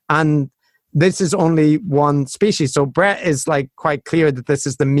reason. And this is only one species. So Brett is like quite clear that this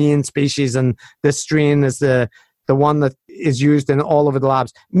is the main species and this strain is the one that is used in all of the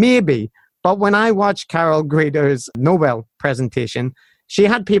labs. Maybe. But when I watched Carol Grader's Nobel presentation, she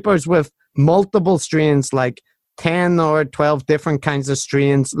had papers with multiple strains, like 10 or 12 different kinds of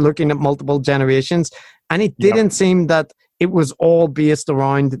strains, looking at multiple generations. And it didn't seem that it was all based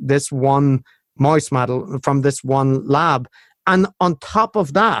around this one mouse model from this one lab. And on top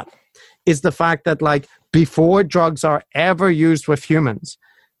of that is the fact that like before drugs are ever used with humans,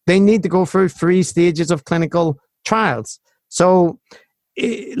 they need to go through 3 stages of clinical trials. So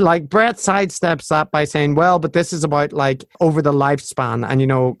like Brett sidesteps that by saying, well, but this is about like over the lifespan,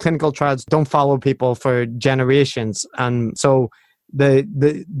 and clinical trials don't follow people for generations, and so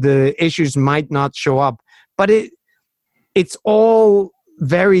the issues might not show up. But it's all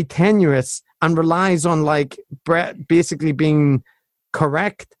very tenuous and relies on like Brett basically being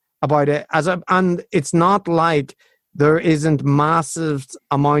correct about it and it's not like there isn't massive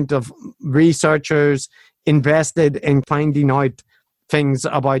amount of researchers invested in finding out things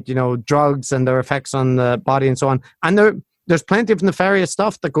about drugs and their effects on the body and so on. And there's plenty of nefarious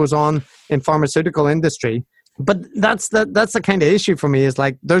stuff that goes on in pharmaceutical industry. But that's the kind of issue for me, is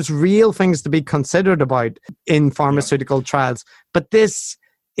like there's real things to be considered about in pharmaceutical trials. But this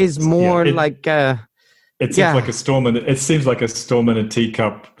is more like it seems like a storm in a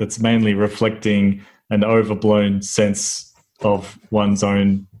teacup that's mainly reflecting an overblown sense of one's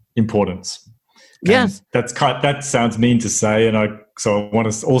own importance. Yes, that sounds mean to say, and I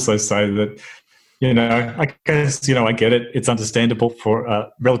want to also say that I guess I get it. It's understandable for a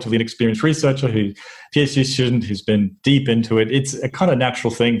relatively inexperienced researcher, PhD student who's been deep into it. It's a kind of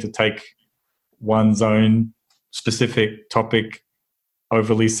natural thing to take one's own specific topic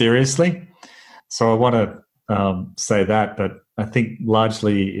overly seriously. So I want to say that, but I think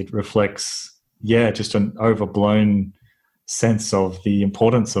largely it reflects, just an overblown sense of the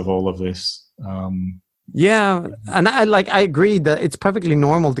importance of all of this. And I agree that it's perfectly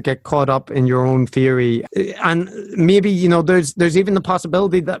normal to get caught up in your own theory, and maybe there's even the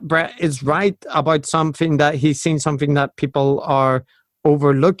possibility that Brett is right about something, that he's seen something that people are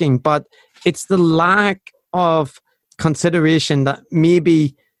overlooking, but it's the lack of consideration that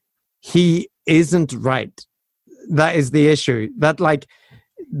maybe he isn't right. That is the issue. That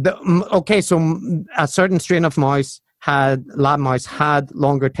so a certain strain of lab mouse had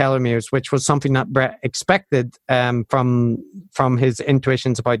longer telomeres, which was something that Brett expected from his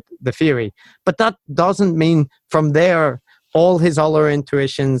intuitions about the theory. But that doesn't mean from there all his other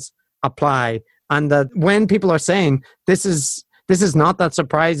intuitions apply. And that when people are saying this is not that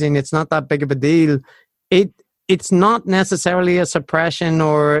surprising, it's not that big of a deal, it's not necessarily a suppression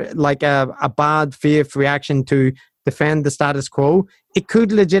or like a bad faith reaction to defend the status quo. It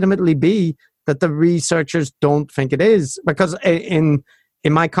could legitimately be that the researchers don't think it is, because in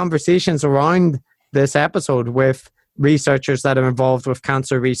my conversations around this episode with researchers that are involved with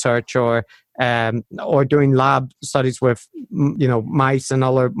cancer research or or doing lab studies with, mice and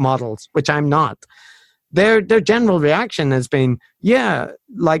other models, which I'm not. Their general reaction has been, yeah,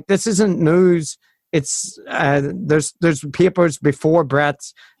 like this isn't news. It's there's papers before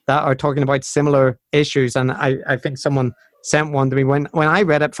Brett's that are talking about similar issues, and I think someone sent one to me. When I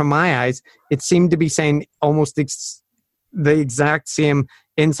read it from my eyes, it seemed to be saying almost the exact same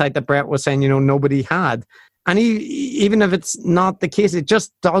insight that Brett was saying. Nobody had, and even if it's not the case, it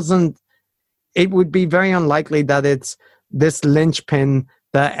just doesn't. It would be very unlikely that it's this linchpin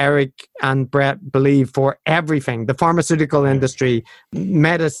that Eric and Brett believe for everything, the pharmaceutical industry,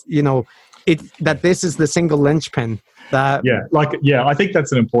 medicine, that this is the single linchpin. I think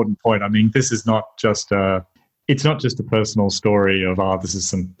that's an important point. I mean, this is not just it's not just a personal story of, this is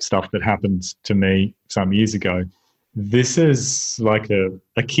some stuff that happened to me some years ago. This is like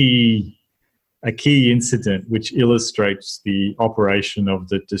a key incident which illustrates the operation of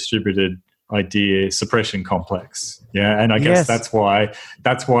the distributed idea suppression complex. Yeah, and I guess that's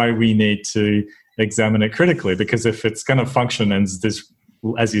why we need to examine it critically, because if it's going to function as this,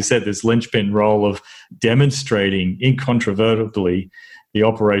 as you said, this linchpin role of demonstrating incontrovertibly the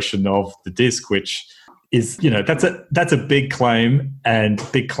operation of the disk, which is, that's a big claim, and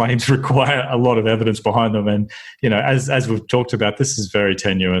big claims require a lot of evidence behind them. And, as we've talked about, this is very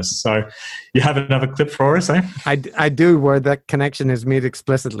tenuous. So you have another clip for us, eh? I do, where that connection is made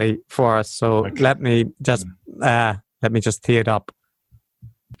explicitly for us. So okay. Let me just tee it up.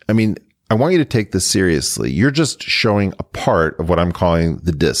 I mean, I want you to take this seriously. You're just showing a part of what I'm calling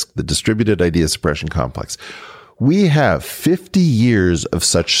the DISC, the Distributed Idea Suppression Complex. We have 50 years of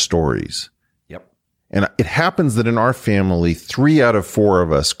such stories. And it happens that in our family, 3 out of 4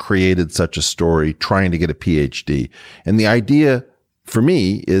 of us created such a story trying to get a PhD. And the idea for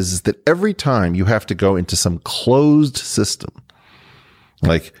me is that every time you have to go into some closed system,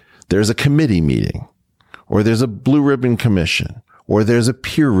 like there's a committee meeting, or there's a blue ribbon commission, or there's a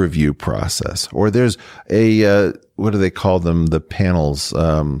peer review process, or there's a, what do they call them? The panels,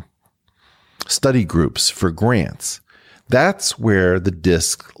 study groups for grants. That's where the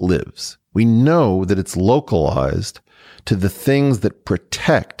DISC lives. We know that it's localized to the things that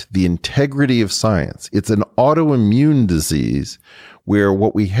protect the integrity of science. It's an autoimmune disease where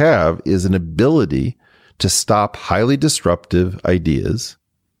what we have is an ability to stop highly disruptive ideas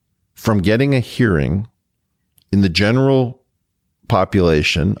from getting a hearing in the general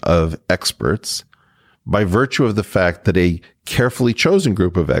population of experts by virtue of the fact that a carefully chosen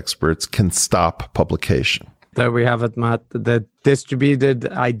group of experts can stop publication. There we have it, Matt. The Distributed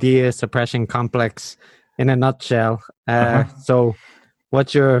Idea Suppression Complex in a nutshell. So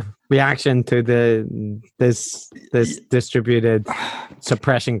what's your reaction to this distributed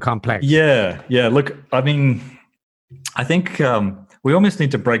suppression complex? Yeah. Look, I mean, I think we almost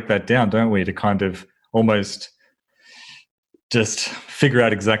need to break that down, don't we, to kind of almost just figure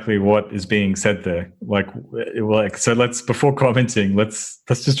out exactly what is being said there. So let's, before commenting, let's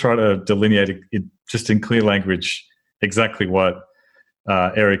just try to delineate it just in clear language exactly what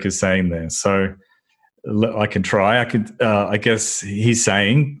Eric is saying there. So I can try. I guess he's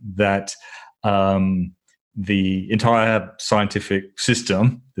saying that the entire scientific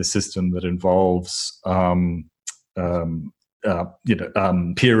system, the system that involves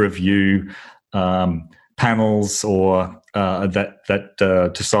peer review, panels, or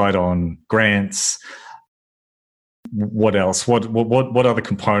that decide on grants. What else? What other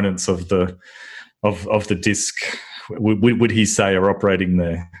components of the DISC would he say are operating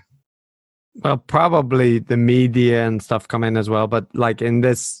there? Well, probably the media and stuff come in as well. But like in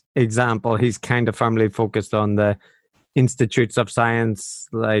this example, he's kind of firmly focused on the institutes of science,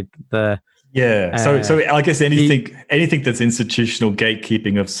 like the So I guess anything that's institutional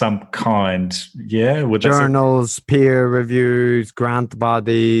gatekeeping of some kind, journals, peer reviews, grant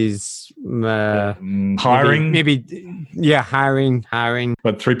bodies, hiring, hiring.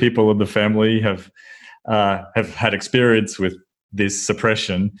 But 3 people in the family have had experience with this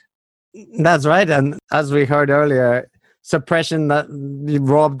suppression. That's right, and as we heard earlier, suppression that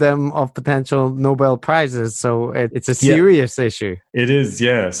robbed them of potential Nobel Prizes. So it's a serious issue. It is,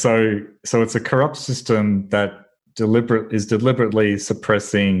 yeah. So it's a corrupt system that is deliberately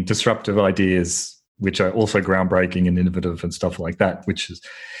suppressing disruptive ideas, which are also groundbreaking and innovative and stuff like that, which is,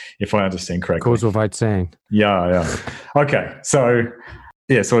 if I understand correctly. Goes without saying. Yeah. Okay, so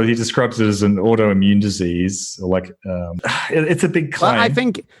he describes it as an autoimmune disease, it's a big claim. Well, I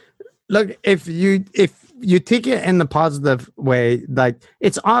think, look, if you take it in the positive way, like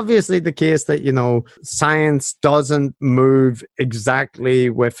it's obviously the case that, science doesn't move exactly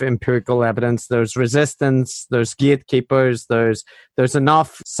with empirical evidence. There's resistance, there's gatekeepers, there's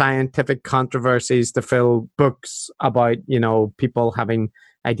enough scientific controversies to fill books about, people having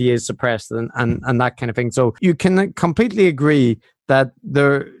ideas suppressed and that kind of thing. So you can completely agree that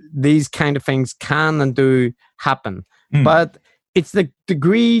these kind of things can and do happen. But it's the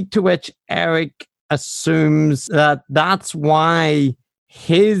degree to which Eric assumes that that's why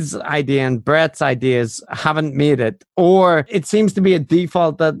his idea and Brett's ideas haven't made it. Or it seems to be a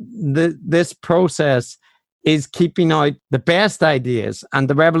default that this process is keeping out the best ideas and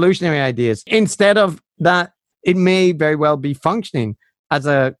the revolutionary ideas, instead of that it may very well be functioning as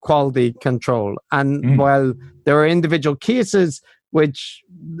a quality control. And while there are individual cases which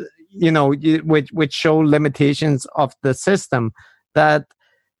show limitations of the system, that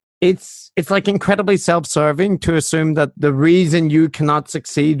it's like incredibly self-serving to assume that the reason you cannot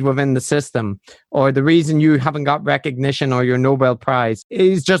succeed within the system, or the reason you haven't got recognition or your Nobel Prize,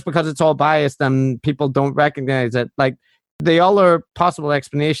 is just because it's all biased and people don't recognize it. Like, the other possible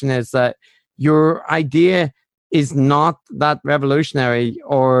explanation is that your idea is not that revolutionary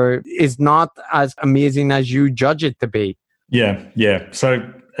or is not as amazing as you judge it to be. Yeah.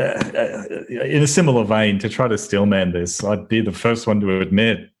 So in a similar vein, to try to steelman this, I'd be the first one to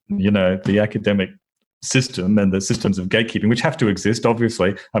admit, the academic system and the systems of gatekeeping, which have to exist,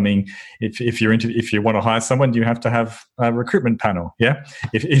 obviously. I mean, if you want to hire someone, you have to have a recruitment panel. Yeah.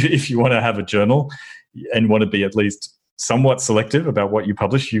 If you want to have a journal and want to be at least somewhat selective about what you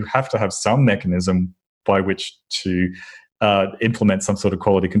publish, you have to have some mechanism by which to implement some sort of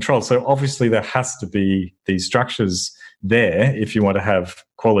quality control. So obviously there has to be these structures there if you want to have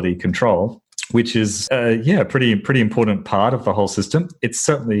quality control, which is a pretty important part of the whole system. It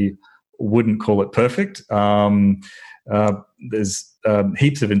certainly wouldn't call it perfect. There's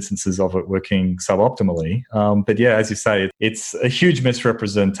heaps of instances of it working suboptimally. But yeah, as you say, it's a huge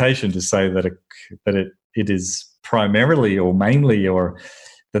misrepresentation to say that it is primarily or mainly, or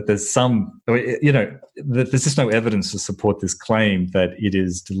that there's that there's just no evidence to support this claim that it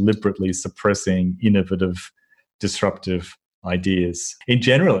is deliberately suppressing innovative, disruptive ideas. In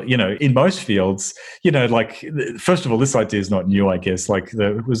general, in most fields, like, first of all, this idea is not new, I guess. Like,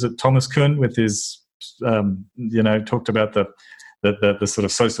 was it Thomas Kuhn with his, talked about the sort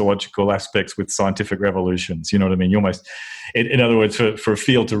of sociological aspects with scientific revolutions. You know what I mean? You almost, in other words, for a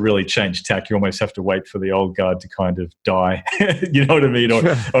field to really change tack, you almost have to wait for the old guard to kind of die. You know what I mean? Or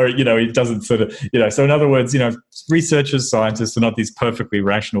it doesn't sort of, so in other words, researchers, scientists are not these perfectly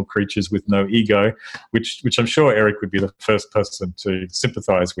rational creatures with no ego, which I'm sure Eric would be the first person to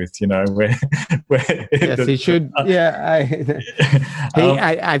sympathize with, where yes, he should.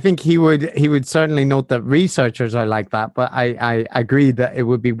 I think he would certainly note that researchers are like that, but I agree that it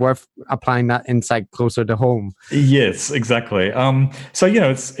would be worth applying that insight closer to home. Yes, exactly. So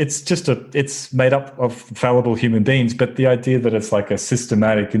it's made up of fallible human beings, but the idea that it's like a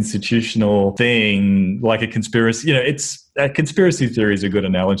systematic institutional thing, like a conspiracy, conspiracy theory is a good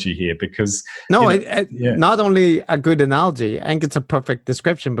analogy here, because not only a good analogy, I think it's a perfect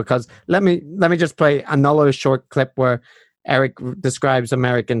description, because let me just play another short clip where Eric describes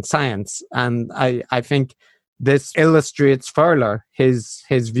American science, and I think this illustrates further his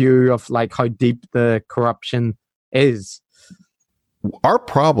view of like how deep the corruption is. Our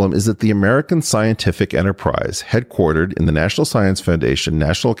problem is that the American scientific enterprise, headquartered in the National Science Foundation,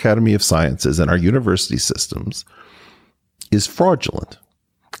 National Academy of Sciences, and our university systems, is fraudulent.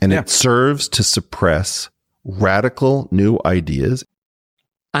 And it serves to suppress radical new ideas.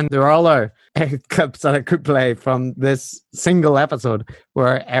 And there are other clips that I could play from this single episode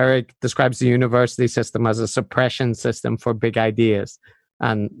where Eric describes the university system as a suppression system for big ideas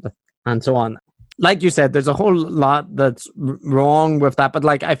and so on. Like you said, there's a whole lot that's wrong with that. But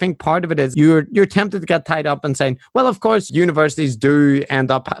like, I think part of it is you're tempted to get tied up in saying, well, of course, universities do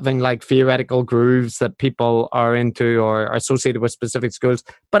end up having like theoretical grooves that people are into or are associated with specific schools.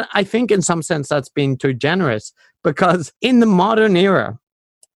 But I think in some sense that's being too generous, because in the modern era,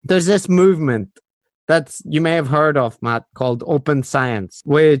 there's this movement that you may have heard of, Matt, called open science,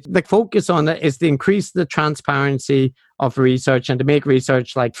 which the focus on it is to increase the transparency of research and to make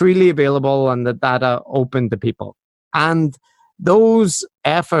research like freely available and the data open to people. And those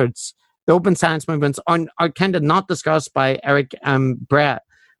efforts, the open science movements, are kind of not discussed by Eric and Brett,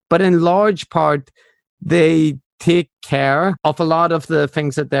 but in large part, they take care of a lot of the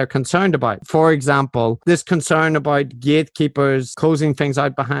things that they're concerned about. For example, this concern about gatekeepers closing things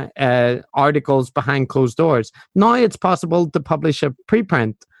out behind articles behind closed doors. Now it's possible to publish a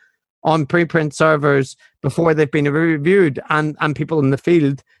preprint on preprint servers before they've been reviewed, and people in the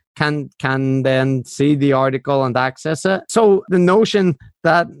field can then see the article and access it. So the notion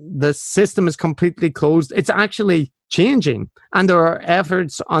that the system is completely closed, it's actually changing, and there are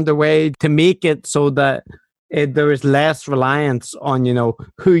efforts underway to make it so that there is less reliance on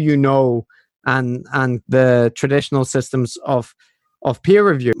who and the traditional systems of peer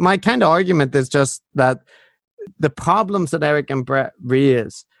review. My kind of argument is just that the problems that Eric and Brett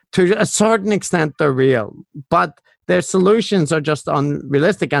raise, to a certain extent, they're real, but their solutions are just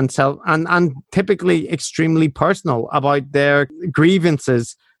unrealistic and typically extremely personal about their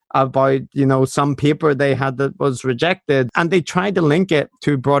grievances about some paper they had that was rejected, and they try to link it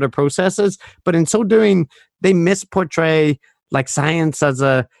to broader processes, but in so doing they misportray like science as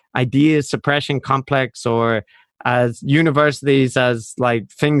a idea suppression complex, or as universities as like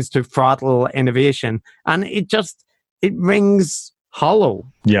things to throttle innovation, and it rings hollow.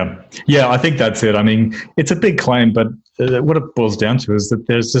 Yeah, I think that's it. I mean, it's a big claim, but what it boils down to is that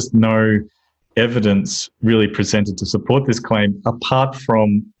there's just no evidence really presented to support this claim, apart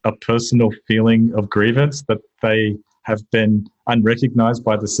from a personal feeling of grievance that they have been unrecognized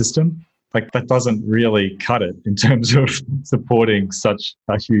by the system. Like, that doesn't really cut it in terms of supporting such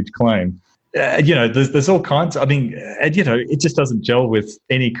a huge claim. There's all kinds. I mean, it just doesn't gel with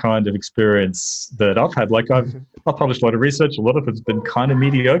any kind of experience that I've had. Like, I've published a lot of research. A lot of it's been kind of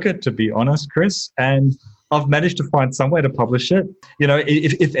mediocre, to be honest, Chris. And I've managed to find some way to publish it.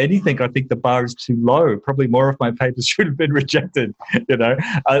 If anything, I think the bar is too low. Probably more of my papers should have been rejected.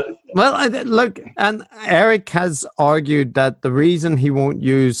 Look, and Eric has argued that the reason he won't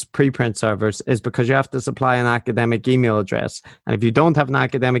use preprint servers is because you have to supply an academic email address, and if you don't have an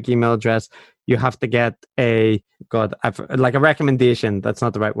academic email address, you have to get a recommendation. That's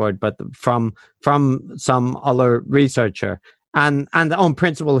not the right word, but from some other researcher, and on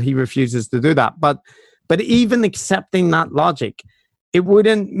principle, he refuses to do that. But even accepting that logic, it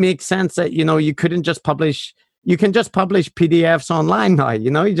wouldn't make sense that, you couldn't just publish. You can just publish PDFs online now.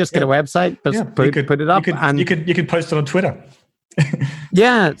 You just get a website, put it up, and you can post it on Twitter.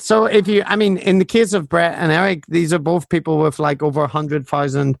 Yeah. So in the case of Brett and Eric, these are both people with like over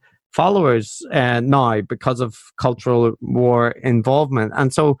 100,000 followers now because of cultural war involvement,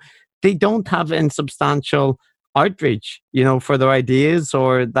 and so they don't have insubstantial outreach, for their ideas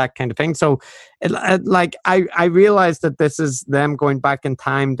or that kind of thing. So I realized that this is them going back in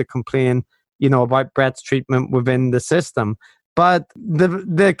time to complain, about Brett's treatment within the system. But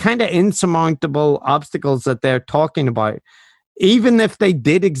the kind of insurmountable obstacles that they're talking about, even if they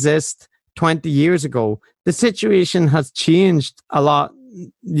did exist 20 years ago, the situation has changed a lot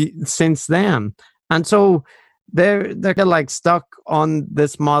since then. And so they're like stuck on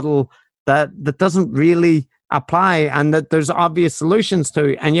this model that doesn't really apply, and that there's obvious solutions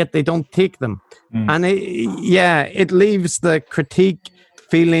to, and yet they don't take them. And it leaves the critique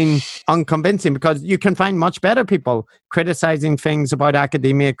feeling unconvincing, because you can find much better people criticizing things about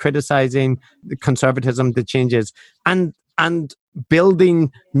academia, criticizing the conservatism that changes, and building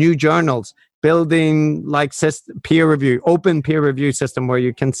new journals, building like open peer review system where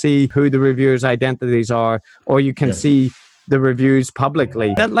you can see who the reviewers' identities are, or you can see the reviews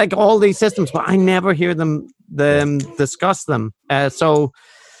publicly. That, like, all these systems, but I never hear them discuss them. It's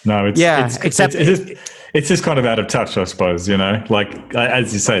just kind of out of touch, I suppose. Like,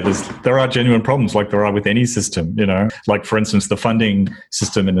 as you say, there are genuine problems, like there are with any system. Like, for instance, the funding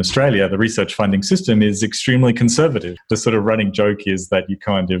system in Australia, the research funding system, is extremely conservative. The sort of running joke is that you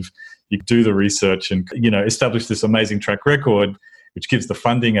do the research and establish this amazing track record, which gives the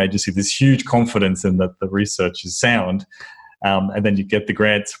funding agency this huge confidence in that the research is sound. And then you get the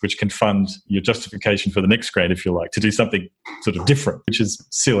grants, which can fund your justification for the next grant, if you like, to do something sort of different, which is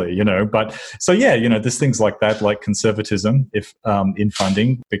silly, But so, there's things like that, like conservatism, if in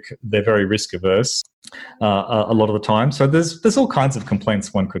funding, they're very risk averse a lot of the time. So there's all kinds of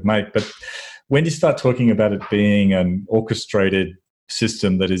complaints one could make. But when you start talking about it being an orchestrated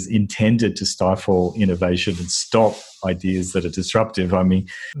system that is intended to stifle innovation and stop ideas that are disruptive, I mean,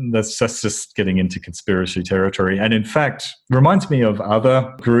 that's just getting into conspiracy territory. And in fact, reminds me of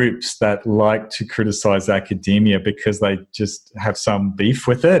other groups that like to criticize academia because they just have some beef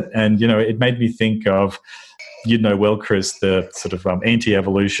with it. And, it made me think of, well, Chris, the sort of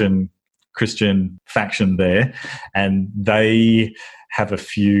anti-evolution Christian faction there. And they have a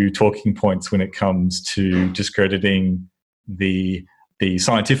few talking points when it comes to discrediting the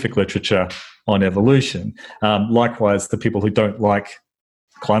scientific literature on evolution. Likewise, the people who don't like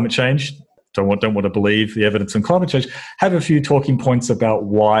climate change, don't want to believe the evidence on climate change, have a few talking points about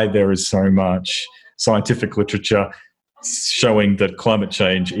why there is so much scientific literature showing that climate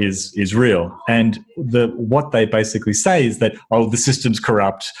change is real. And what they basically say is that, the system's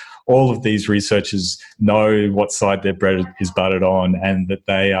corrupt. All of these researchers know what side their bread is buttered on, and that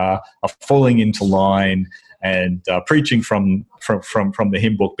they are falling into line and preaching from the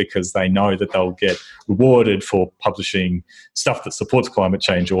hymn book because they know that they'll get rewarded for publishing stuff that supports climate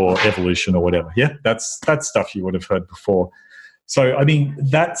change or evolution or whatever. Yeah, that's stuff you would have heard before. So, I mean,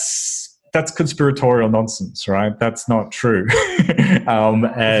 that's conspiratorial nonsense, right? That's not true. And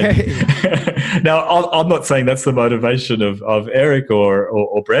now, I'm not saying that's the motivation of Eric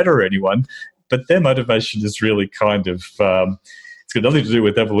or Brett or anyone, but their motivation is really kind of it's got nothing to do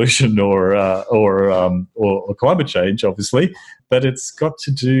with evolution or climate change, obviously, but it's got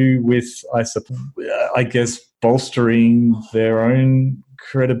to do with, I guess, bolstering their own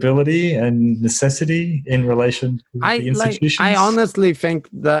credibility and necessity in relation to the institutions. I honestly think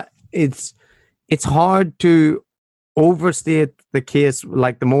that it's hard to overstate the case.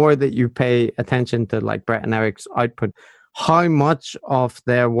 Like, the more that you pay attention to like Brett and Eric's output, how much of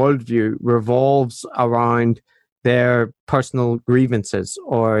their worldview revolves around their personal grievances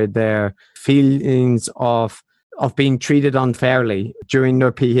or their feelings of being treated unfairly during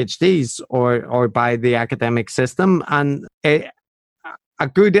their PhDs or by the academic system. And a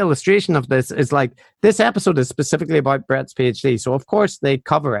good illustration of this is like, this episode is specifically about Brett's PhD, so of course they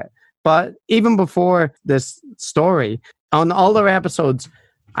cover it. But even before this story, on all their episodes,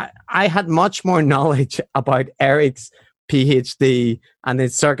 I had much more knowledge about Eric's PhD and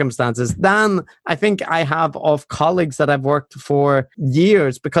its circumstances than I think I have of colleagues that I've worked for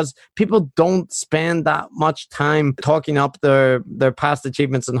years, because people don't spend that much time talking up their past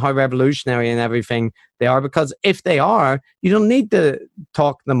achievements and how revolutionary and everything they are, because if they are, you don't need to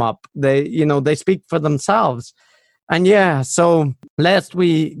talk them up. They speak for themselves. And yeah, so lest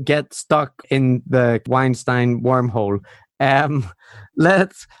we get stuck in the Weinstein wormhole,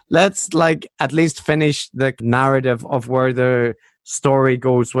 let's like at least finish the narrative of where the story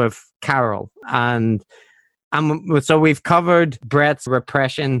goes with Carol. And so we've covered Brett's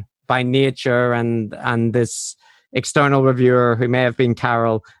repression by nature and this external reviewer who may have been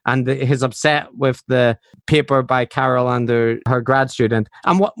Carol, and his upset with the paper by Carol and her grad student.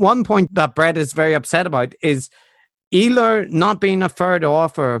 And one point that Brett is very upset about is Ehler not being a third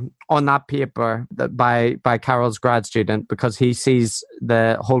author on that paper by Carol's grad student, because he sees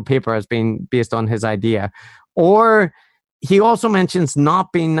the whole paper as being based on his idea. Or he also mentions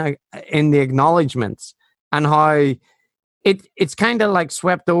not being in the acknowledgements and how it's kind of like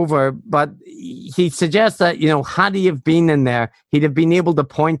swept over, but he suggests that, had he have been in there, he'd have been able to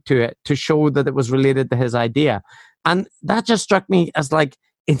point to it to show that it was related to his idea. And that just struck me as like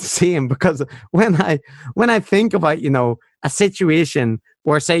insane, because when I think about a situation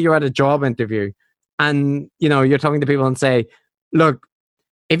where, say, you're at a job interview and you're talking to people and say, look,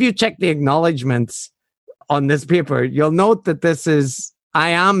 if you check the acknowledgements on this paper, you'll note that I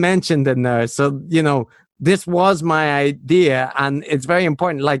am mentioned in there, so this was my idea and it's very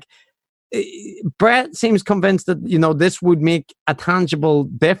important. Like, Brett seems convinced that this would make a tangible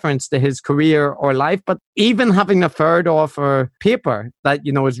difference to his career or life, but even having a third author paper that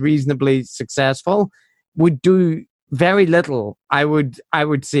is reasonably successful would do very little. I would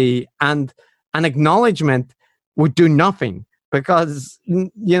say, and an acknowledgement would do nothing, because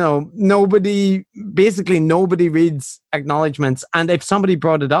nobody reads acknowledgements, and if somebody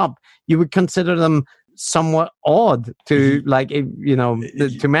brought it up, you would consider them somewhat odd to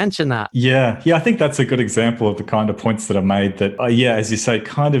to mention that. Yeah, I think that's a good example of the kind of points that are made that, as you say,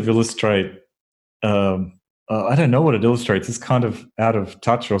 kind of illustrate. I don't know what it illustrates. It's kind of out of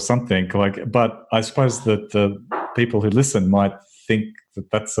touch or something. But I suppose that the people who listen might think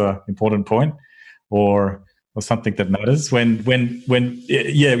that that's an important point, or something that matters. When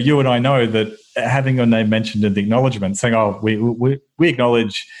you and I know that having your name mentioned in the acknowledgement, saying, "Oh, we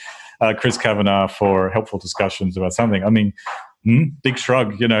acknowledge Chris Kavanagh for helpful discussions about something." I mean, big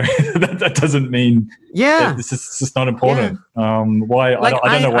shrug. That doesn't mean this is not important. Yeah. Why? I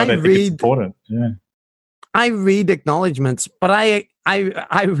don't know why they think it's important. Yeah, I read acknowledgements, but I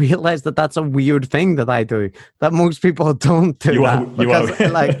realize that that's a weird thing that I do, that most people don't do. You are.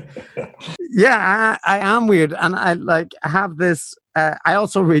 I am weird, and I have this. I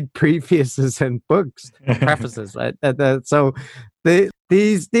also read prefaces in books, prefaces, right? So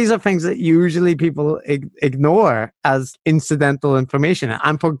these are things that usually people ignore as incidental information,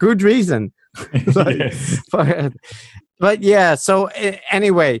 and for good reason. Yes. But yeah, so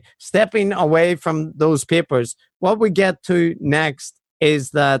anyway, stepping away from those papers, what we get to next is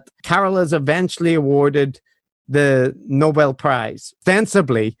that Carol is eventually awarded the Nobel Prize,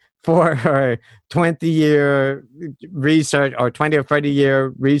 ostensibly for her 20-year research or 20 or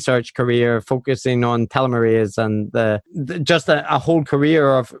 30-year research career focusing on telomerase and just a whole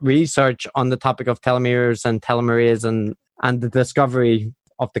career of research on the topic of telomeres and telomerase and the discovery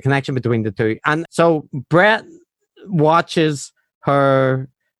of the connection between the two. And so Brett watches her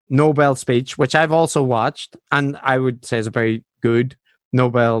Nobel speech, which I've also watched, and I would say is a very good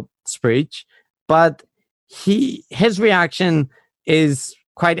Nobel speech, but his reaction is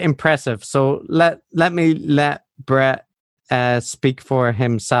quite impressive. So let Brett speak for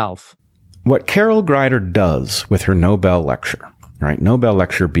himself. What Carol Greider does with her Nobel lecture, right? Nobel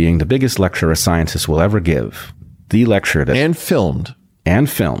lecture being the biggest lecture a scientist will ever give, the lecture that and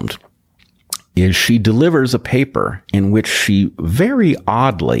filmed, is she delivers a paper in which she very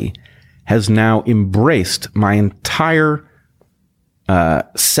oddly has now embraced my entire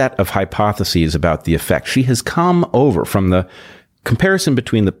set of hypotheses about the effect. She has come over from the comparison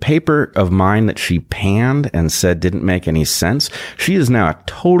between the paper of mine that she panned and said didn't make any sense. She is now a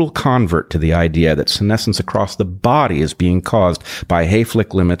total convert to the idea that senescence across the body is being caused by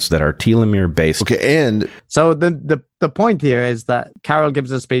Hayflick limits that are telomere based. Okay, and so the point here is that Carol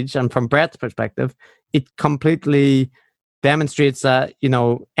gives a speech, and from Brett's perspective, it completely demonstrates that, you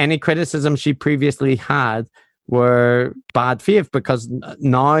know, any criticism she previously had were bad faith, because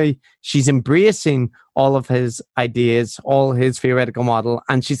now she's embracing all of his ideas, all his theoretical model,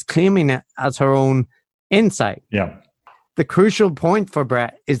 and she's claiming it as her own insight. Yeah. The crucial point for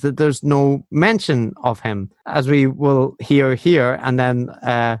Brett is that there's no mention of him, as we will hear here, and then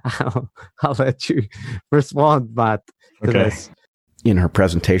I'll let you respond, Matt, to this. In her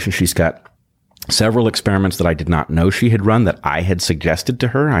presentation, she's got several experiments that I did not know she had run that I had suggested to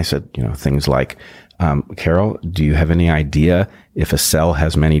her. I said, you know, things like, Carol, do you have any idea if a cell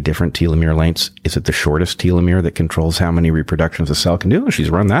has many different telomere lengths? Is it the shortest telomere that controls how many reproductions a cell can do? And she's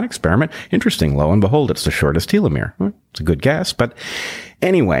run that experiment. Interesting. Lo and behold, it's the shortest telomere. Well, it's a good guess. But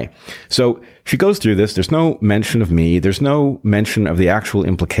anyway, so she goes through this. There's no mention of me. There's no mention of the actual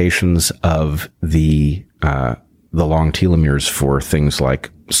implications of the long telomeres for things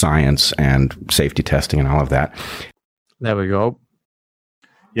like science and safety testing and all of that. There we go.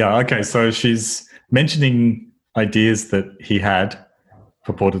 Yeah. Okay. So she's mentioning ideas that he had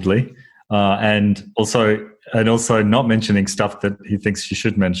purportedly, and also not mentioning stuff that he thinks she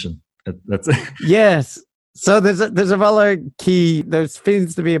should mention. That's yes. So there's a rather key. There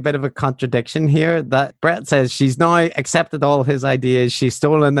seems to be a bit of a contradiction here. That Brett says she's now accepted all his ideas, she's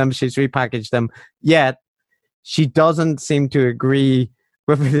stolen them, she's repackaged them. Yet she doesn't seem to agree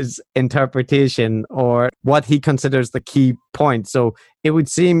with his interpretation or what he considers the key point. So it would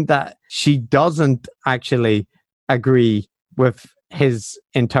seem that she doesn't actually agree with his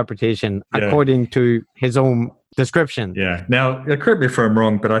interpretation according to his own description. Yeah. Now, correct me if I'm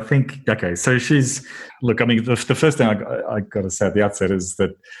wrong, but I think, okay, so I mean, the first thing I got to say at the outset is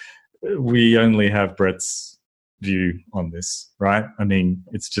that we only have Brett's view on this, right? I mean,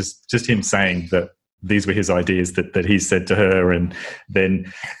 it's just him saying that these were his ideas that he said to her, and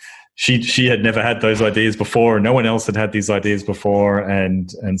then she had never had those ideas before, and no one else had had these ideas before,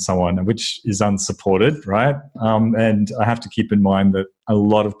 and so on, which is unsupported, right? And I have to keep in mind that a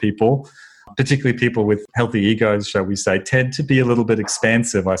lot of people, particularly people with healthy egos, shall we say, tend to be a little bit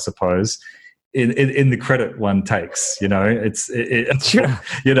expansive, I suppose, in the credit one takes. You know, it's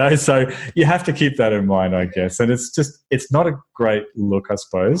you know, so you have to keep that in mind, I guess. And it's not a great look, I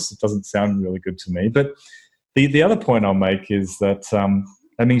suppose. It doesn't sound really good to me. But the other point I'll make is that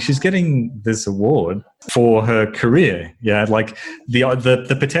I mean, she's getting this award for her career. Yeah, like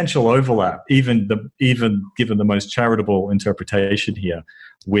the potential overlap, even given the most charitable interpretation here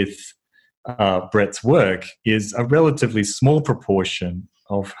with Brett's work, is a relatively small proportion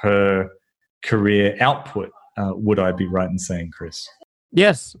of her career output. Would I be right in saying, Chris?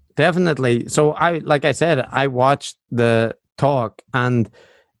 Yes, definitely. So like I said, I watched the talk, and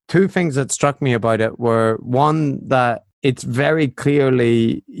two things that struck me about it were, one, that it's very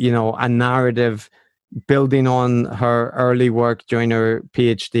clearly, you know, a narrative building on her early work during her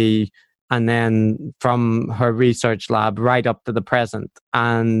PhD, and then from her research lab right up to the present.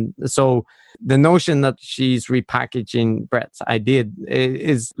 And so the notion that she's repackaging Brett's idea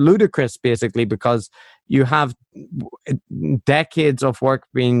is ludicrous, basically, because you have decades of work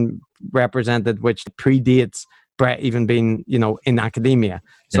being represented which predates Brett even being, you know, in academia.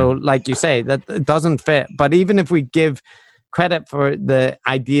 So like you say, that it doesn't fit. But even if we give credit for the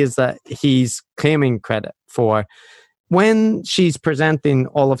ideas that he's claiming credit for, when she's presenting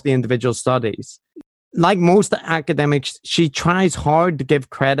all of the individual studies, like most academics, she tries hard to give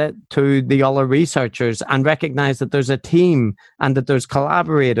credit to the other researchers and recognize that there's a team and that there's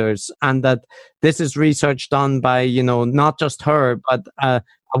collaborators and that this is research done by, not just her, but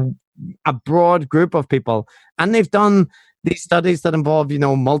a broad group of people. And they've done these studies that involve,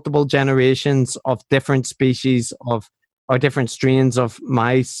 multiple generations of different species or different strains of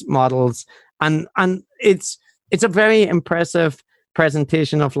mice models. And it's a very impressive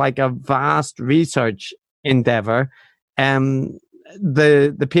presentation of like a vast research endeavor.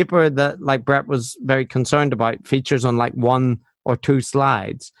 The paper that like Brett was very concerned about features on like 1 or 2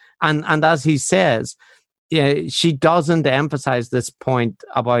 slides. And as he says, she doesn't emphasize this point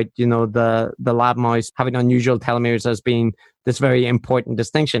about, the lab mouse having unusual telomeres as being this very important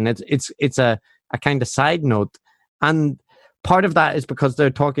distinction. It's a kind of side note. And part of that is because they're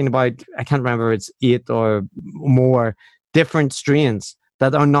talking about, I can't remember, it's 8 or more different strains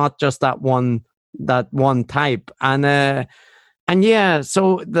that are not just that one type. And yeah,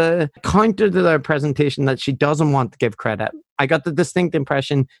 so the counter to their presentation that she doesn't want to give credit, I got the distinct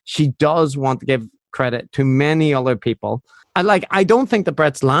impression she does want to give credit to many other people. I don't think that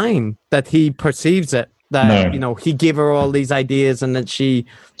Brett's lying, that he perceives it, that he gave her all these ideas and that she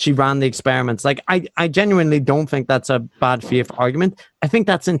ran the experiments. Like I genuinely don't think that's a bad faith argument. I think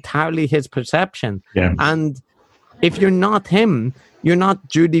that's entirely his perception. Yeah. And if you're not him, you're not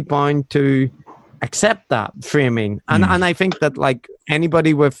duty bound to accept that framing. And I think that like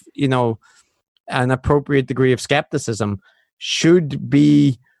anybody with, an appropriate degree of skepticism should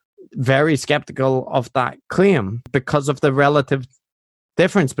be very skeptical of that claim because of the relative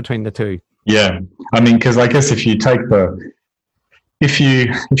difference between the two. Yeah. I mean, because I guess if you take if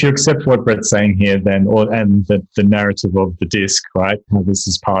you accept what Brett's saying here, then, and the narrative of the disc, right? How this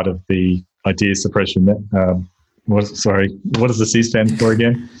is part of the idea suppression. What does the C stand for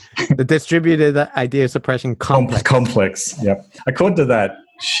again? The distributed idea suppression complex. Complex. Yep. According to that,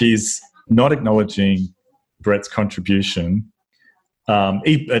 she's not acknowledging Brett's contribution,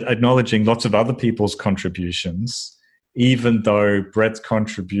 acknowledging lots of other people's contributions, even though Brett's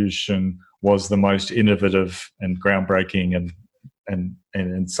contribution was the most innovative and groundbreaking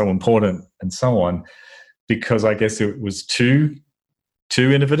and so important and so on, because I guess it was too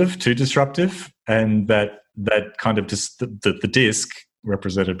innovative, too disruptive, and that kind of just the disc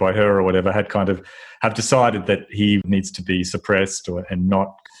represented by her or whatever had kind of have decided that he needs to be suppressed and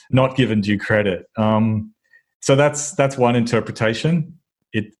not given due credit. So that's one interpretation.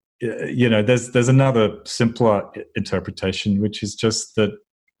 There's another simpler interpretation, which is just that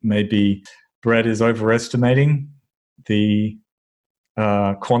maybe Brett is overestimating the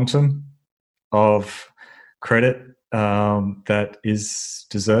quantum of credit that is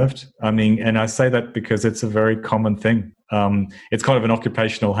deserved. I mean, and I say that because it's a very common thing. It's kind of an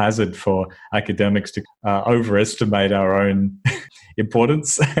occupational hazard for academics to overestimate our own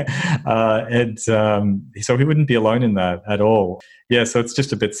importance. And so he wouldn't be alone in that at all. Yeah, so it's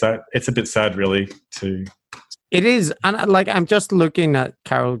just a bit sad. It's a bit sad, really, to... It is. And I'm just looking at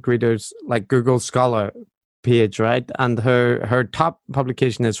Carol Greeder's Google Scholar page, right? And her top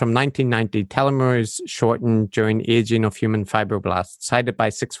publication is from 1990, Telomeres Shortened During Aging of Human Fibroblasts, cited by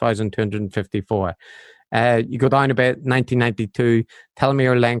 6,254. You go down a bit, 1992,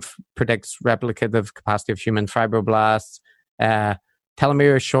 telomere length predicts replicative capacity of human fibroblasts.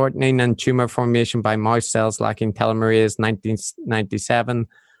 Telomere shortening and tumor formation by mouse cells lacking telomerase, 1997.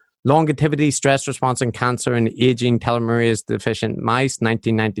 Longevity, stress response, and cancer in aging telomerase deficient mice,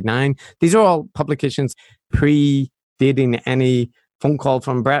 1999. These are all publications predating any phone call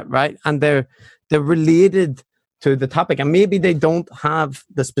from Brett, right? And they're related to the topic, and maybe they don't have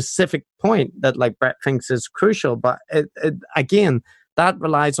the specific point that Brett thinks is crucial, but again, that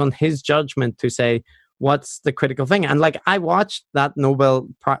relies on his judgment to say what's the critical thing. And I watched that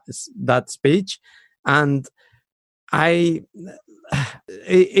that speech, and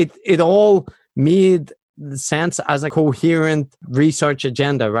it all made sense as a coherent research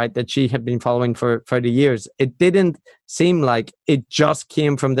agenda, right, that she had been following for the years. It didn't seem like it just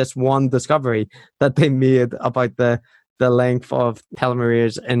came from this one discovery that they made about the length of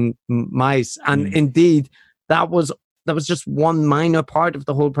telomeres in mice. And indeed, that was just one minor part of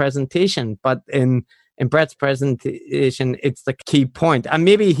the whole presentation. But in Brett's presentation, it's the key point. And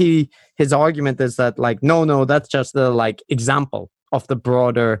maybe his argument is that no, that's just the example of the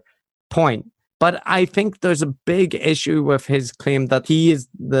broader point. But I think there's a big issue with his claim that he is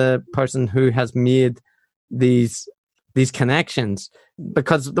the person who has made these connections.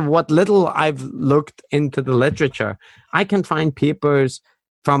 Because what little I've looked into the literature, I can find papers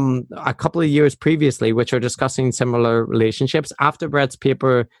from a couple of years previously which are discussing similar relationships. After Brett's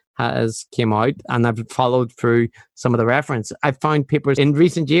paper has came out, and I've followed through some of the reference. I've found papers in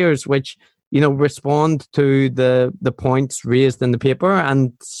recent years which, respond to the points raised in the paper,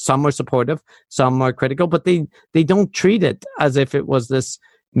 and some are supportive, some are critical, but they don't treat it as if it was this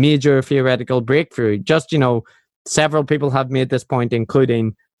major theoretical breakthrough. Just, several people have made this point,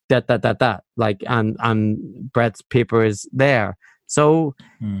 including that, like, and Brett's paper is there. So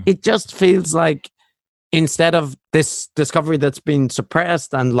it just feels like, instead of this discovery that's been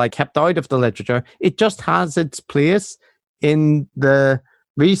suppressed and like kept out of the literature, it just has its place in the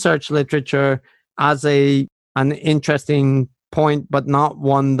research literature as an interesting point, but not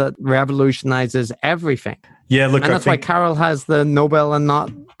one that revolutionizes everything. Yeah, look, and that's why Carol has the Nobel and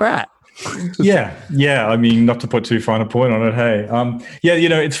not Brett. Yeah. I mean, not to put too fine a point on it. Hey,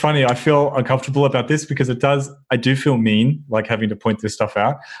 it's funny. I feel uncomfortable about this because I do feel mean, like having to point this stuff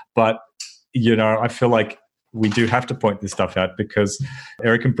out, but I feel like we do have to point this stuff out because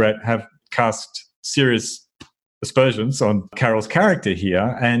Eric and Brett have cast serious aspersions on Carol's character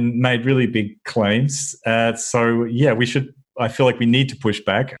here and made really big claims. I feel like we need to push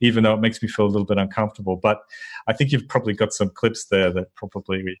back, even though it makes me feel a little bit uncomfortable. But I think you've probably got some clips there that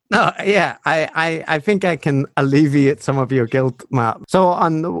probably... No, yeah, I think I can alleviate some of your guilt, Matt. So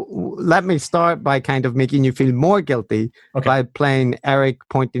let me start by kind of making you feel more guilty by playing Eric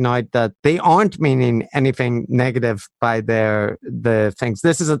pointing out that they aren't meaning anything negative by the things.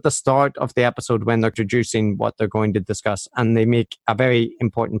 This is at the start of the episode when they're introducing what they're going to discuss, and they make a very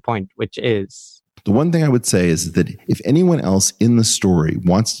important point, which is... The one thing I would say is that if anyone else in the story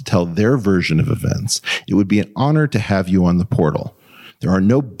wants to tell their version of events, it would be an honor to have you on the portal. There are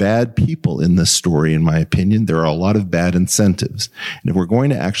no bad people in this story, in my opinion. There are a lot of bad incentives. And if we're going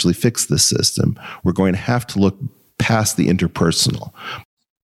to actually fix this system, we're going to have to look past the interpersonal.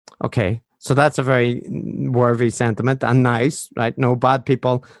 Okay. So that's a very worthy sentiment and nice, right? No bad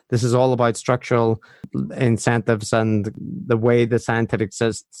people. This is all about structural incentives and the way the scientific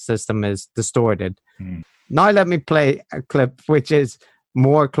system is distorted. Now let me play a clip which is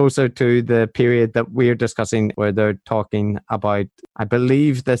more closer to the period that we're discussing, where they're talking about, I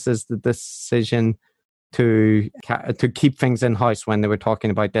believe this is the decision to keep things in house when they were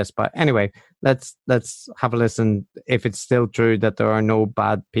talking about this. But anyway, let's have a listen if it's still true that there are no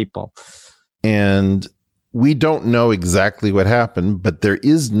bad people. And we don't know exactly what happened, but there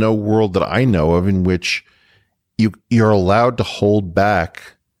is no world that I know of in which you're allowed to hold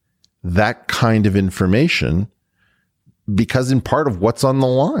back that kind of information because in part of what's on the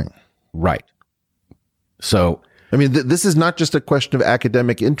line. Right. So, I mean, this is not just a question of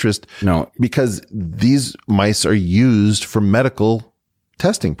academic interest. No, because these mice are used for medical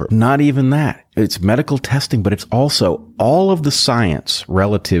testing purposes. Not even that. It's medical testing, but it's also all of the science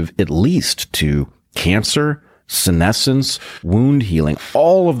relative at least to cancer, senescence, wound healing,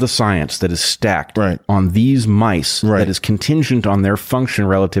 all of the science that is stacked on these mice that is contingent on their function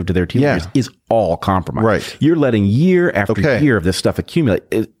relative to their telomeres is all compromised. Right. You're letting year after year of this stuff accumulate.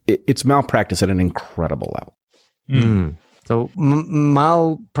 It's malpractice at an incredible level. So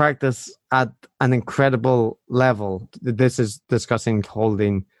malpractice at an incredible level. This is discussing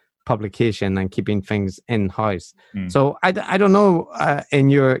holding publication and keeping things in-house. So I don't know in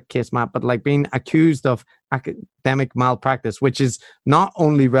your case, Matt, but like being accused of academic malpractice, which is not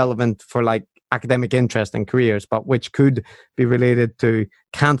only relevant for like academic interest and careers, but which could be related to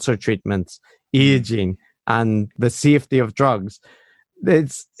cancer treatments, aging, and the safety of drugs.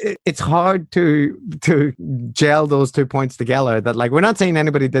 It's hard to gel those 2 points together. That like we're not saying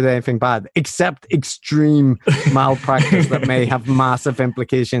anybody did anything bad, except extreme malpractice that may have massive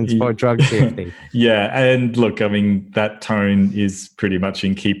implications for drug safety. Yeah, and look, I mean that tone is pretty much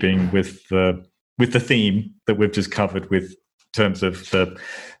in keeping with the theme that we've just covered, with terms of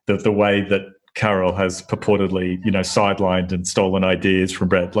the way that Carol has purportedly, sidelined and stolen ideas from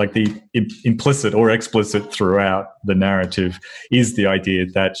Brett. Like the implicit or explicit throughout the narrative is the idea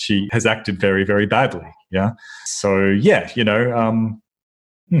that she has acted very, very badly. Yeah. So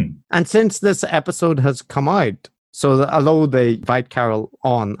And since this episode has come out, so although they invite Carol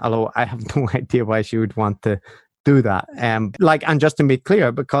on, although I have no idea why she would want to do that. And just to be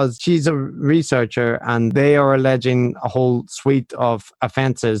clear, because she's a researcher and they are alleging a whole suite of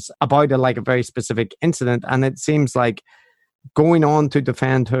offenses about a very specific incident. And it seems like going on to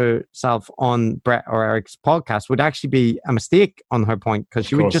defend herself on Brett or Eric's podcast would actually be a mistake on her point, because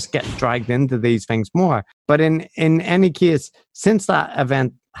she would just get dragged into these things more. But in any case, since that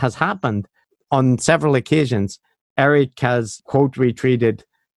event has happened on several occasions, Eric has, quote, retweeted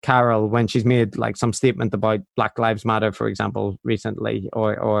Carol when she's made like some statement about Black Lives Matter, for example, recently,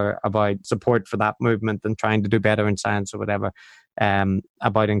 or about support for that movement and trying to do better in science or whatever,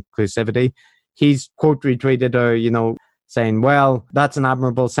 about inclusivity. He's quote retweeted her, saying, well, that's an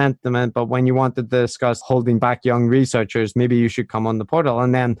admirable sentiment, but when you want to discuss holding back young researchers, maybe you should come on the portal.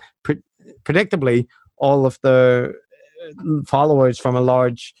 And then predictably, all of the followers from a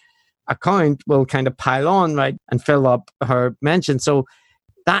large account will kind of pile on, right, and fill up her mention. So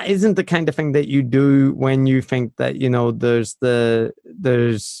that isn't the kind of thing that you do when you think that,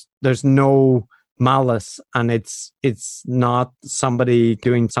 there's no malice and it's not somebody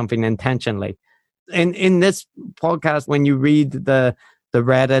doing something intentionally. In this podcast, when you read the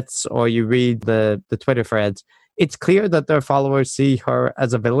Reddits or you read the Twitter threads, it's clear that their followers see her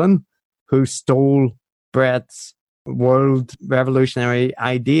as a villain who stole Brett's world revolutionary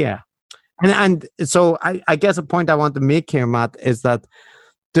idea. And so I guess a point I want to make here, Matt, is that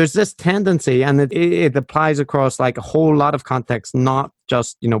there's this tendency, and it applies across like a whole lot of contexts, not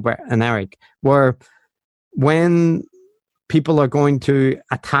just, Brett and Eric, where when people are going to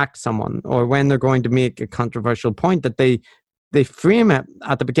attack someone or when they're going to make a controversial point, that they frame it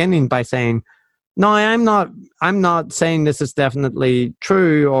at the beginning by saying, no, I'm not saying this is definitely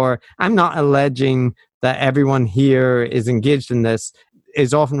true, or I'm not alleging that everyone here is engaged in this,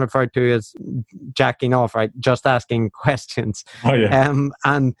 is often referred to as jacking off, right? Just asking questions. Oh, yeah.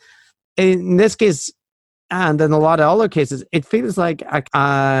 And in this case, and in a lot of other cases, it feels like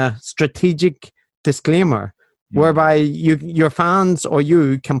a strategic disclaimer whereby your fans or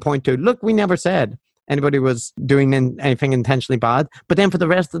you can point to, look, we never said anybody was doing anything intentionally bad. But then for the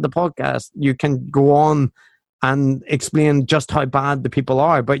rest of the podcast, you can go on and explain just how bad the people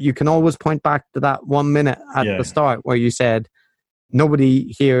are. But you can always point back to that 1 minute at the start where you said,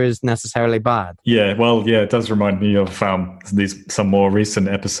 nobody here is necessarily bad. Yeah, well, yeah, it does remind me of some more recent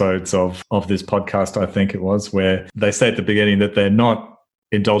episodes of this podcast, I think it was, where they say at the beginning that they're not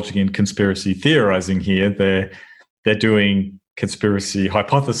indulging in conspiracy theorizing here. They're doing conspiracy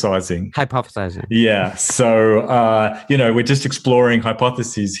hypothesizing. Yeah. So, we're just exploring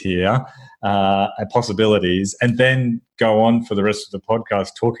hypotheses here and possibilities, and then go on for the rest of the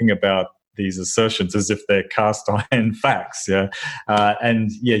podcast talking about these assertions as if they're cast iron facts. Yeah.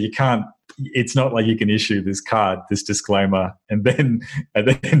 You can't, it's not like you can issue this disclaimer, and then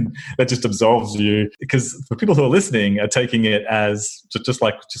that just absolves you, because the people who are listening are taking it as just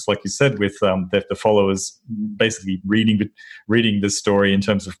like you said, with the followers basically reading this story in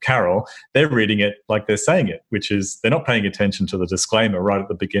terms of Carol. They're reading it like they're saying it, which is they're not paying attention to the disclaimer right at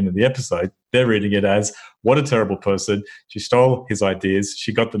the beginning of the episode. They're reading it as, what a terrible person. She stole his ideas.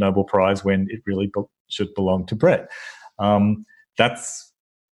 She got the Nobel Prize when it really should belong to Brett.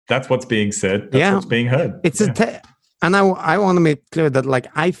 That's what's being said. That's what's being heard. And I want to make clear that, like,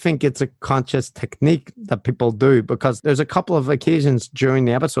 I think it's a conscious technique that people do, because there's a couple of occasions during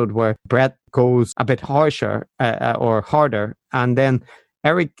the episode where Brett goes a bit harsher or harder, and then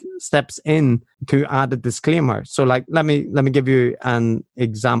Eric steps in to add a disclaimer. So, like, let me give you an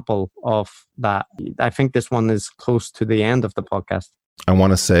example of that. I think this one is close to the end of the podcast. I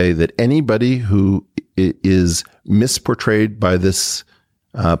want to say that anybody who is misportrayed by this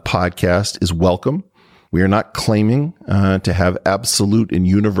podcast is welcome. We are not claiming to have absolute and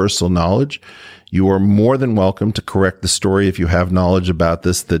universal knowledge. You are more than welcome to correct the story if you have knowledge about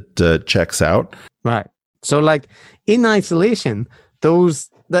this that checks out. Right. So, like, in isolation,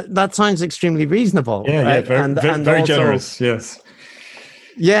 that sounds extremely reasonable. Yeah, right? Very also, generous. Yes.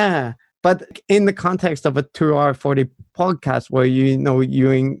 Yeah, but in the context of a 2-hour 40 podcast, where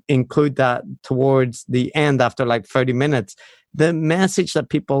you include that towards the end after like 30 minutes. The message that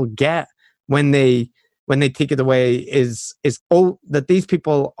people get when they take it away is that these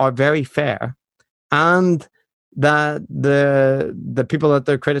people are very fair, and that the people that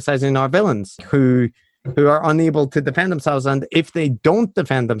they're criticizing are villains who are unable to defend themselves. And if they don't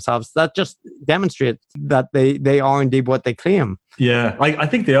defend themselves, that just demonstrates that they are indeed what they claim. Yeah, I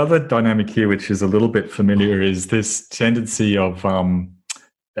think the other dynamic here, which is a little bit familiar, is this tendency of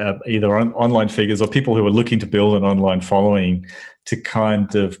either online figures or people who are looking to build an online following to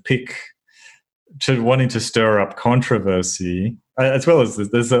kind of wanting to stir up controversy, as well as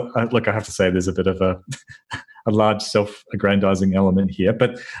there's I have to say there's a bit of a large self-aggrandizing element here,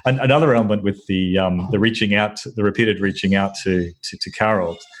 but another element with the reaching out, the repeated reaching out to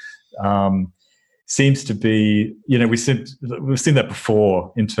Carol, seems to be, we've seen that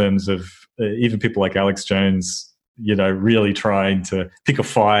before in terms of even people like Alex Jones, really trying to pick a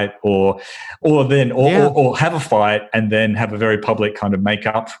fight or have a fight and then have a very public kind of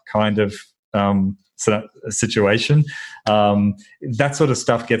make-up kind of situation. That sort of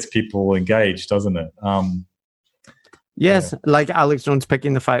stuff gets people engaged, doesn't it? Yes, like Alex Jones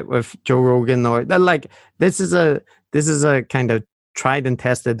picking the fight with Joe Rogan, or like this is a kind of tried and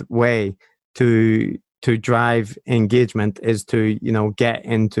tested way to drive engagement, is to get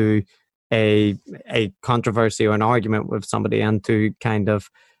into a controversy or an argument with somebody and to kind of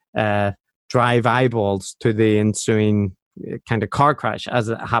drive eyeballs to the ensuing kind of car crash as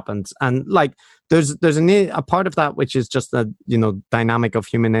it happens. And like there's a part of that which is just the dynamic of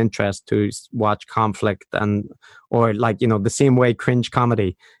human interest to watch conflict, and or like the same way cringe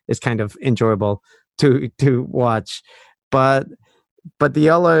comedy is kind of enjoyable to watch. But the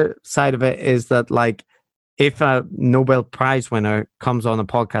other side of it is that, like, if a Nobel Prize winner comes on a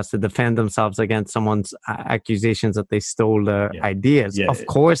podcast to defend themselves against someone's accusations that they stole their ideas, of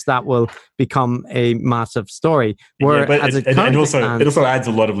course that will become a massive story. Where it also adds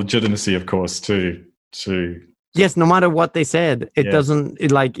a lot of legitimacy, of course, to yes, no matter what they said, it doesn't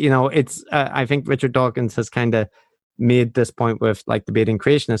it's. I think Richard Dawkins has kind of made this point with like debating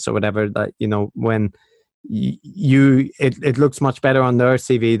creationists or whatever, that when it looks much better on their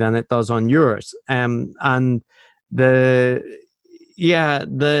CV than it does on yours. And I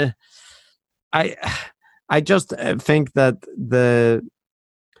just think that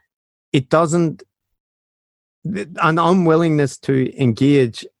it doesn't, an unwillingness to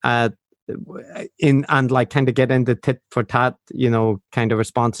engage in and like kind of get into tit for tat, kind of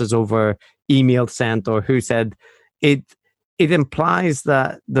responses over email sent or who said it. It implies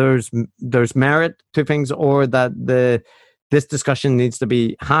that there's merit to things, or that this discussion needs to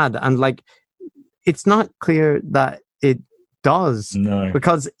be had, and like it's not clear that it does. No.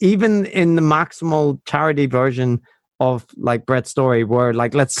 Because even in the maximal charity version of like Brett's story, where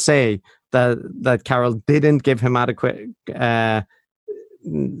like let's say that Carol didn't give him adequate kind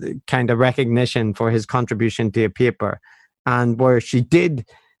of recognition for his contribution to a paper, and where she did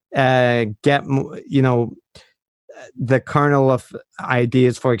get the kernel of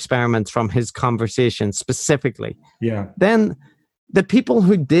ideas for experiments from his conversation specifically. Yeah. Then the people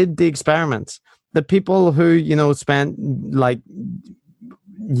who did the experiments, the people who, spent like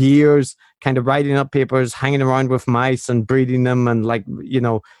years kind of writing up papers, hanging around with mice and breeding them, and like,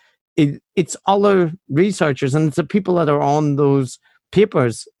 it's other researchers, and it's the people that are on those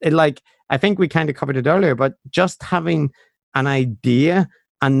papers. I think we kind of covered it earlier, but just having an idea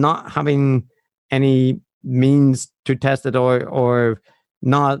and not having any means to test it, or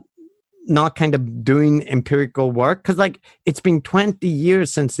not kind of doing empirical work, because like it's been 20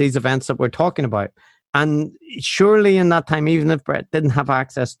 years since these events that we're talking about, and surely in that time, even if Brett didn't have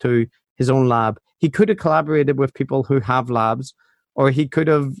access to his own lab, he could have collaborated with people who have labs, or he could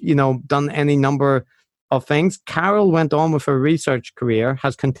have done any number of things. Carol went on with her research career,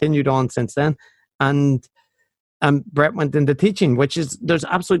 has continued on since then, and Brett went into teaching, which is there's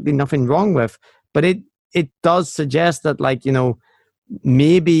absolutely nothing wrong with, but it does suggest that, like,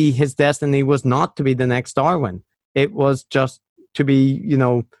 maybe his destiny was not to be the next Darwin. It was just to be,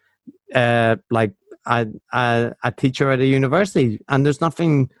 like a teacher at a university. And there's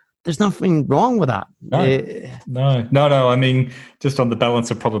nothing wrong with that. No. I mean, just on the balance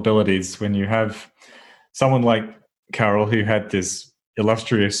of probabilities, when you have someone like Carol, who had this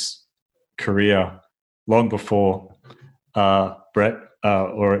illustrious career long before Brett,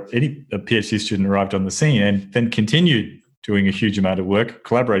 or a PhD student arrived on the scene, and then continued doing a huge amount of work,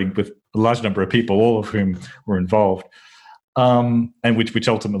 collaborating with a large number of people, all of whom were involved, and which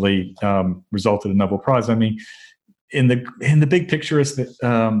ultimately resulted in a Nobel Prize. I mean, in the big picture, is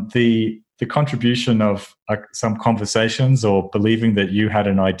that the contribution of some conversations, or believing that you had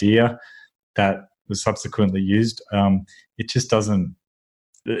an idea that was subsequently used, it just doesn't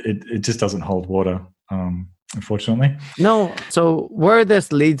hold water. Unfortunately. No. So where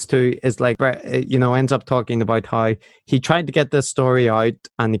this leads to is like, ends up talking about how he tried to get this story out,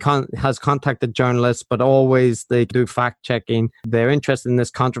 and he has contacted journalists, but always they do fact checking. They're interested in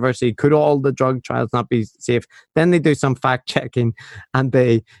this controversy. Could all the drug trials not be safe? Then they do some fact checking, and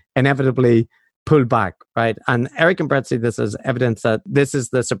they inevitably pull back, right? And Eric and Brett see this as evidence that this is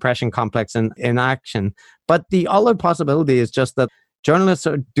the suppression complex in action. But the other possibility is just that journalists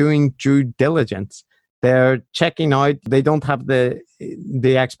are doing due diligence. They're checking out. They don't have the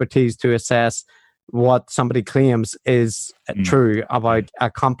expertise to assess what somebody claims is true about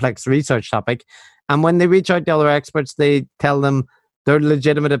a complex research topic. And when they reach out to other experts, they tell them their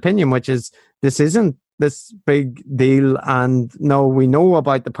legitimate opinion, which is, this isn't this big deal. And no, we know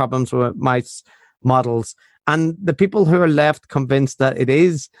about the problems with mice models. And the people who are left convinced that it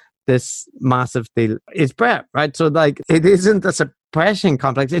is this massive deal is Brett, right? So like, it isn't a suppression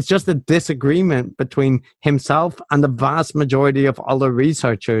complex. It's just a disagreement between himself and the vast majority of other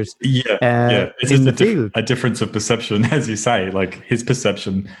researchers. It's in just the field. A difference of perception, as you say, like his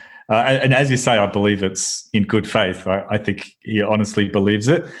perception. And as you say, I believe it's in good faith. I think he honestly believes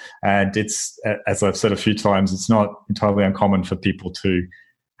it. And it's, as I've said a few times, it's not entirely uncommon for people to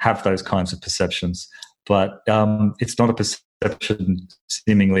have those kinds of perceptions. But it's not a perception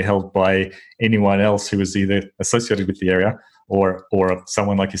seemingly held by anyone else who is either associated with the area or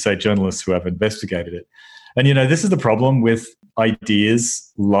someone, like you say, journalists who have investigated it. And, this is the problem with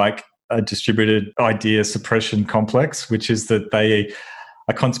ideas like a distributed idea suppression complex, which is that they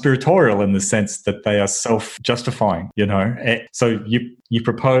are conspiratorial in the sense that they are self-justifying, So you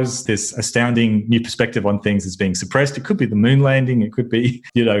propose this astounding new perspective on things as being suppressed. It could be the moon landing, it could be,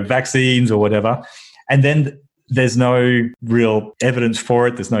 vaccines or whatever. And then there's no real evidence for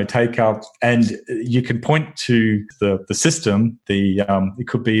it. There's no take-up. And you can point to the system, it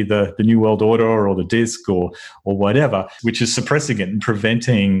could be the New World Order or the DISC or whatever, which is suppressing it and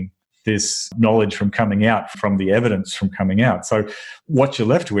preventing this knowledge from coming out, from the evidence from coming out. So what you're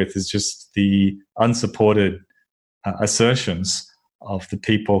left with is just the unsupported assertions of the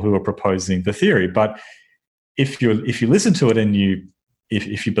people who are proposing the theory. But if you listen to it and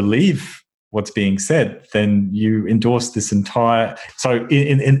if you believe what's being said, then you endorse this entire. So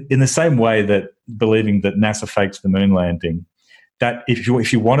in the same way that believing that NASA faked the moon landing, that if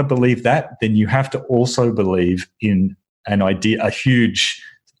you want to believe that, then you have to also believe in an idea, a huge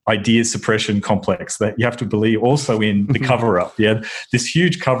idea suppression complex, that you have to believe also in the cover-up. Yeah, this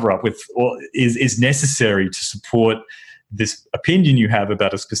huge cover-up is necessary to support this opinion you have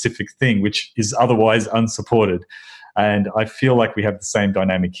about a specific thing, which is otherwise unsupported. And I feel like we have the same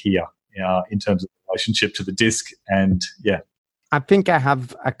dynamic here in terms of relationship to the DISC. And I think I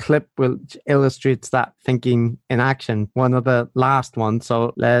have a clip which illustrates that thinking in action. One of the last ones.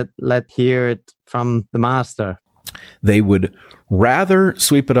 So let hear it from the master. They would rather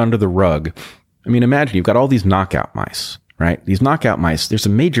sweep it under the rug. I mean, imagine you've got all these knockout mice, right? These knockout mice, there's a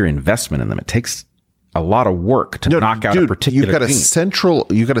major investment in them. It takes a lot of work to knock out a particular gene.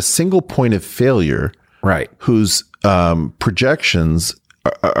 You've got a single point of failure, right? Whose projections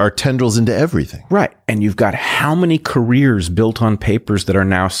are tendrils into everything, right? And you've got how many careers built on papers that are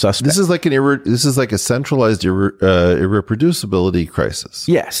now suspect? This is like a centralized irreproducibility crisis.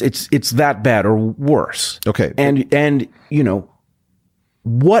 Yes, it's that bad or worse. Okay, and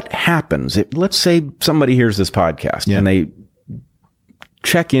what happens if, let's say, somebody hears this podcast and they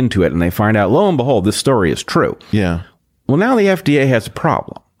check into it and they find out, lo and behold, this story is true. Yeah. Well, now the FDA has a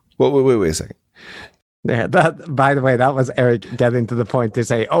problem. Wait a second. Yeah, that, by the way, that was Eric getting to the point to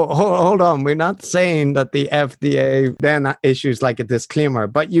say, oh, hold on. We're not saying that the FDA then issues like a disclaimer,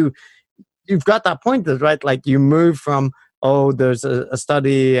 but you've got that point, right? Like you move from, there's a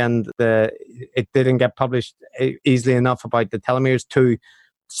study and it didn't get published easily enough about the telomeres, to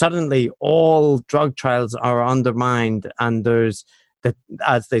suddenly all drug trials are undermined, and there's,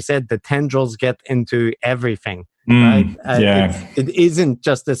 as they said, the tendrils get into everything. Right? It isn't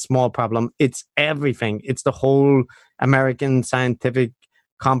just a small problem. It's everything. It's the whole American scientific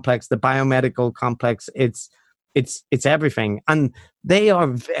complex, the biomedical complex. It's everything. And they are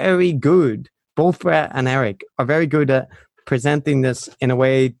very good. Both Brett and Eric are very good at presenting this in a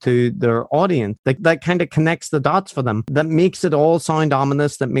way to their audience that kind of connects the dots for them, that makes it all sound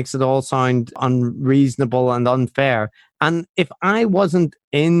ominous, that makes it all sound unreasonable and unfair. And if I wasn't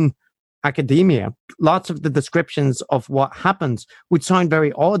in academia, lots of the descriptions of what happens would sound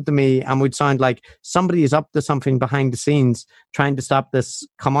very odd to me and would sound like somebody is up to something behind the scenes trying to stop this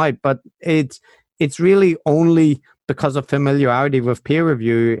come out. But it's really only because of familiarity with peer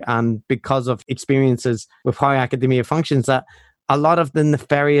review and because of experiences with how academia functions that a lot of the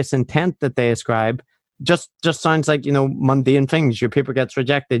nefarious intent that they ascribe just sounds like, mundane things. Your paper gets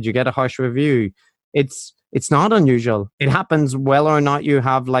rejected, you get a harsh review. It's not unusual. It happens whether or not you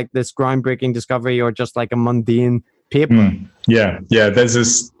have like this groundbreaking discovery or just like a mundane paper. Yeah. There's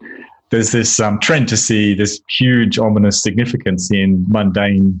this trend to see this huge ominous significance in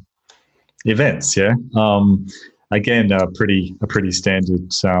mundane events. Yeah. Again, a pretty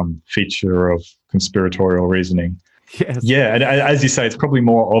standard feature of conspiratorial reasoning. Yes. Yeah, and as you say, it's probably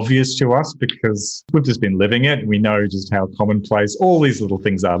more obvious to us because we've just been living it. We know just how commonplace all these little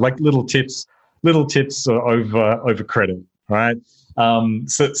things are, like little tips over credit, right?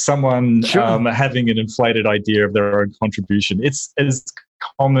 So someone having an inflated idea of their own contribution, it's as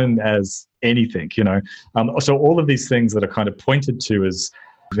common as anything, So all of these things that are kind of pointed to as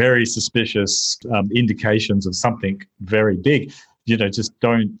very suspicious indications of something very big, just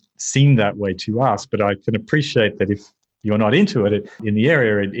don't seem that way to us. But I can appreciate that if you're not into it in the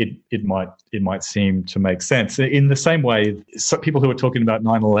area, it might seem to make sense. In the same way, people who are talking about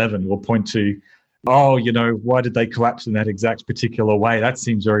 9/11 will point to, oh, why did they collapse in that exact particular way? That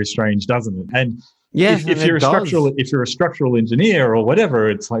seems very strange, doesn't it? And yes, if you're a structural engineer or whatever,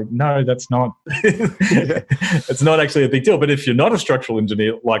 it's like, no, that's not. It's not actually a big deal. But if you're not a structural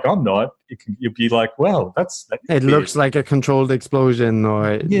engineer, like I'm not, you'd be like, well, it looks like a controlled explosion,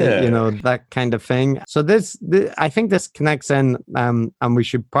 or that kind of thing. So I think this connects in, and we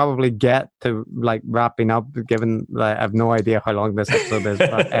should probably get to like wrapping up, given that I have no idea how long this episode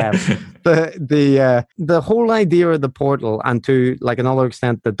is. But the whole idea of the portal, and to like another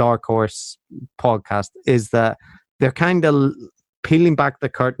extent, the Dark Horse podcast, is that they're kind of peeling back the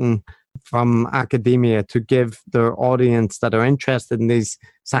curtain from academia to give their audience that are interested in these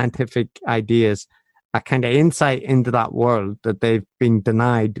scientific ideas a kind of insight into that world that they've been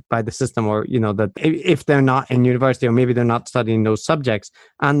denied by the system, or that if they're not in university, or maybe they're not studying those subjects.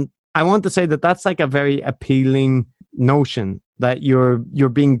 And I want to say that that's like a very appealing notion, that you're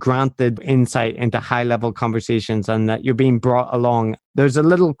being granted insight into high level conversations, and that you're being brought along. There's a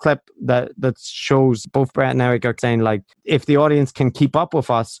little clip that shows both Brett and Eric are saying, like, if the audience can keep up with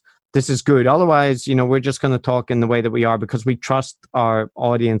us, this is good. Otherwise, we're just going to talk in the way that we are because we trust our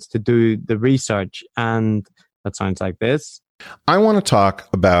audience to do the research. And that sounds like this. I want to talk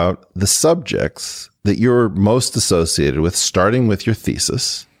about the subjects that you're most associated with, starting with your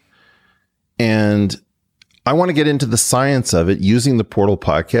thesis. And I want to get into the science of it using the Portal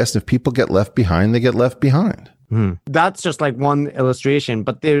podcast. If people get left behind, they get left behind. That's just like one illustration,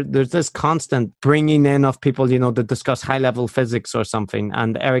 but there's this constant bringing in of people, to discuss high level physics or something.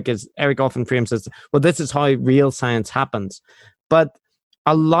 And Eric often frames as, well, this is how real science happens. But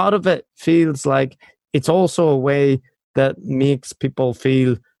a lot of it feels like it's also a way that makes people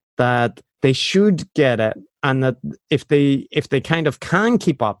feel that they should get it, and that if they kind of can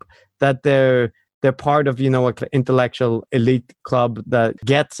keep up, that they're part of an intellectual elite club that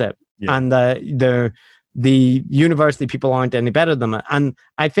gets it, and the university people aren't any better than it. And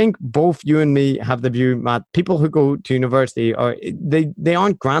I think both you and me have the view, Matt, people who go to university they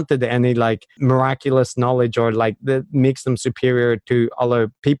aren't granted any like miraculous knowledge or like that makes them superior to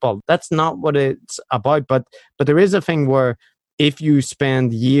other people. That's not what it's about. But there is a thing where if you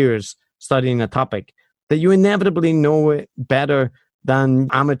spend years studying a topic, that you inevitably know it better than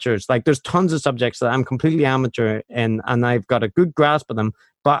amateurs. Like there's tons of subjects that I'm completely amateur in, and I've got a good grasp of them,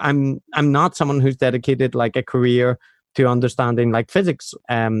 but I'm not someone who's dedicated like a career to understanding like physics.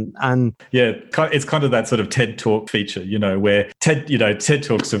 And yeah, it's kind of that sort of TED Talk feature, where TED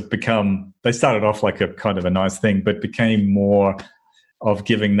Talks have become, they started off like a kind of a nice thing, but became more of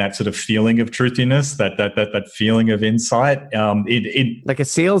giving that sort of feeling of truthiness, that feeling of insight, in like a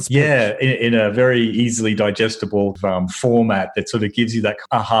sales pitch. Yeah, in a very easily digestible format that sort of gives you that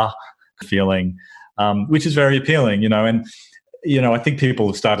aha feeling, which is very appealing, And I think people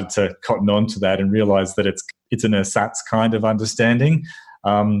have started to cotton on to that and realize that it's an ersatz kind of understanding.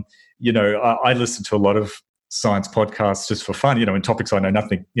 I listen to a lot of science podcasts just for fun, in topics I know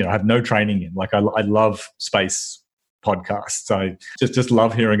nothing, I have no training in. Like I love space podcasts. I just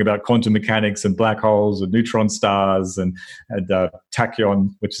love hearing about quantum mechanics and black holes and neutron stars and tachyon,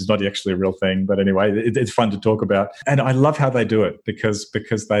 which is not actually a real thing, but anyway, it's fun to talk about. And I love how they do it because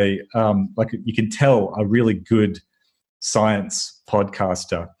they like you can tell a really good science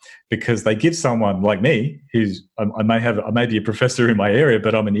podcaster, because they give someone like me, who's I may be a professor in my area,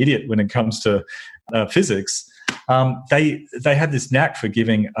 but I'm an idiot when it comes to physics. They have this knack for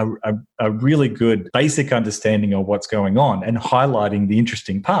giving a really good basic understanding of what's going on and highlighting the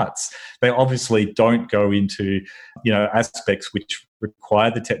interesting parts. They obviously don't go into aspects which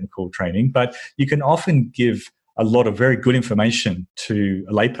require the technical training, but you can often give a lot of very good information to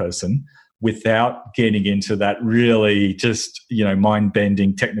a layperson without getting into that really just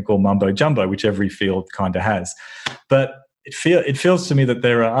mind-bending technical mumbo jumbo, which every field kind of has. But it feels to me that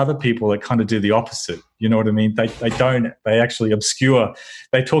there are other people that kind of do the opposite. You know what I mean? They actually obscure.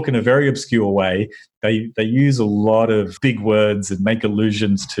 They talk in a very obscure way. They use a lot of big words and make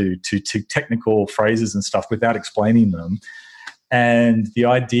allusions to technical phrases and stuff without explaining them. And the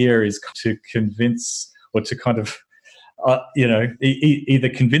idea is to convince, or to kind of either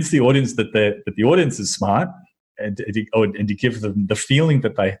convince the audience that the audience is smart, and to give them the feeling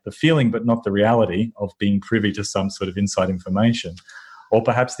but not the reality of being privy to some sort of inside information. Or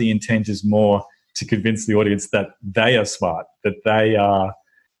perhaps the intent is more to convince the audience that they are smart, that they are,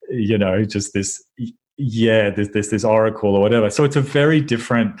 just this oracle or whatever. So it's a very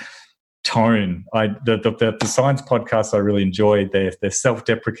different tone. The science podcasts I really enjoy. They're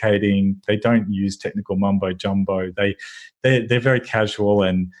self-deprecating. They don't use technical mumbo jumbo. They're very casual,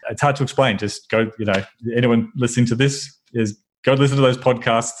 and it's hard to explain. Just go, anyone listening to this go listen to those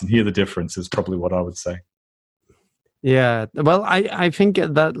podcasts and hear the difference. Is probably what I would say. Yeah, well, I think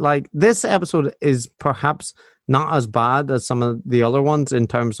that like this episode is perhaps not as bad as some of the other ones in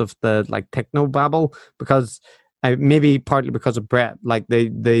terms of the like techno babble, because maybe partly because of Brett, like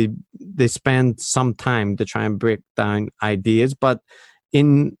they spend some time to try and break down ideas, but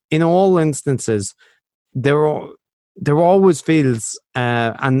in all instances there always feels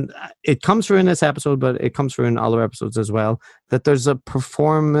and it comes through in this episode, but it comes through in other episodes as well, that there's a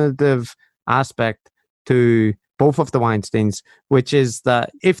performative aspect to both of the Weinsteins, which is that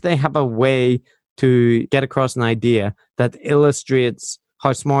if they have a way to get across an idea that illustrates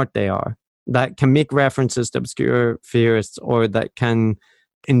how smart they are, that can make references to obscure theorists, or that can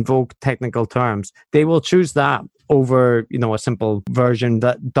invoke technical terms, they will choose that over, a simple version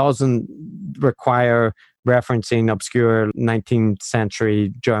that doesn't require referencing obscure 19th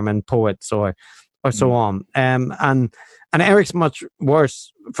century German poets or so on. And Eric's much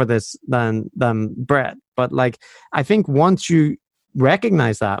worse for this than Brett. But like, I think once you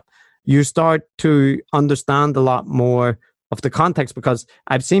recognize that, you start to understand a lot more of the context, because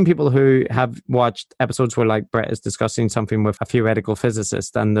I've seen people who have watched episodes where like Brett is discussing something with a theoretical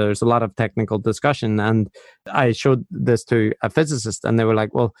physicist and there's a lot of technical discussion. And I showed this to a physicist and they were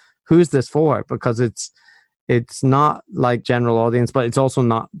like, well, who's this for? Because it's not like general audience, but it's also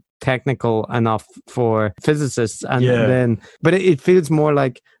not technical enough for physicists. And but it feels more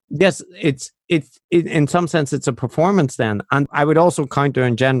like, yes, it's in some sense it's a performance then. And I would also counter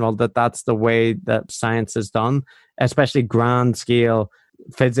in general that that's the way that science is done, especially grand scale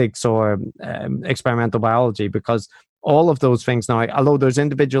physics or experimental biology, because all of those things now, although there's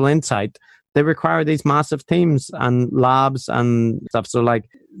individual insight, they require these massive teams and labs and stuff. So like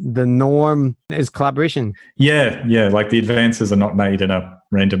the norm is collaboration. Yeah. Like the advances are not made in a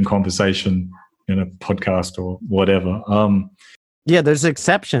random conversation in a podcast or whatever. Yeah, there's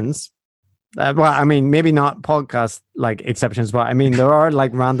exceptions. Well, I mean, maybe not podcast like exceptions, but I mean, there are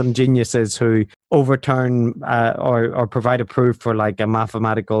like random geniuses who overturn or provide a proof for like a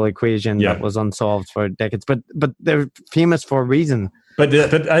mathematical equation that was unsolved for decades. But they're famous for a reason. But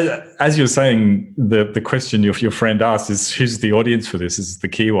as you're saying, the question your friend asked is, who's the audience for this? Is the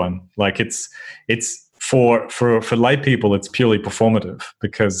key one. Like it's for lay people, it's purely performative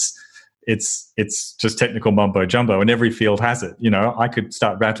because it's just technical mumbo jumbo, and every field has it. I could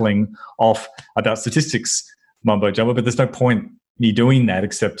start rattling off about statistics mumbo jumbo, but there's no point me doing that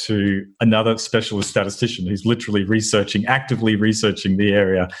except to another specialist statistician who's literally actively researching the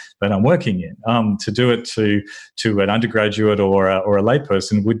area that I'm working in. To do it to an undergraduate or a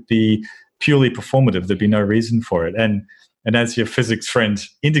layperson would be purely performative. There'd be no reason for it. And as your physics friend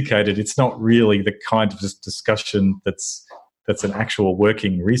indicated, it's not really the kind of discussion that's an actual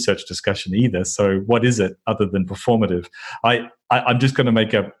working research discussion either. So what is it other than performative? I'm just going to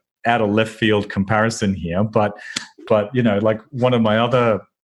make a out of left field comparison here, but like one of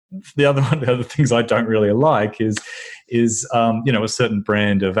the other things I don't really like is a certain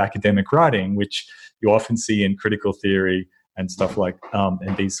brand of academic writing, which you often see in critical theory and stuff like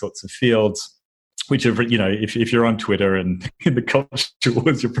in these sorts of fields, which are, if you're on Twitter and in the culture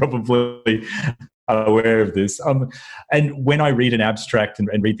wars, you're probably aware of this. And when I read an abstract and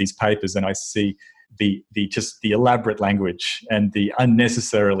read these papers, and I see the elaborate language and the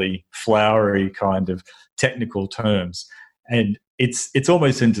unnecessarily flowery kind of technical terms, and it's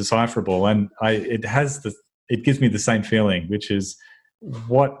almost indecipherable. And it gives me the same feeling, which is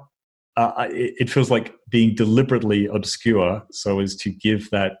it feels like being deliberately obscure so as to give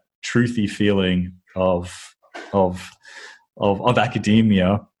that truthy feeling of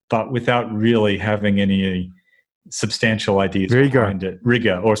academia, but without really having any substantial ideas behind it.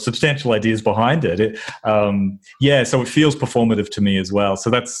 Rigor or substantial ideas behind it. So it feels performative to me as well. So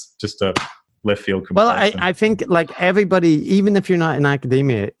that's just a left field comparison. Well, I think like everybody, even if you're not in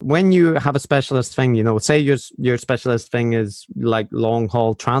academia, when you have a specialist thing, say your specialist thing is like long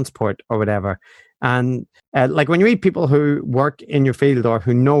haul transport or whatever, and like when you meet people who work in your field or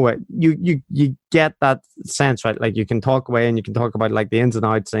who know it, you get that sense, right? Like you can talk away and you can talk about like the ins and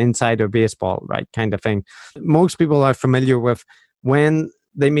outs, insider baseball, right, kind of thing. Most people are familiar with when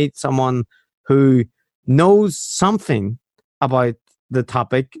they meet someone who knows something about the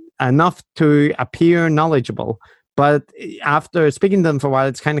topic enough to appear knowledgeable, but after speaking to them for a while,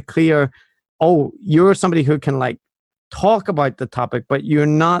 it's kind of clear, oh, you're somebody who can like talk about the topic, but you're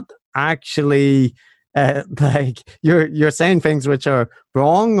not actually like you're saying things which are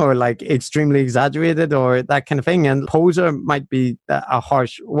wrong or like extremely exaggerated or that kind of thing. And poser might be a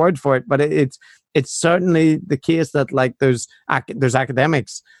harsh word for it, but it's certainly the case that like there's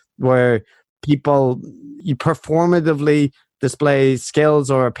academics where people you performatively display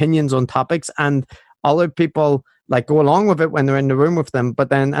skills or opinions on topics, and other people like go along with it when they're in the room with them, but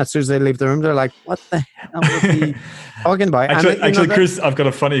then as soon as they leave the room, they're like, "What the hell was he talking about?" Actually, Chris, I've got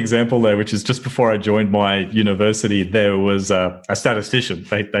a funny example there, which is just before I joined my university, there was a statistician.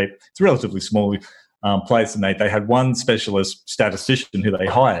 It's a relatively small place, and they had one specialist statistician who they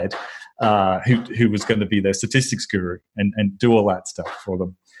hired, who was going to be their statistics guru and do all that stuff for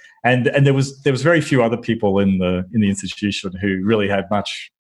them. And there was very few other people in the institution who really had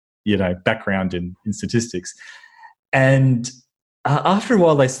much, background in statistics. And after a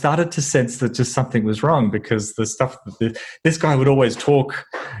while, they started to sense that just something was wrong, because the stuff that this guy would always talk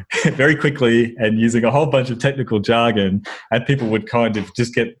very quickly and using a whole bunch of technical jargon, and people would kind of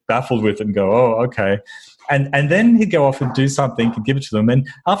just get baffled with it and go, "Oh, okay." And then he'd go off and do something and give it to them. And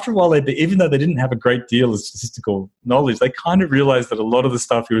after a while, even though they didn't have a great deal of statistical knowledge, they kind of realized that a lot of the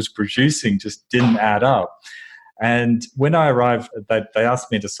stuff he was producing just didn't add up. And when I arrived, they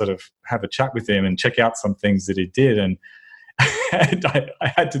asked me to sort of have a chat with him and check out some things that he did. And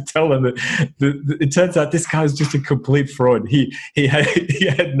I had to tell them that it turns out this guy was just a complete fraud. He had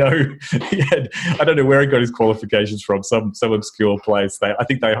I don't know where he got his qualifications from, some obscure place. I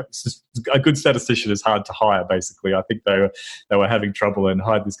think a good statistician is hard to hire, basically. I think they were having trouble and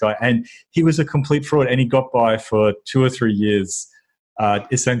hired this guy. And he was a complete fraud, and he got by for 2 or 3 years,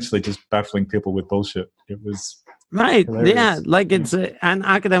 essentially just baffling people with bullshit. It was right. hilarious. Yeah, like it's and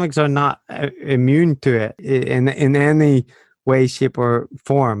academics are not immune to it in any way, shape, or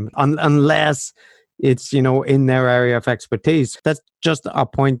form, unless it's in their area of expertise. That's just a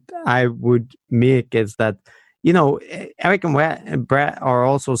point I would make, is that Eric and Brett are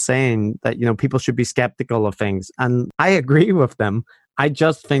also saying that people should be skeptical of things, and I agree with them. I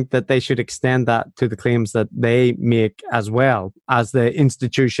just think that they should extend that to the claims that they make, as well as the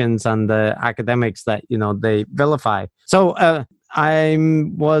institutions and the academics that they vilify. So I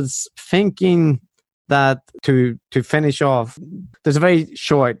was thinking that to finish off, there's a very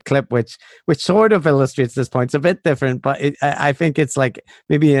short clip which sort of illustrates this point. It's a bit different, but I think it's like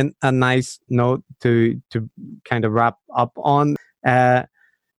maybe a nice note to kind of wrap up on.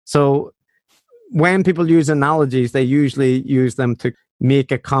 So when people use analogies, they usually use them to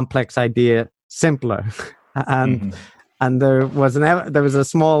make a complex idea simpler. And there was a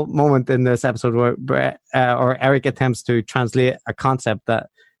small moment in this episode where Brett or Eric attempts to translate a concept that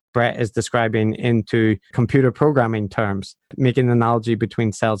Brett is describing into computer programming terms, making an analogy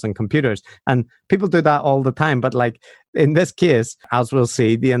between cells and computers. And people do that all the time. But like in this case, as we'll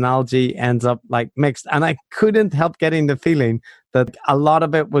see, the analogy ends up like mixed. And I couldn't help getting the feeling that a lot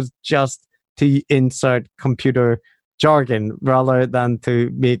of it was just to insert computer jargon rather than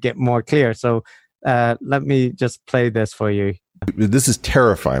to make it more clear. So let me just play this for you. This is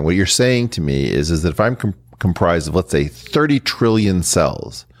terrifying. What you're saying to me is that if I'm comprised of, let's say, 30 trillion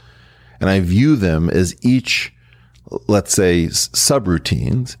cells, and I view them as each, let's say,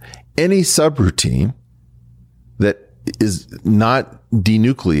 subroutines, any subroutine that is not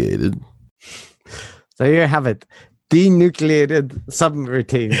denucleated. So here you have it. Denucleated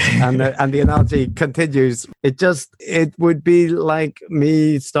subroutines, and the analogy continues. It would be like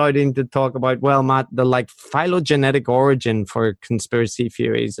me starting to talk about, well, Matt, the like phylogenetic origin for conspiracy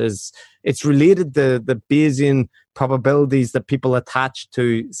theories it's related to the Bayesian probabilities that people attach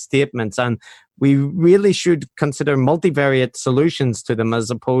to statements, and we really should consider multivariate solutions to them, as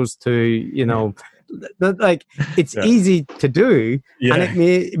opposed to like it's easy to do, and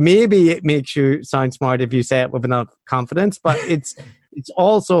maybe it makes you sound smart if you say it with enough confidence, but it's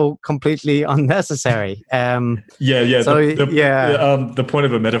also completely unnecessary. The point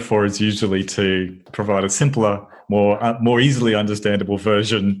of a metaphor is usually to provide a simpler, more easily understandable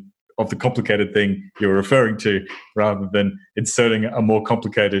version of the complicated thing you're referring to, rather than inserting a more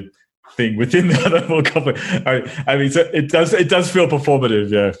complicated thing within the other more complicated. I mean, so it does feel performative,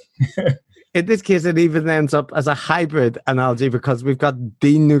 yeah. In this case, it even ends up as a hybrid analogy, because we've got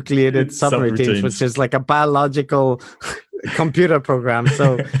denucleated subroutines, which is like a biological computer program.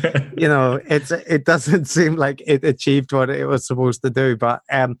 So, it doesn't seem like it achieved what it was supposed to do. But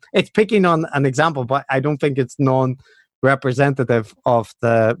it's picking on an example, but I don't think it's non-representative of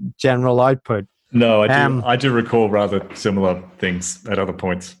the general output. No, I do recall rather similar things at other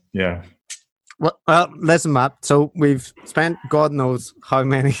points. Yeah. Well, listen, Matt. So we've spent God knows how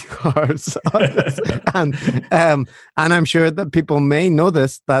many hours on this, and I'm sure that people may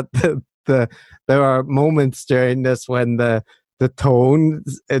notice that there are moments during this when the tone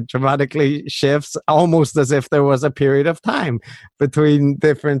dramatically shifts, almost as if there was a period of time between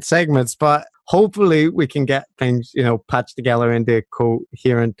different segments. But hopefully we can get things, patched together into a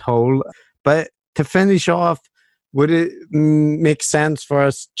coherent whole. But to finish off, would it make sense for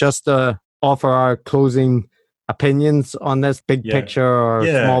us just to offer our closing opinions on this big picture or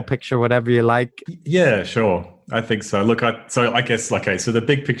small picture, whatever you like? Yeah, sure. I think so. Look, I guess, so the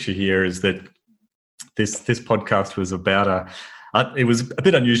big picture here is that this podcast was about it was a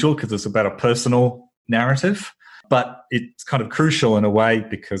bit unusual because it's about a personal narrative, but it's kind of crucial in a way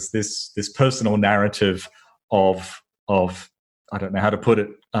because this personal narrative of I don't know how to put it,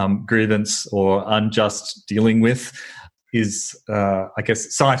 grievance or unjust dealing with is, I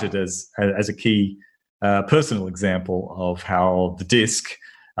guess, cited as a key personal example of how the DISC,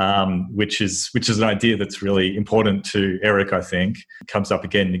 which is an idea that's really important to Eric, I think, comes up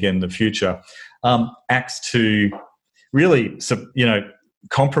again and again in the future, acts to really,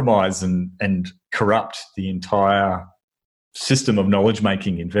 compromise and corrupt the entire system of knowledge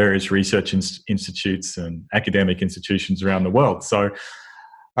making in various research institutes and academic institutions around the world. So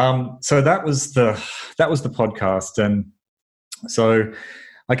that was the podcast, and so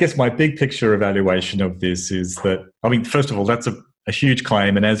I guess my big picture evaluation of this is that, first of all, that's a huge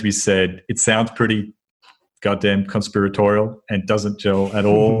claim, and as we said, it sounds pretty goddamn conspiratorial and doesn't gel at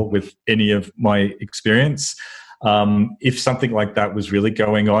all with any of my experience. If something like that was really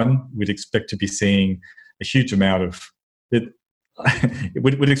going on, we'd expect to be seeing a huge amount of it.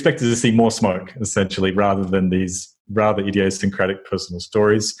 We'd expect to see more smoke, essentially, rather than these rather idiosyncratic personal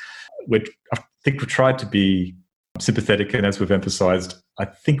stories. I think we've tried to be sympathetic, and as we've emphasized, I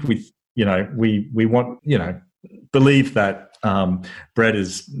think we want, believe that Brett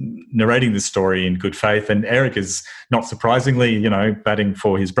is narrating this story in good faith, and Eric is, not surprisingly, batting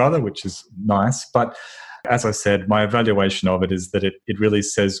for his brother, which is nice. But as I said, my evaluation of it is that it really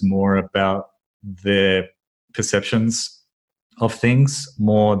says more about their perceptions of things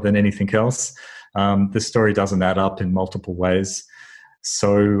more than anything else. The story doesn't add up in multiple ways.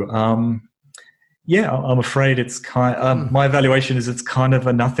 So, I'm afraid it's my evaluation is it's kind of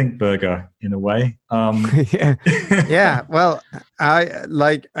a nothing burger in a way. Yeah. Well,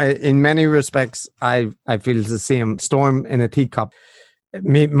 in many respects, I feel the same. Storm in a teacup.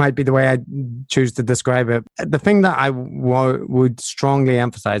 Might be the way I choose to describe it. The thing that I would strongly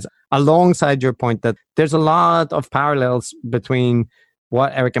emphasize, alongside your point, that there's a lot of parallels between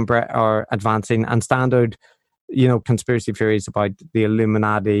what Eric and Brett are advancing and standard, conspiracy theories about the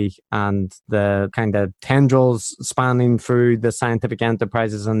Illuminati and the kind of tendrils spanning through the scientific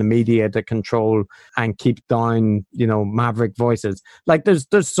enterprises and the media to control and keep down, maverick voices. Like there's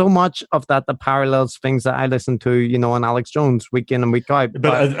so much of that parallels things that I listen to, on Alex Jones week in and week out.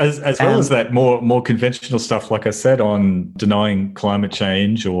 But as well as that more conventional stuff, like I said, on denying climate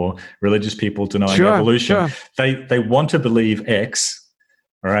change or religious people denying evolution, they want to believe X.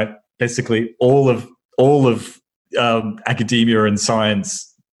 All right, basically all of academia and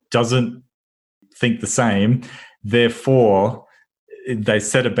science doesn't think the same. Therefore, they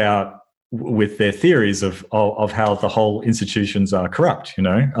set about with their theories of how the whole institutions are corrupt.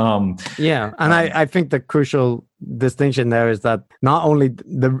 I think the crucial distinction there is that not only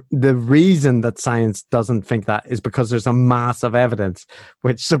the reason that science doesn't think that is because there's a mass of evidence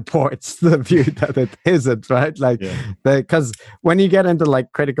which supports the view that it isn't, right? Because when you get into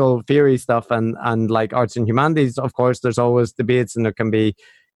like critical theory stuff and like arts and humanities, of course there's always debates and there can be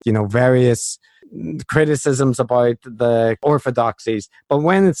various criticisms about the orthodoxies. But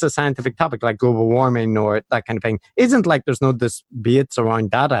when it's a scientific topic like global warming or that kind of thing, isn't like there's no debates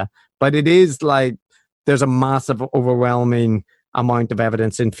around data, but it is like there's a massive, overwhelming amount of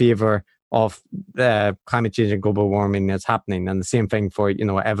evidence in favor of climate change and global warming is happening. And the same thing for,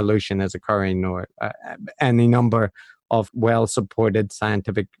 evolution is occurring or any number of well-supported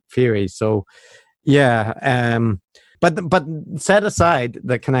scientific theories. So, But set aside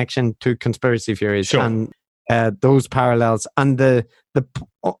the connection to conspiracy theories and those parallels, and the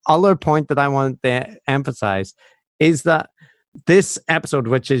other point that I want to emphasize is that this episode,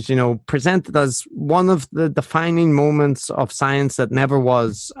 which is presented as one of the defining moments of science that never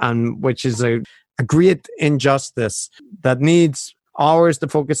was, and which is a great injustice that needs hours to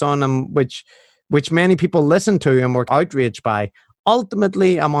focus on, and which many people listen to and were outraged by,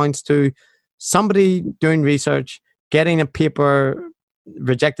 ultimately amounts to somebody doing research, getting a paper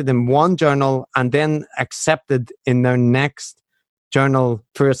rejected in one journal and then accepted in their next journal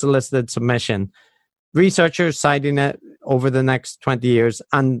for a solicited submission. Researchers citing it over the next 20 years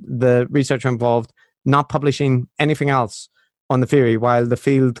and the researcher involved not publishing anything else on the theory while the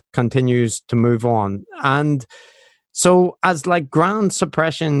field continues to move on. And so as like ground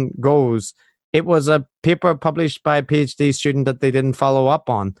suppression goes, it was a paper published by a PhD student that they didn't follow up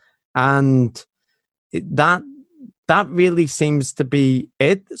on. And that really seems to be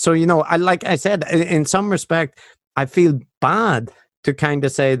it. So, like I said, in some respect, I feel bad to kind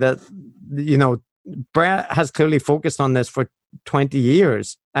of say that, Brett has clearly focused on this for 20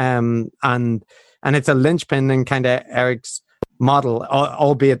 years. And it's a linchpin in kind of Eric's model,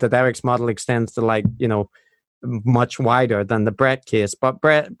 albeit that Eric's model extends to much wider than the Brett case. But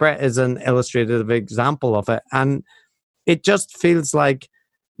Brett is an illustrative example of it. And it just feels like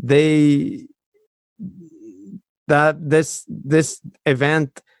that this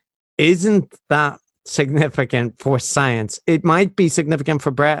event isn't that significant for science. It might be significant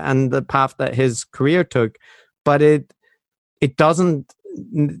for Brett and the path that his career took, but it doesn't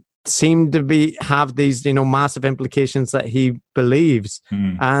seem to have these massive implications that he believes.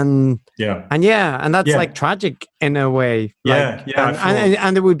 And that's like tragic in a way.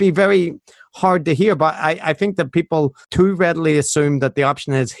 And it would be very hard to hear, but I think that people too readily assume that the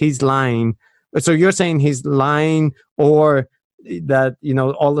option is he's lying. So you're saying he's lying, or that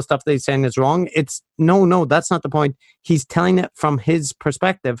all the stuff that he's saying is wrong. It's no, that's not the point. He's telling it from his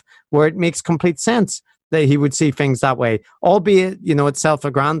perspective, where it makes complete sense that he would see things that way, albeit it's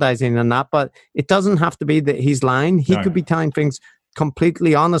self-aggrandizing and that, but it doesn't have to be that he's lying. He could be telling things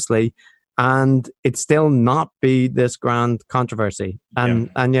completely honestly, and it still not be this grand controversy. And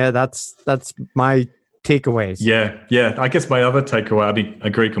that's my takeaways. Yeah. I guess my other takeaway, I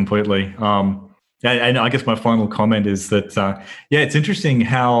agree completely. And I guess my final comment is that, it's interesting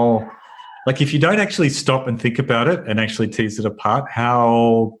how, if you don't actually stop and think about it and actually tease it apart,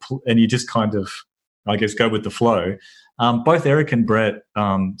 and you just kind of, I guess, go with the flow, both Eric and Brett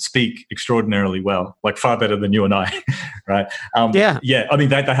speak extraordinarily well, far better than you and I, right? Yeah. I mean,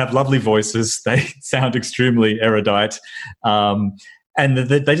 they have lovely voices. They sound extremely erudite. And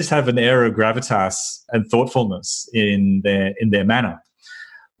they just have an air of gravitas and thoughtfulness in their manner,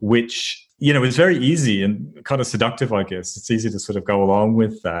 which, is very easy and kind of seductive, I guess. It's easy to sort of go along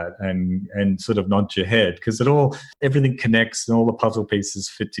with that and sort of nod your head, because everything connects and all the puzzle pieces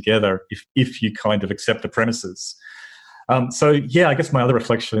fit together if you kind of accept the premises. I guess my other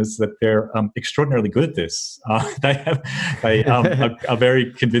reflection is that they're extraordinarily good at this. They are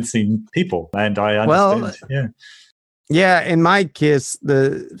very convincing people, and I understand. Yeah, in my case,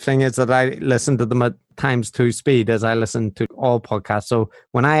 the thing is that I listen to them at times 2 speed, as I listen to all podcasts. So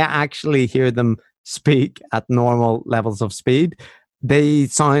when I actually hear them speak at normal levels of speed, they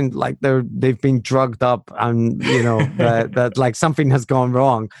sound like they've been drugged up, and that like something has gone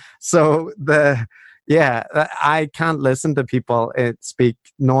wrong. So I can't listen to people speak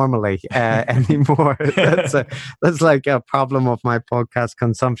normally anymore. That's like a problem of my podcast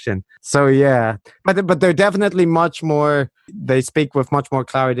consumption. So but they're definitely much more. They speak with much more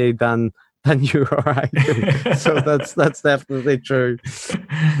clarity than you or I do. So that's definitely true.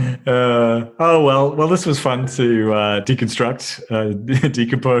 Well, this was fun to deconstruct,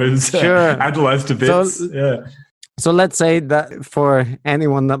 decompose, analyze to bits. So let's say that for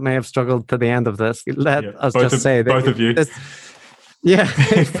anyone that may have struggled to the end of this, let us just say that both of you.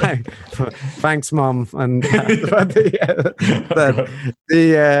 Thanks, Mom. And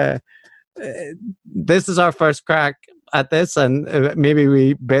this is our first crack at this, and maybe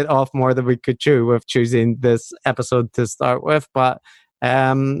we bit off more than we could chew with choosing this episode to start with. But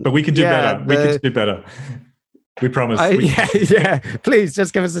we can do better. We can do better. We promise. Please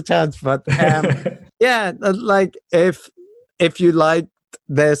just give us a chance. But if you liked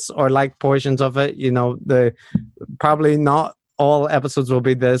this or like portions of it, probably not all episodes will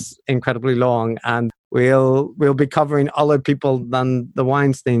be this incredibly long, and we'll be covering other people than the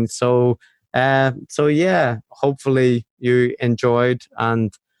Weinsteins. So hopefully you enjoyed,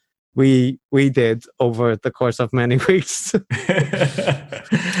 and we did over the course of many weeks.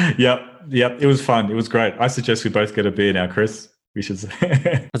 Yep. It was fun. It was great. I suggest we both get a beer now, Chris. We should say.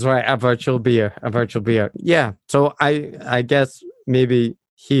 That's right. A virtual beer. Yeah. So I guess maybe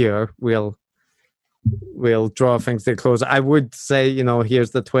here we'll draw things to a close. I would say,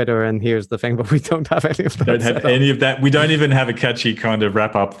 here's the Twitter and here's the thing, but we don't have any of that. Don't have any of that. We don't even have a catchy kind of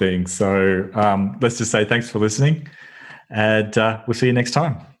wrap up thing. So let's just say thanks for listening, and we'll see you next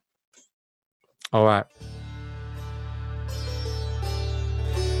time. All right.